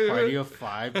Five. Party of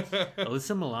Five.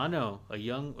 Alyssa Milano, a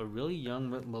really young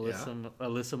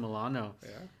Alyssa Milano.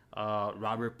 Yeah.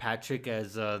 Robert Patrick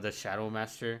as the Shadow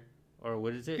Master, or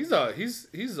what is it?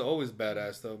 He's always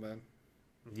badass though, man.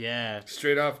 Yeah.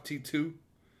 Straight off T2.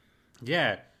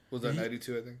 Yeah. Was that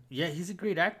 92? I think. Yeah, he's a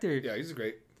great actor. Yeah, he's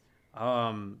great.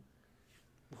 Who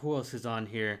else is on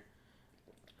here?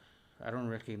 I don't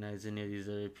recognize any of these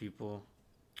other people.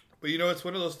 But you know, it's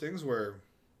one of those things where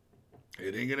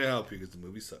it ain't gonna help you because the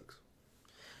movie sucks.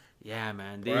 Yeah,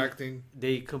 man. Acting.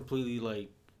 They completely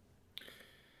like.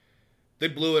 They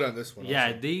blew it on this one. Yeah,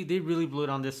 also. They really blew it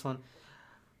on this one.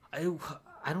 I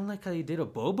don't like how they did a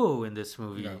Bobo in this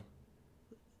movie. No.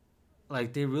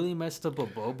 Like they really messed up a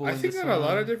Bobo. I think on a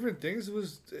lot of different things it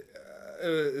was.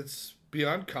 It's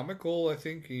beyond comical. I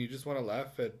think, and you just want to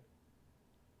laugh at.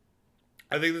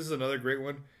 I think this is another great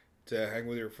one to hang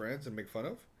with your friends and make fun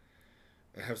of,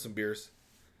 and have some beers.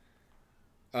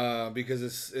 Because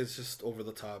it's just over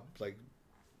the top, like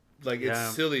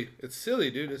it's silly. It's silly,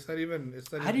 dude. It's not even.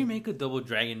 How do you make a Double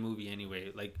Dragon movie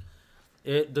anyway? Like,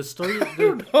 the story. I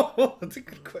don't know. That's a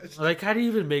good question. Like, how do you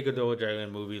even make a Double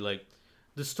Dragon movie? Like,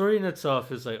 the story in itself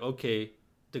is like, okay,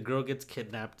 the girl gets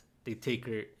kidnapped, they take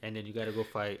her, and then you gotta go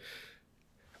fight.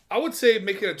 I would say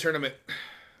make it a tournament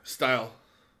style.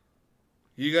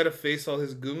 You gotta face all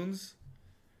his goons,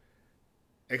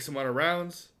 X amount of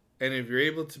rounds, and if you're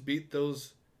able to beat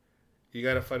those, you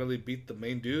gotta finally beat the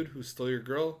main dude who stole your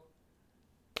girl,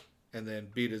 and then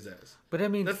beat his ass. But I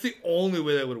mean, that's the only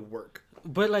way that would work.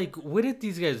 But like, what did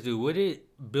these guys do? What did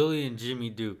Billy and Jimmy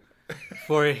do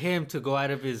for him to go out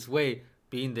of his way,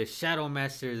 being the Shadow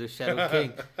Master, the Shadow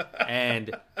King,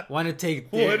 and want to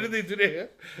take? What did they do to him?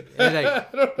 And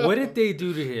like, what did they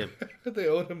do to him? They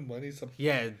owed him money. Something.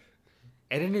 Yeah,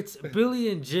 and then it's Billy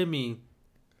and Jimmy,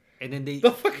 and then the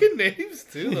fucking names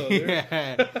too, though.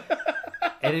 Yeah.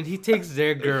 And then he takes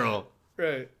their girl.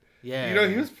 Right. Yeah. You know,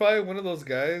 he was probably one of those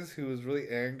guys who was really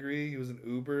angry. He was an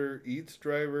Uber Eats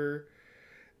driver.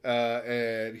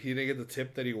 And he didn't get the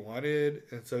tip that he wanted.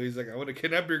 And so he's like, I want to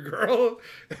kidnap your girl.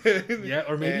 Yeah,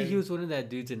 or maybe he was one of that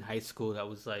dudes in high school that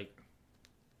was like...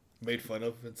 made fun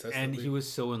of incessantly. And he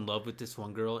was so in love with this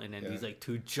one girl. And then these like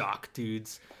two jock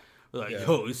dudes were like,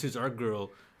 yo, this is our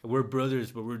girl. We're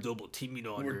brothers, but we're double teaming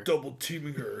on her. We're double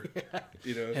teaming her.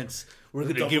 You know? Hence, we're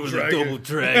going to give her the double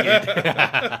dragon.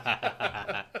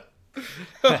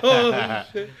 Oh,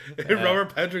 shit. And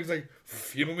Robert Patrick's like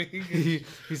fuming.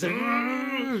 He's like,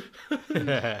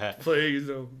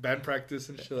 playing, band practice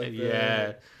and shit like that.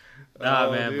 Yeah.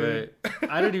 Nah, man, dude. But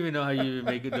I don't even know how you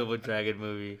make a Double Dragon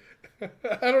movie.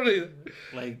 I don't either.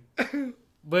 Like,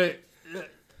 but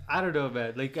I don't know,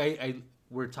 man. Like,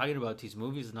 we're talking about these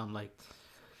movies, and I'm like,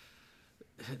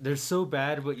 they're so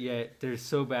bad, but yet they're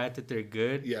so bad that they're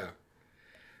good. Yeah.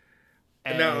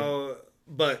 And Now,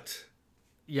 but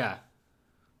yeah,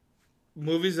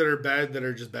 movies that are bad that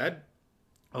are just bad.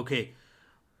 okay.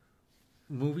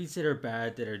 Movies that are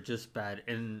bad that are just bad,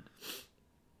 and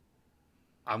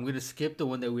I'm gonna skip the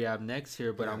one that we have next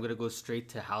here, but I'm gonna go straight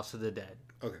to House of the Dead.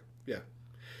 Okay. Yeah.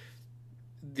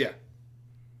 Yeah.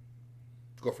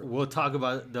 Go for it. We'll talk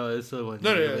about this one a little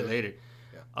bit later.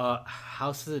 Yeah.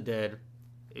 House of the Dead.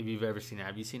 If you've ever seen it,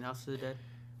 have you seen House of the Dead?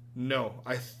 No,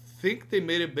 I think they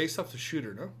made it based off the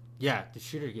shooter. No. Yeah, the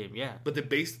shooter game. Yeah. But they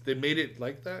made it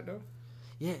like that. No.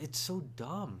 Yeah, it's so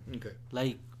dumb. Okay.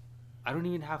 Like, I don't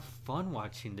even have fun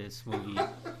watching this movie.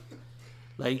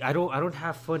 Like, I don't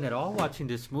have fun at all watching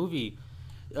this movie.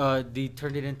 They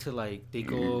turned it into like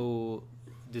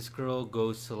this girl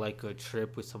goes to like a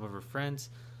trip with some of her friends,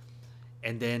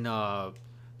 and then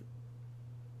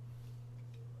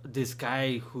this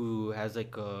guy who has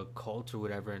like a cult or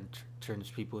whatever and turns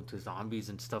people into zombies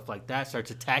and stuff like that starts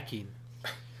attacking.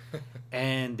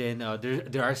 And then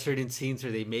there are certain scenes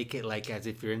where they make it like as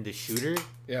if you're in the shooter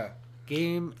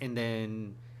game, and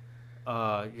then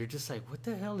you're just like, what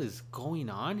the hell is going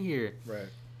on here? Right.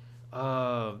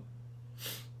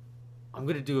 I'm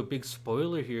gonna do a big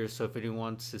spoiler here, so if anyone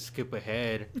wants to skip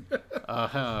ahead,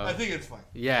 I think it's fine.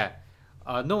 Yeah,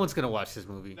 no one's gonna watch this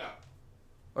movie. No.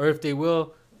 Or if they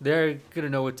will, they're gonna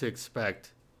know what to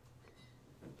expect.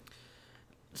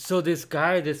 So this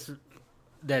guy,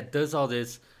 that does all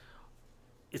this,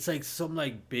 it's like some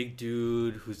like big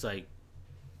dude who's like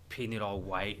painted all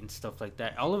white and stuff like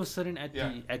that. All of a sudden at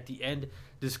the end,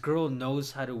 this girl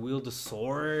knows how to wield a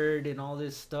sword and all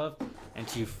this stuff, and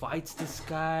she fights this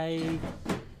guy.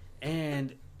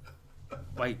 And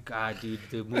my God, dude,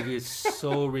 the movie is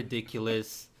so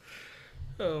ridiculous.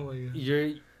 Oh my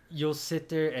God. You'll sit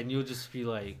there and you'll just be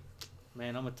like,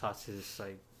 man, I'm gonna toss this.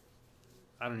 Like,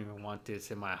 I don't even want this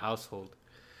in my household.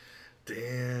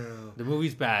 Damn. The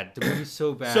movie's bad. The movie's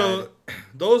so bad. So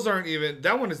those aren't even.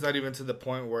 That one is not even to the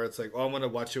point where it's like, oh, I'm gonna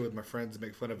watch it with my friends and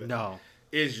make fun of it. No,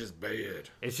 it's just bad.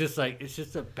 It's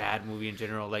just a bad movie in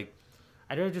general. Like,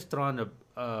 I'd rather just throw on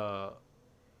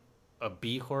a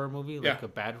B horror movie, like a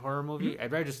bad horror movie. Mm-hmm.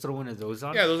 I'd rather just throw one of those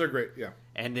on. Yeah, those are great. Yeah,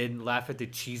 and then laugh at the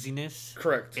cheesiness.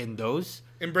 Correct. In those,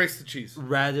 embrace the cheese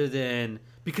rather than,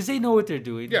 because they know what they're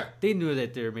doing. Yeah, they knew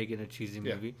that they're making a cheesy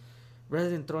movie. Rather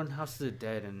than throwing House of the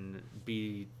Dead and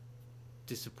be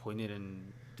disappointed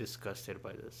and disgusted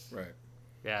by this. Right.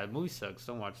 Yeah, the movie sucks.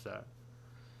 Don't watch that.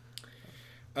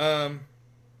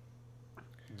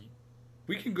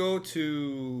 We can go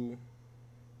to...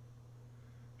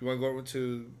 You want to go over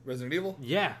to Resident Evil?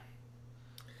 Yeah.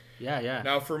 Yeah.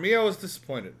 Now, for me, I was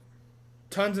disappointed.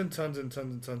 Tons and tons and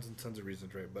tons and tons and tons of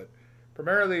reasons, right? But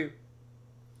primarily,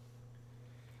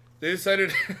 they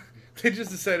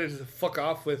just decided to fuck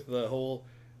off with the whole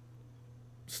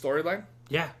storyline.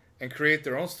 Yeah. And create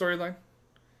their own storyline.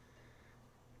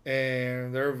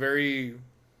 And they're very,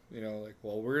 like,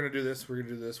 well, we're going to do this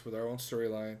with our own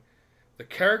storyline. The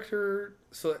character,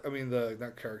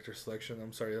 not character selection,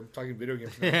 I'm sorry, I'm talking video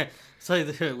games now. So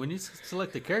when you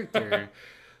select the character.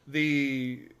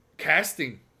 The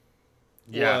casting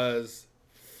was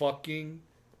fucking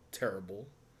terrible.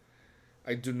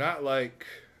 I do not like...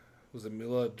 Was it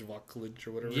Mila Jovovich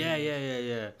or whatever?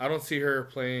 Yeah. I don't see her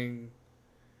playing...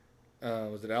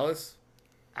 was it Alice?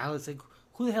 Alice, like,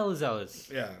 who the hell is Alice?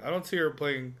 Yeah, I don't see her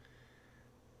playing...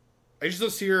 I just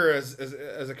don't see her as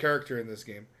a character in this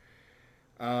game.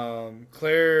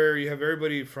 Claire, you have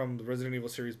everybody from the Resident Evil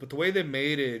series, but the way they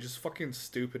made it, just fucking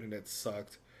stupid, and it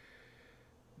sucked.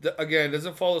 Again, it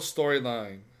doesn't follow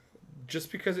storyline.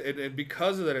 Just because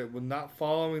because of that, it was not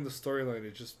following the storyline.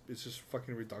 It's just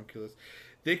fucking ridiculous.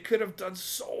 They could have done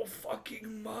so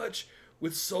fucking much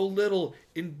with so little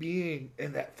in being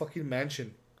in that fucking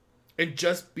mansion. And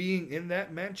just being in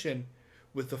that mansion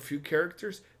with a few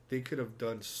characters, they could have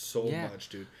done so much,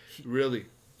 dude. Really.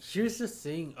 Here's the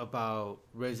thing about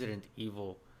Resident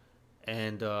Evil.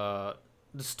 And the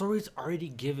story's already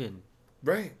given.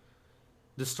 Right.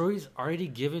 The story's already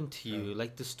given to you. Yeah.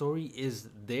 Like, the story is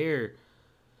there.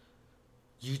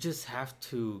 You just have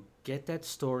to get that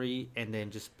story and then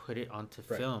just put it onto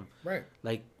film. Right.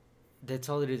 Like, that's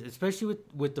all it is. Especially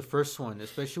with the first one.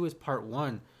 Especially with part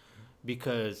 1.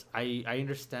 Because I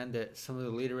understand that some of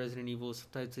the later Resident Evils,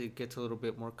 sometimes it gets a little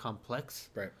bit more complex.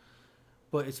 Right.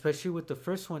 But especially with the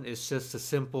first one, it's just a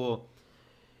simple,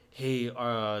 hey,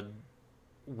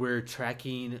 we're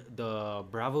tracking the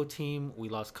Bravo team. We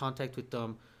lost contact with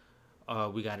them.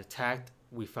 We got attacked.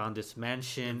 We found this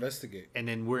mansion. Investigate. And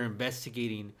then we're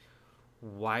investigating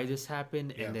why this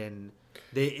happened. Yeah. And then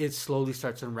it slowly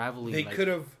starts unraveling. They could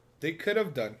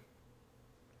have done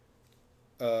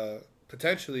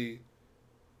potentially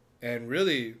and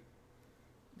really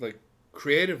like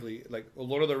creatively like a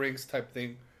Lord of the Rings type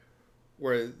thing,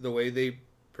 where the way they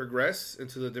progress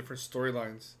into the different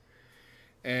storylines,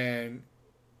 and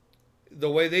the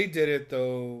way they did it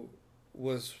though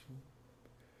was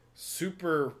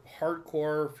super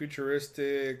hardcore,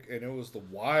 futuristic, and it was the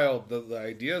wild. The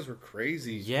ideas were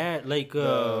crazy. Yeah, like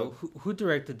who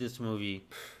directed this movie?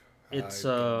 It's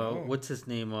what's his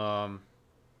name?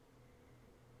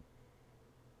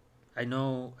 I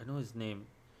know his name.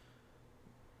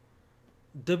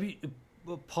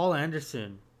 Paul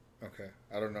Anderson. Okay,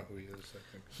 I don't know who he is. I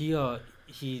think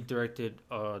He directed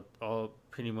all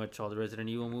pretty much all the Resident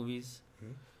Evil movies,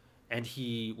 and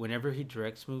whenever he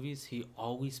directs movies, he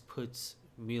always puts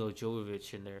Mila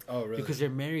Jovovich in there. Oh, really? Because they're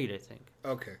married, I think.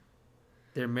 Okay.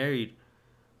 They're married.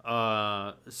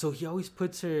 So he always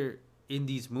puts her in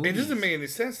these movies. It doesn't make any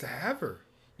sense to have her.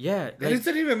 Yeah, like, it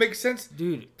doesn't even make sense,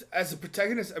 dude. As a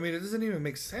protagonist, I mean, it doesn't even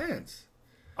make sense.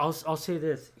 I'll say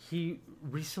this: he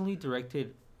recently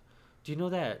directed. Do you know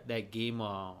that game,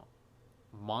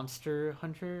 Monster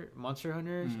Hunters?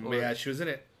 Yeah, she was in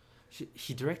it.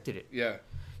 He directed it. Yeah.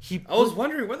 I was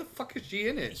wondering, why the fuck is she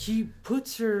in it? He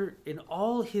puts her in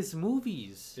all his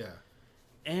movies. Yeah.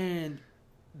 And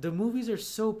the movies are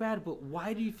so bad, but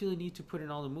why do you feel the need to put in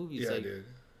all the movies? Yeah, dude.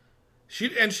 She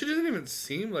doesn't even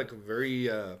seem like a very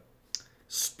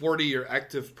sporty or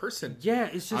active person. Yeah,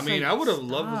 it's just. I mean, I would have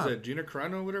loved. Was it Gina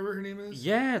Carano, whatever her name is?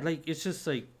 Yeah, like it's just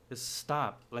like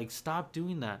stop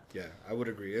doing that. Yeah, I would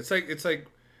agree. It's like,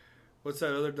 what's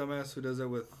that other dumbass who does that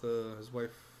with his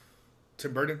wife,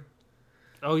 Tim Burton?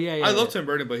 Oh yeah. I love Tim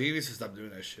Burton, but he needs to stop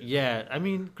doing that shit. Yeah, I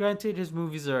mean, granted, his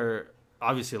movies are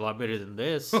obviously a lot better than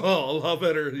this. Oh, a lot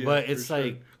better. Yeah, but it's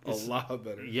like a lot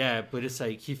better. Yeah, but it's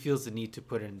like he feels the need to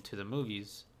put it into the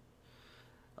movies.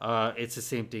 It's the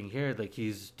same thing here. Like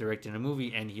he's directing a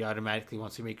movie and he automatically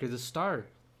wants to make her the star.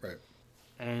 Right.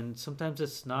 And sometimes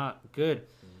it's not good.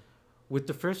 With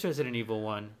the first Resident Evil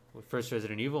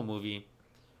movie,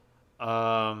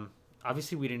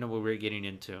 obviously we didn't know what we were getting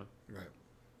into. Right.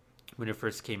 When it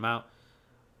first came out.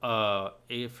 And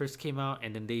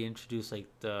then they introduced like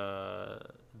the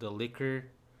liquor,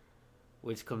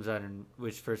 which comes out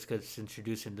which first gets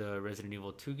introduced in the Resident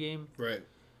Evil 2 game. Right.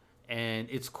 And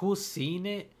it's cool seeing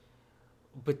it,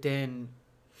 but then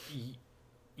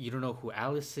you don't know who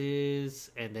Alice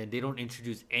is, and then they don't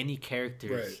introduce any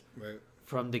characters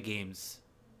from the games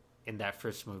in that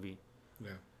first movie.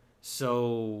 Yeah.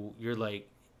 So you're like,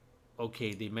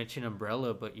 okay, they mention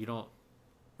Umbrella, but you don't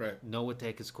know what the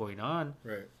heck is going on.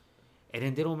 Right. And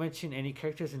then they don't mention any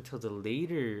characters until the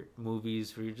later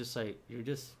movies, where you're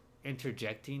just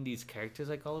interjecting these characters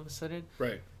like all of a sudden.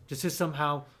 Right. Just to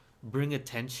somehow bring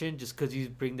attention, just because you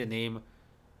bring the name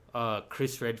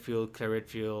Chris Redfield, Claire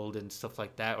Redfield, and stuff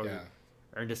like that.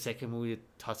 Or in the second movie,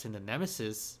 toss in the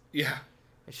Nemesis. Yeah.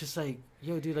 It's just like,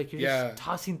 yo, dude, like you're just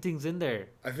tossing things in there.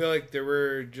 I feel like they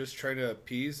were just trying to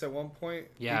appease at one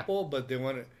point people, but they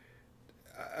want to.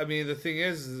 I mean, the thing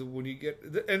is when you get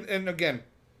and again,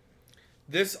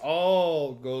 this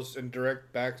all goes in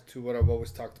direct back to what I've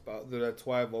always talked about. That's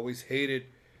why I've always hated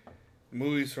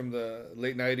movies from the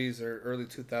late 90s or early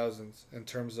 2000s in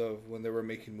terms of when they were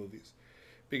making movies,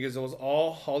 because it was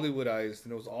all Hollywoodized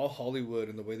and it was all Hollywood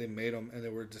and the way they made them, and they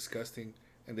were disgusting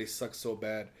and they sucked so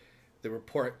bad. They were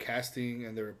poor at casting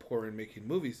and they were poor in making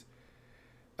movies.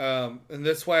 And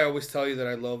that's why I always tell you that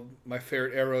I love, my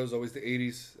favorite era is always the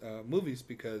 80s movies,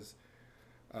 because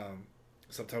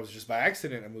sometimes just by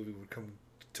accident a movie would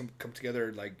come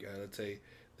together, like let's say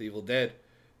The Evil Dead.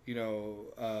 You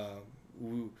know,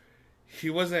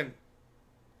 he wasn't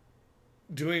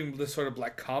doing this sort of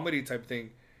black comedy type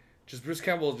thing. Just Bruce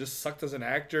Campbell just sucked as an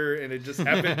actor, and it just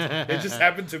happened. It just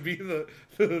happened to be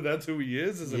that's who he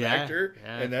is as an actor,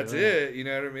 and that's it. You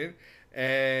know what I mean?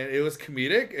 And it was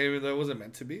comedic, even though it wasn't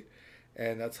meant to be,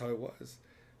 and that's how it was.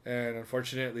 And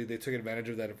unfortunately, they took advantage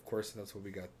of that, of course, and that's what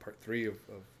we got part 3 of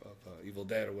Evil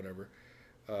Dead or whatever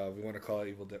we want to call it,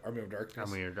 Evil Dead, Army of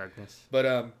Darkness.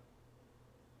 But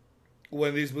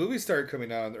when these movies started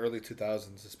coming out in the early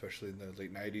 2000s, especially in the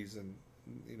late 90s, and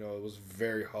you know, it was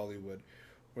very Hollywood,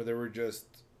 where they were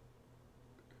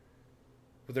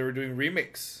doing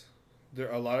remakes. There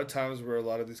are a lot of times where a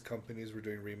lot of these companies were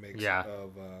doing remakes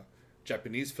of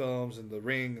Japanese films and The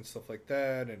Ring and stuff like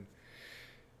that, and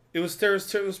it was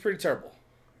pretty terrible,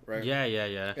 right?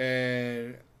 Yeah.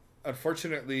 And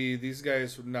unfortunately, these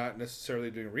guys were not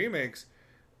necessarily doing remakes,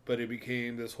 but it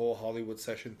became this whole Hollywood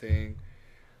session thing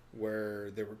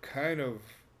where they were kind of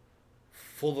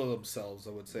full of themselves,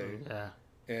 I would say. Yeah.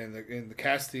 and the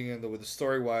casting and with the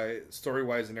story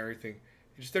wise and everything.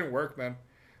 It just didn't work, man.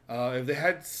 If they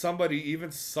had somebody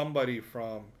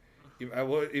from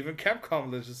even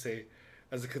Capcom, let's just say,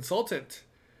 as a consultant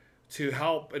to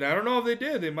help, and I don't know if they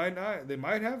did. They might not. They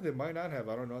might have. They might not have.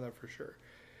 I don't know that for sure.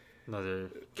 Another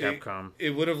Capcom. It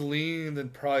would have leaned in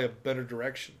probably a better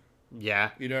direction.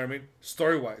 Yeah. You know what I mean?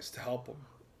 Story wise, to help them.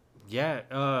 Yeah.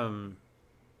 And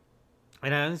I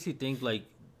honestly think, like,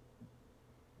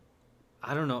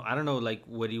 I don't know, like,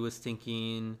 what he was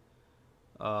thinking,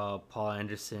 Paul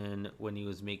Anderson, when he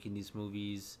was making these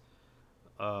movies.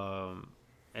 And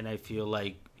I feel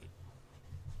like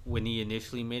when he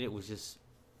initially made it was just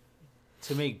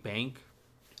to make bank.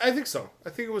 I think so. I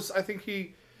think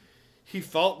he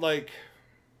felt like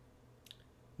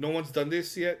no one's done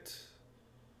this yet.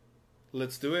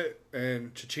 Let's do it,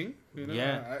 and cha-ching. You know?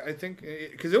 Yeah. I think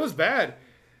because it was bad,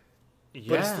 Yeah.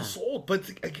 but it's still sold. But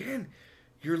again,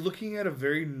 you're looking at a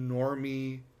very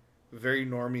normie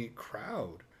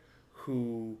crowd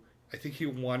who I think he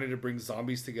wanted to bring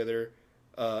zombies together,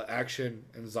 action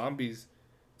and zombies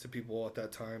to people at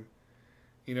that time.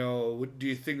 You know, do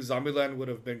you think Zombieland would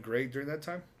have been great during that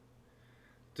time?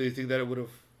 Do you think that it would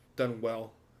have done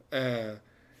well?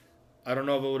 I don't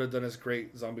know if it would have done as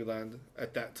great, Zombieland,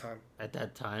 at that time. At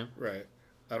that time? Right.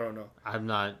 I don't know. I'm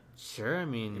not sure. I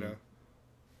mean, You know?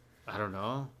 I don't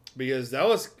know. Because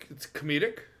it's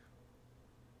comedic.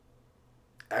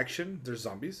 Action. There's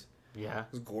zombies. Yeah.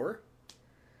 There's gore.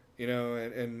 You know,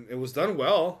 and it was done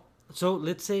well. So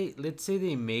let's say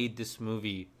they made this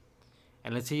movie,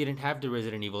 and let's say you didn't have the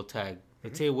Resident Evil tag.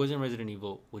 Let's say it wasn't Resident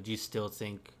Evil. Would you still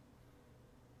think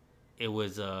it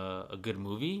was a good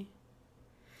movie?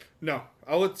 No,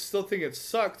 I would still think it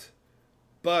sucked,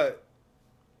 but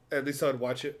at least I would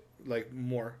watch it like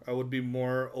more. I would be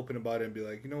more open about it and be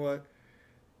like, you know what,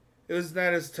 it was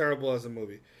not as terrible as a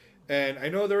movie. And I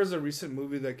know there was a recent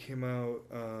movie that came out.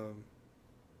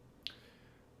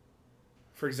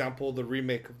 For example, the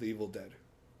remake of The Evil Dead.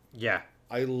 Yeah.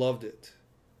 I loved it.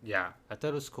 Yeah, I thought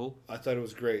it was cool. I thought it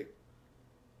was great.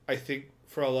 I think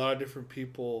for a lot of different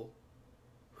people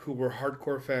who were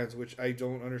hardcore fans, which I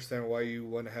don't understand why you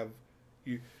want to have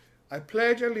I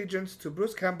pledge allegiance to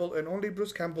Bruce Campbell and only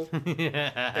Bruce Campbell.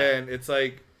 And it's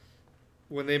like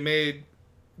when they made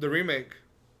the remake,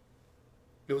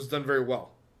 it was done very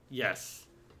well. Yes.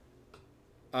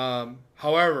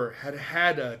 However,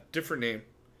 had a different name,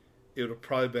 it would have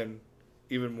probably been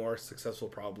even more successful,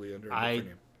 probably under a different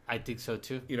name. I think so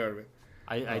too. You know what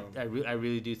I mean? I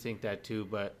really do think that too,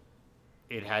 but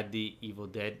it had the Evil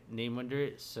Dead name under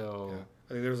it, so yeah.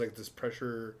 I think there was like this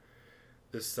pressure,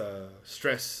 this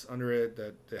stress under it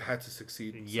that it had to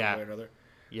succeed in some way or another.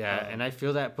 Yeah, and I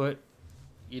feel that, but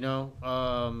you know,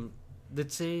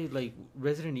 let's say like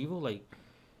Resident Evil, like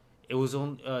it was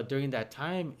on during that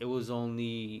time, it was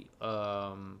only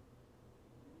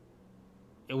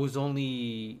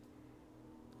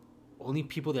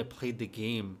people that played the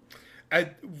game.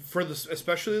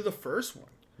 Especially the first one.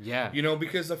 Yeah. You know,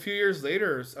 because a few years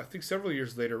later, I think several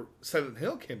years later, Silent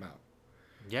Hill came out.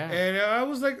 Yeah. And I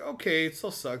was like, okay, it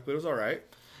still sucked, but it was all right.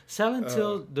 Silent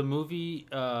Hill, the movie,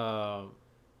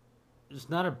 it's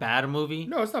not a bad movie.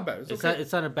 No, it's not bad. It's okay.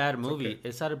 It's not a bad movie.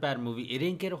 It's not a bad movie. It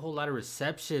didn't get a whole lot of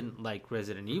reception like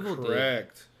Resident Evil did.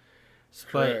 Correct.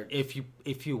 But if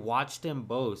you watch them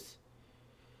both,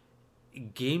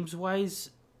 games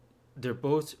wise, they're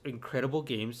both incredible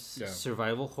games. Yeah.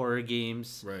 Survival horror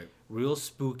games. Right. Real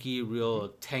spooky,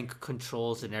 real tank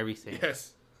controls and everything.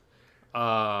 Yes.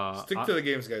 Stick to the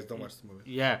games, guys. Don't watch the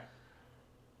movie. Yeah.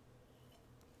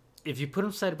 If you put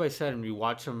them side by side and you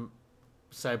watch them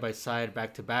side by side,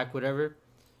 back to back, whatever,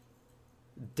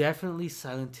 definitely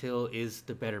Silent Hill is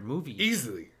the better movie.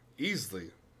 Easily.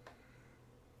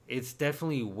 It's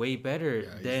definitely way better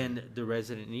than the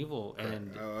Resident Evil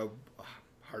and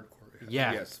hardcore.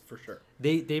 Yeah. Yes, for sure.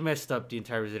 They messed up the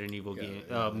entire Resident Evil game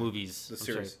movies. The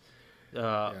series.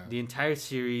 The entire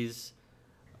series.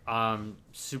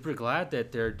 Super glad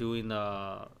that they're doing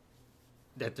that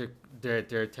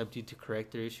they're attempting to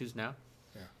correct their issues now.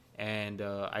 Yeah. And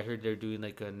I heard they're doing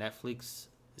like a Netflix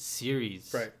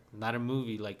series, right? Not a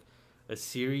movie, like a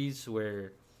series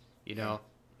where, you know,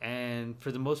 and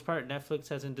for the most part, Netflix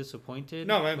hasn't disappointed.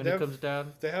 No, man, when it comes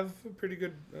down, they have a pretty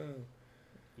good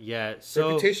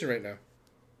reputation right now.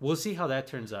 We'll see how that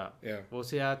turns out. Yeah, we'll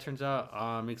see how it turns out.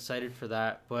 I'm excited for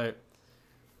that, but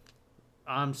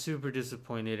I'm super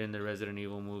disappointed in the Resident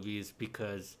Evil movies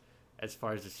because, as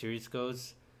far as the series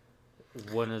goes,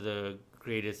 one of the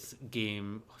greatest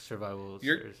game survival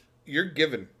series. You're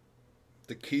given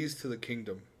the keys to the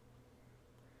kingdom,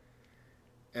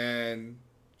 and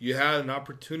you had an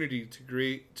opportunity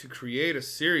to create a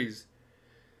series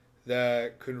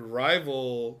that could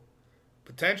rival,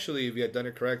 potentially, if you had done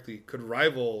it correctly, could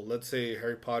rival, let's say,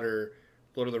 Harry Potter,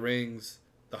 Lord of the Rings,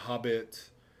 The Hobbit,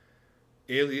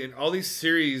 Alien, all these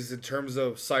series in terms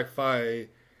of sci-fi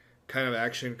kind of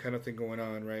action kind of thing going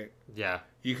on, right? Yeah.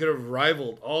 You could have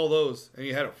rivaled all those, and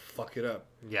you had to fuck it up.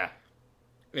 Yeah.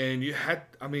 And you had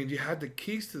the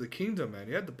keys to the kingdom, man.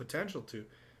 You had the potential to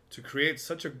create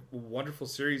such a wonderful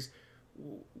series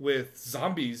with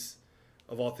zombies,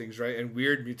 of all things, right? And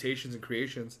weird mutations and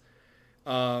creations.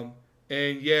 And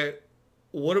yet,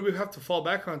 what do we have to fall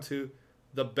back onto?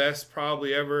 The best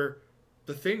probably ever,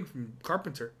 The Thing from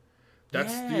Carpenter.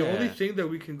 That's the only thing that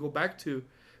we can go back to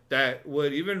that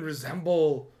would even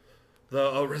resemble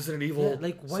the Resident Evil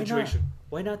situation.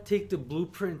 Why not take the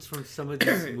blueprints from some of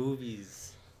these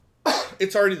movies?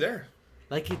 It's already there.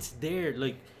 Like, it's there.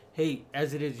 Like, hey,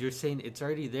 as it is, you're saying it's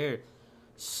already there.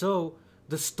 So,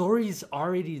 the story's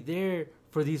already there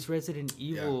for these Resident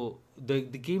Evil. Yeah.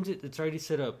 The games, it's already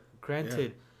set up.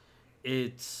 Granted,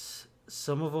 it's...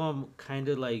 Some of them kind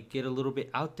of, like, get a little bit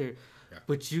out there. Yeah.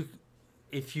 But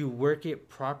if you work it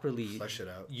properly... Flesh it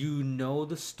out. You know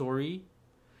the story.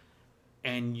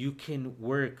 And you can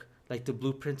work... Like, the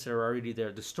blueprints are already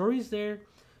there. The story's there.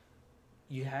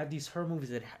 You have these horror movies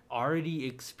that already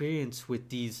experience with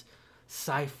these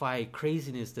sci-fi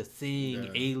craziness, The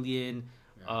Thing, Alien,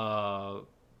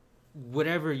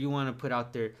 whatever you want to put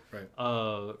out there, right?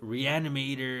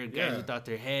 Reanimator, guys without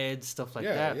their heads, stuff like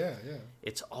that. Yeah.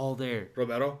 It's all there.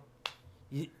 Romero.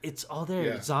 It's all there.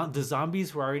 Yeah. The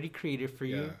zombies were already created for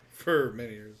you. For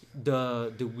many years.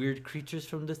 The weird creatures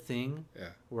from The Thing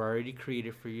were already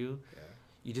created for you. Yeah.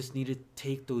 You just need to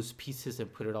take those pieces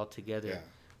and put it all together. Yeah.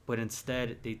 But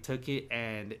instead, they took it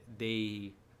and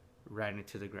they ran it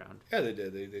to the ground. Yeah, they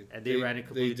did. They ran it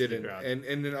completely to the ground.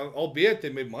 And then, albeit they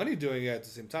made money doing it at the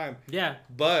same time. Yeah.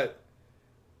 But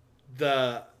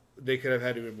they could have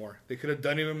had even more. They could have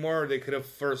done even more. They could have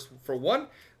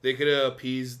they could have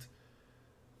appeased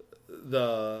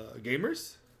the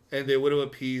gamers, and they would have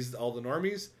appeased all the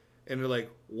normies. And they're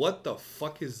like, "What the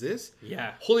fuck is this?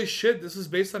 Yeah. Holy shit! This is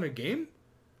based on a game.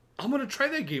 I'm gonna try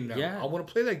that game now. Yeah. I want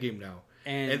to play that game now."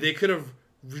 And they could have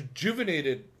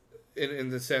rejuvenated,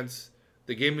 in the sense,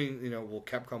 the gaming,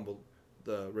 Capcom,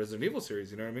 the Resident Evil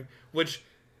series, you know what I mean? Which,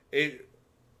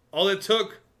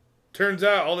 turns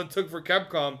out, all it took for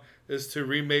Capcom is to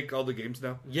remake all the games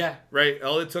now. Yeah. Right?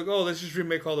 All it took, let's just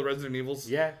remake all the Resident Evils.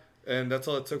 Yeah. And that's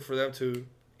all it took for them to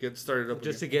get started up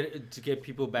just again. to get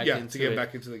people back into it. Yeah, to get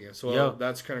back into the game. So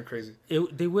that's kind of crazy.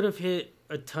 They would have hit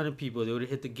a ton of people. They would have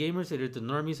hit the gamers, they would have hit the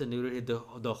normies, and they would have hit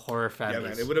the horror families. Yeah,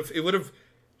 man. It would have.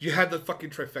 You had the fucking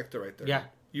trifecta right there. Yeah.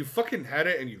 You fucking had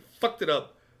it, and you fucked it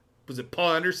up. Was it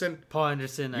Paul Anderson? Paul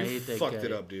Anderson, I hate that guy. You fucked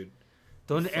it up, dude.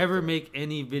 Don't ever make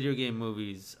any video game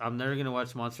movies. I'm never gonna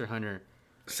watch Monster Hunter.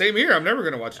 Same here. I'm never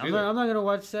gonna watch it. I'm not gonna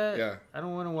watch that. Yeah. I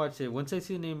don't want to watch it. Once I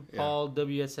see the name Paul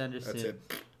W.S. Anderson, that's it.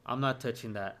 I'm not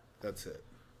touching that. That's it.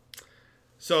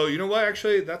 So, you know what?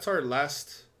 Actually, that's our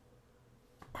last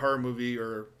horror movie,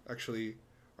 or actually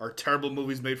our terrible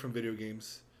movies made from video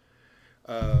games.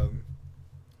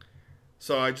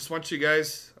 So I just want I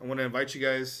want to invite you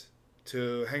guys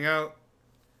to hang out,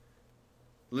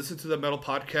 listen to the Metal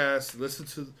Podcast, listen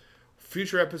to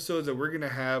future episodes that we're going to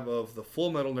have of the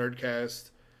Full Metal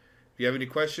Nerdcast. If you have any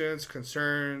questions,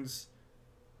 concerns,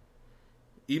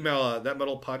 email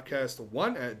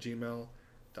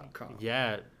thatmetalpodcast1@gmail.com.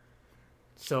 Yeah.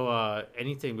 So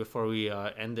anything before we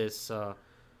end this,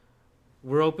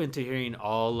 we're open to hearing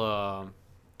all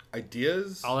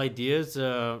ideas. All ideas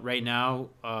right now.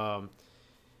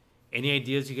 Any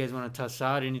ideas you guys want to toss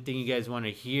out? Anything you guys want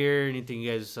to hear? Anything you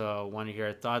guys want to hear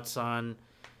our thoughts on?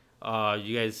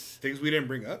 You guys... Things we didn't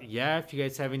bring up? Yeah, if you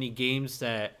guys have any games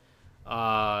that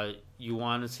you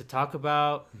want us to talk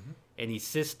about, any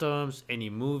systems, any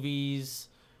movies,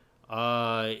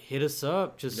 hit us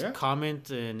up. Just comment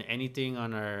and anything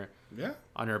on our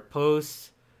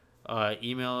posts.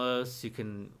 Email us.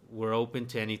 We're open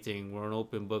to anything. We're an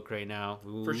open book right now.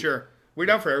 For sure. We're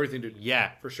down for everything, dude.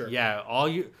 Yeah. For sure. Yeah.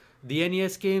 The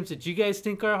NES games that you guys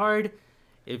think are hard,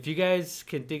 if you guys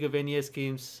can think of NES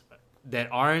games that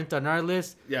aren't on our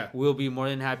list, we'll be more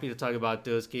than happy to talk about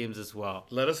those games as well.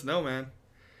 Let us know, man.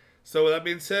 So with that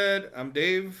being said, I'm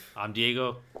Dave. I'm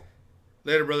Diego.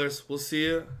 Later, brothers. We'll see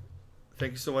you.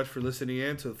 Thank you so much for listening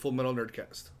in to the Full Metal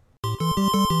Nerdcast.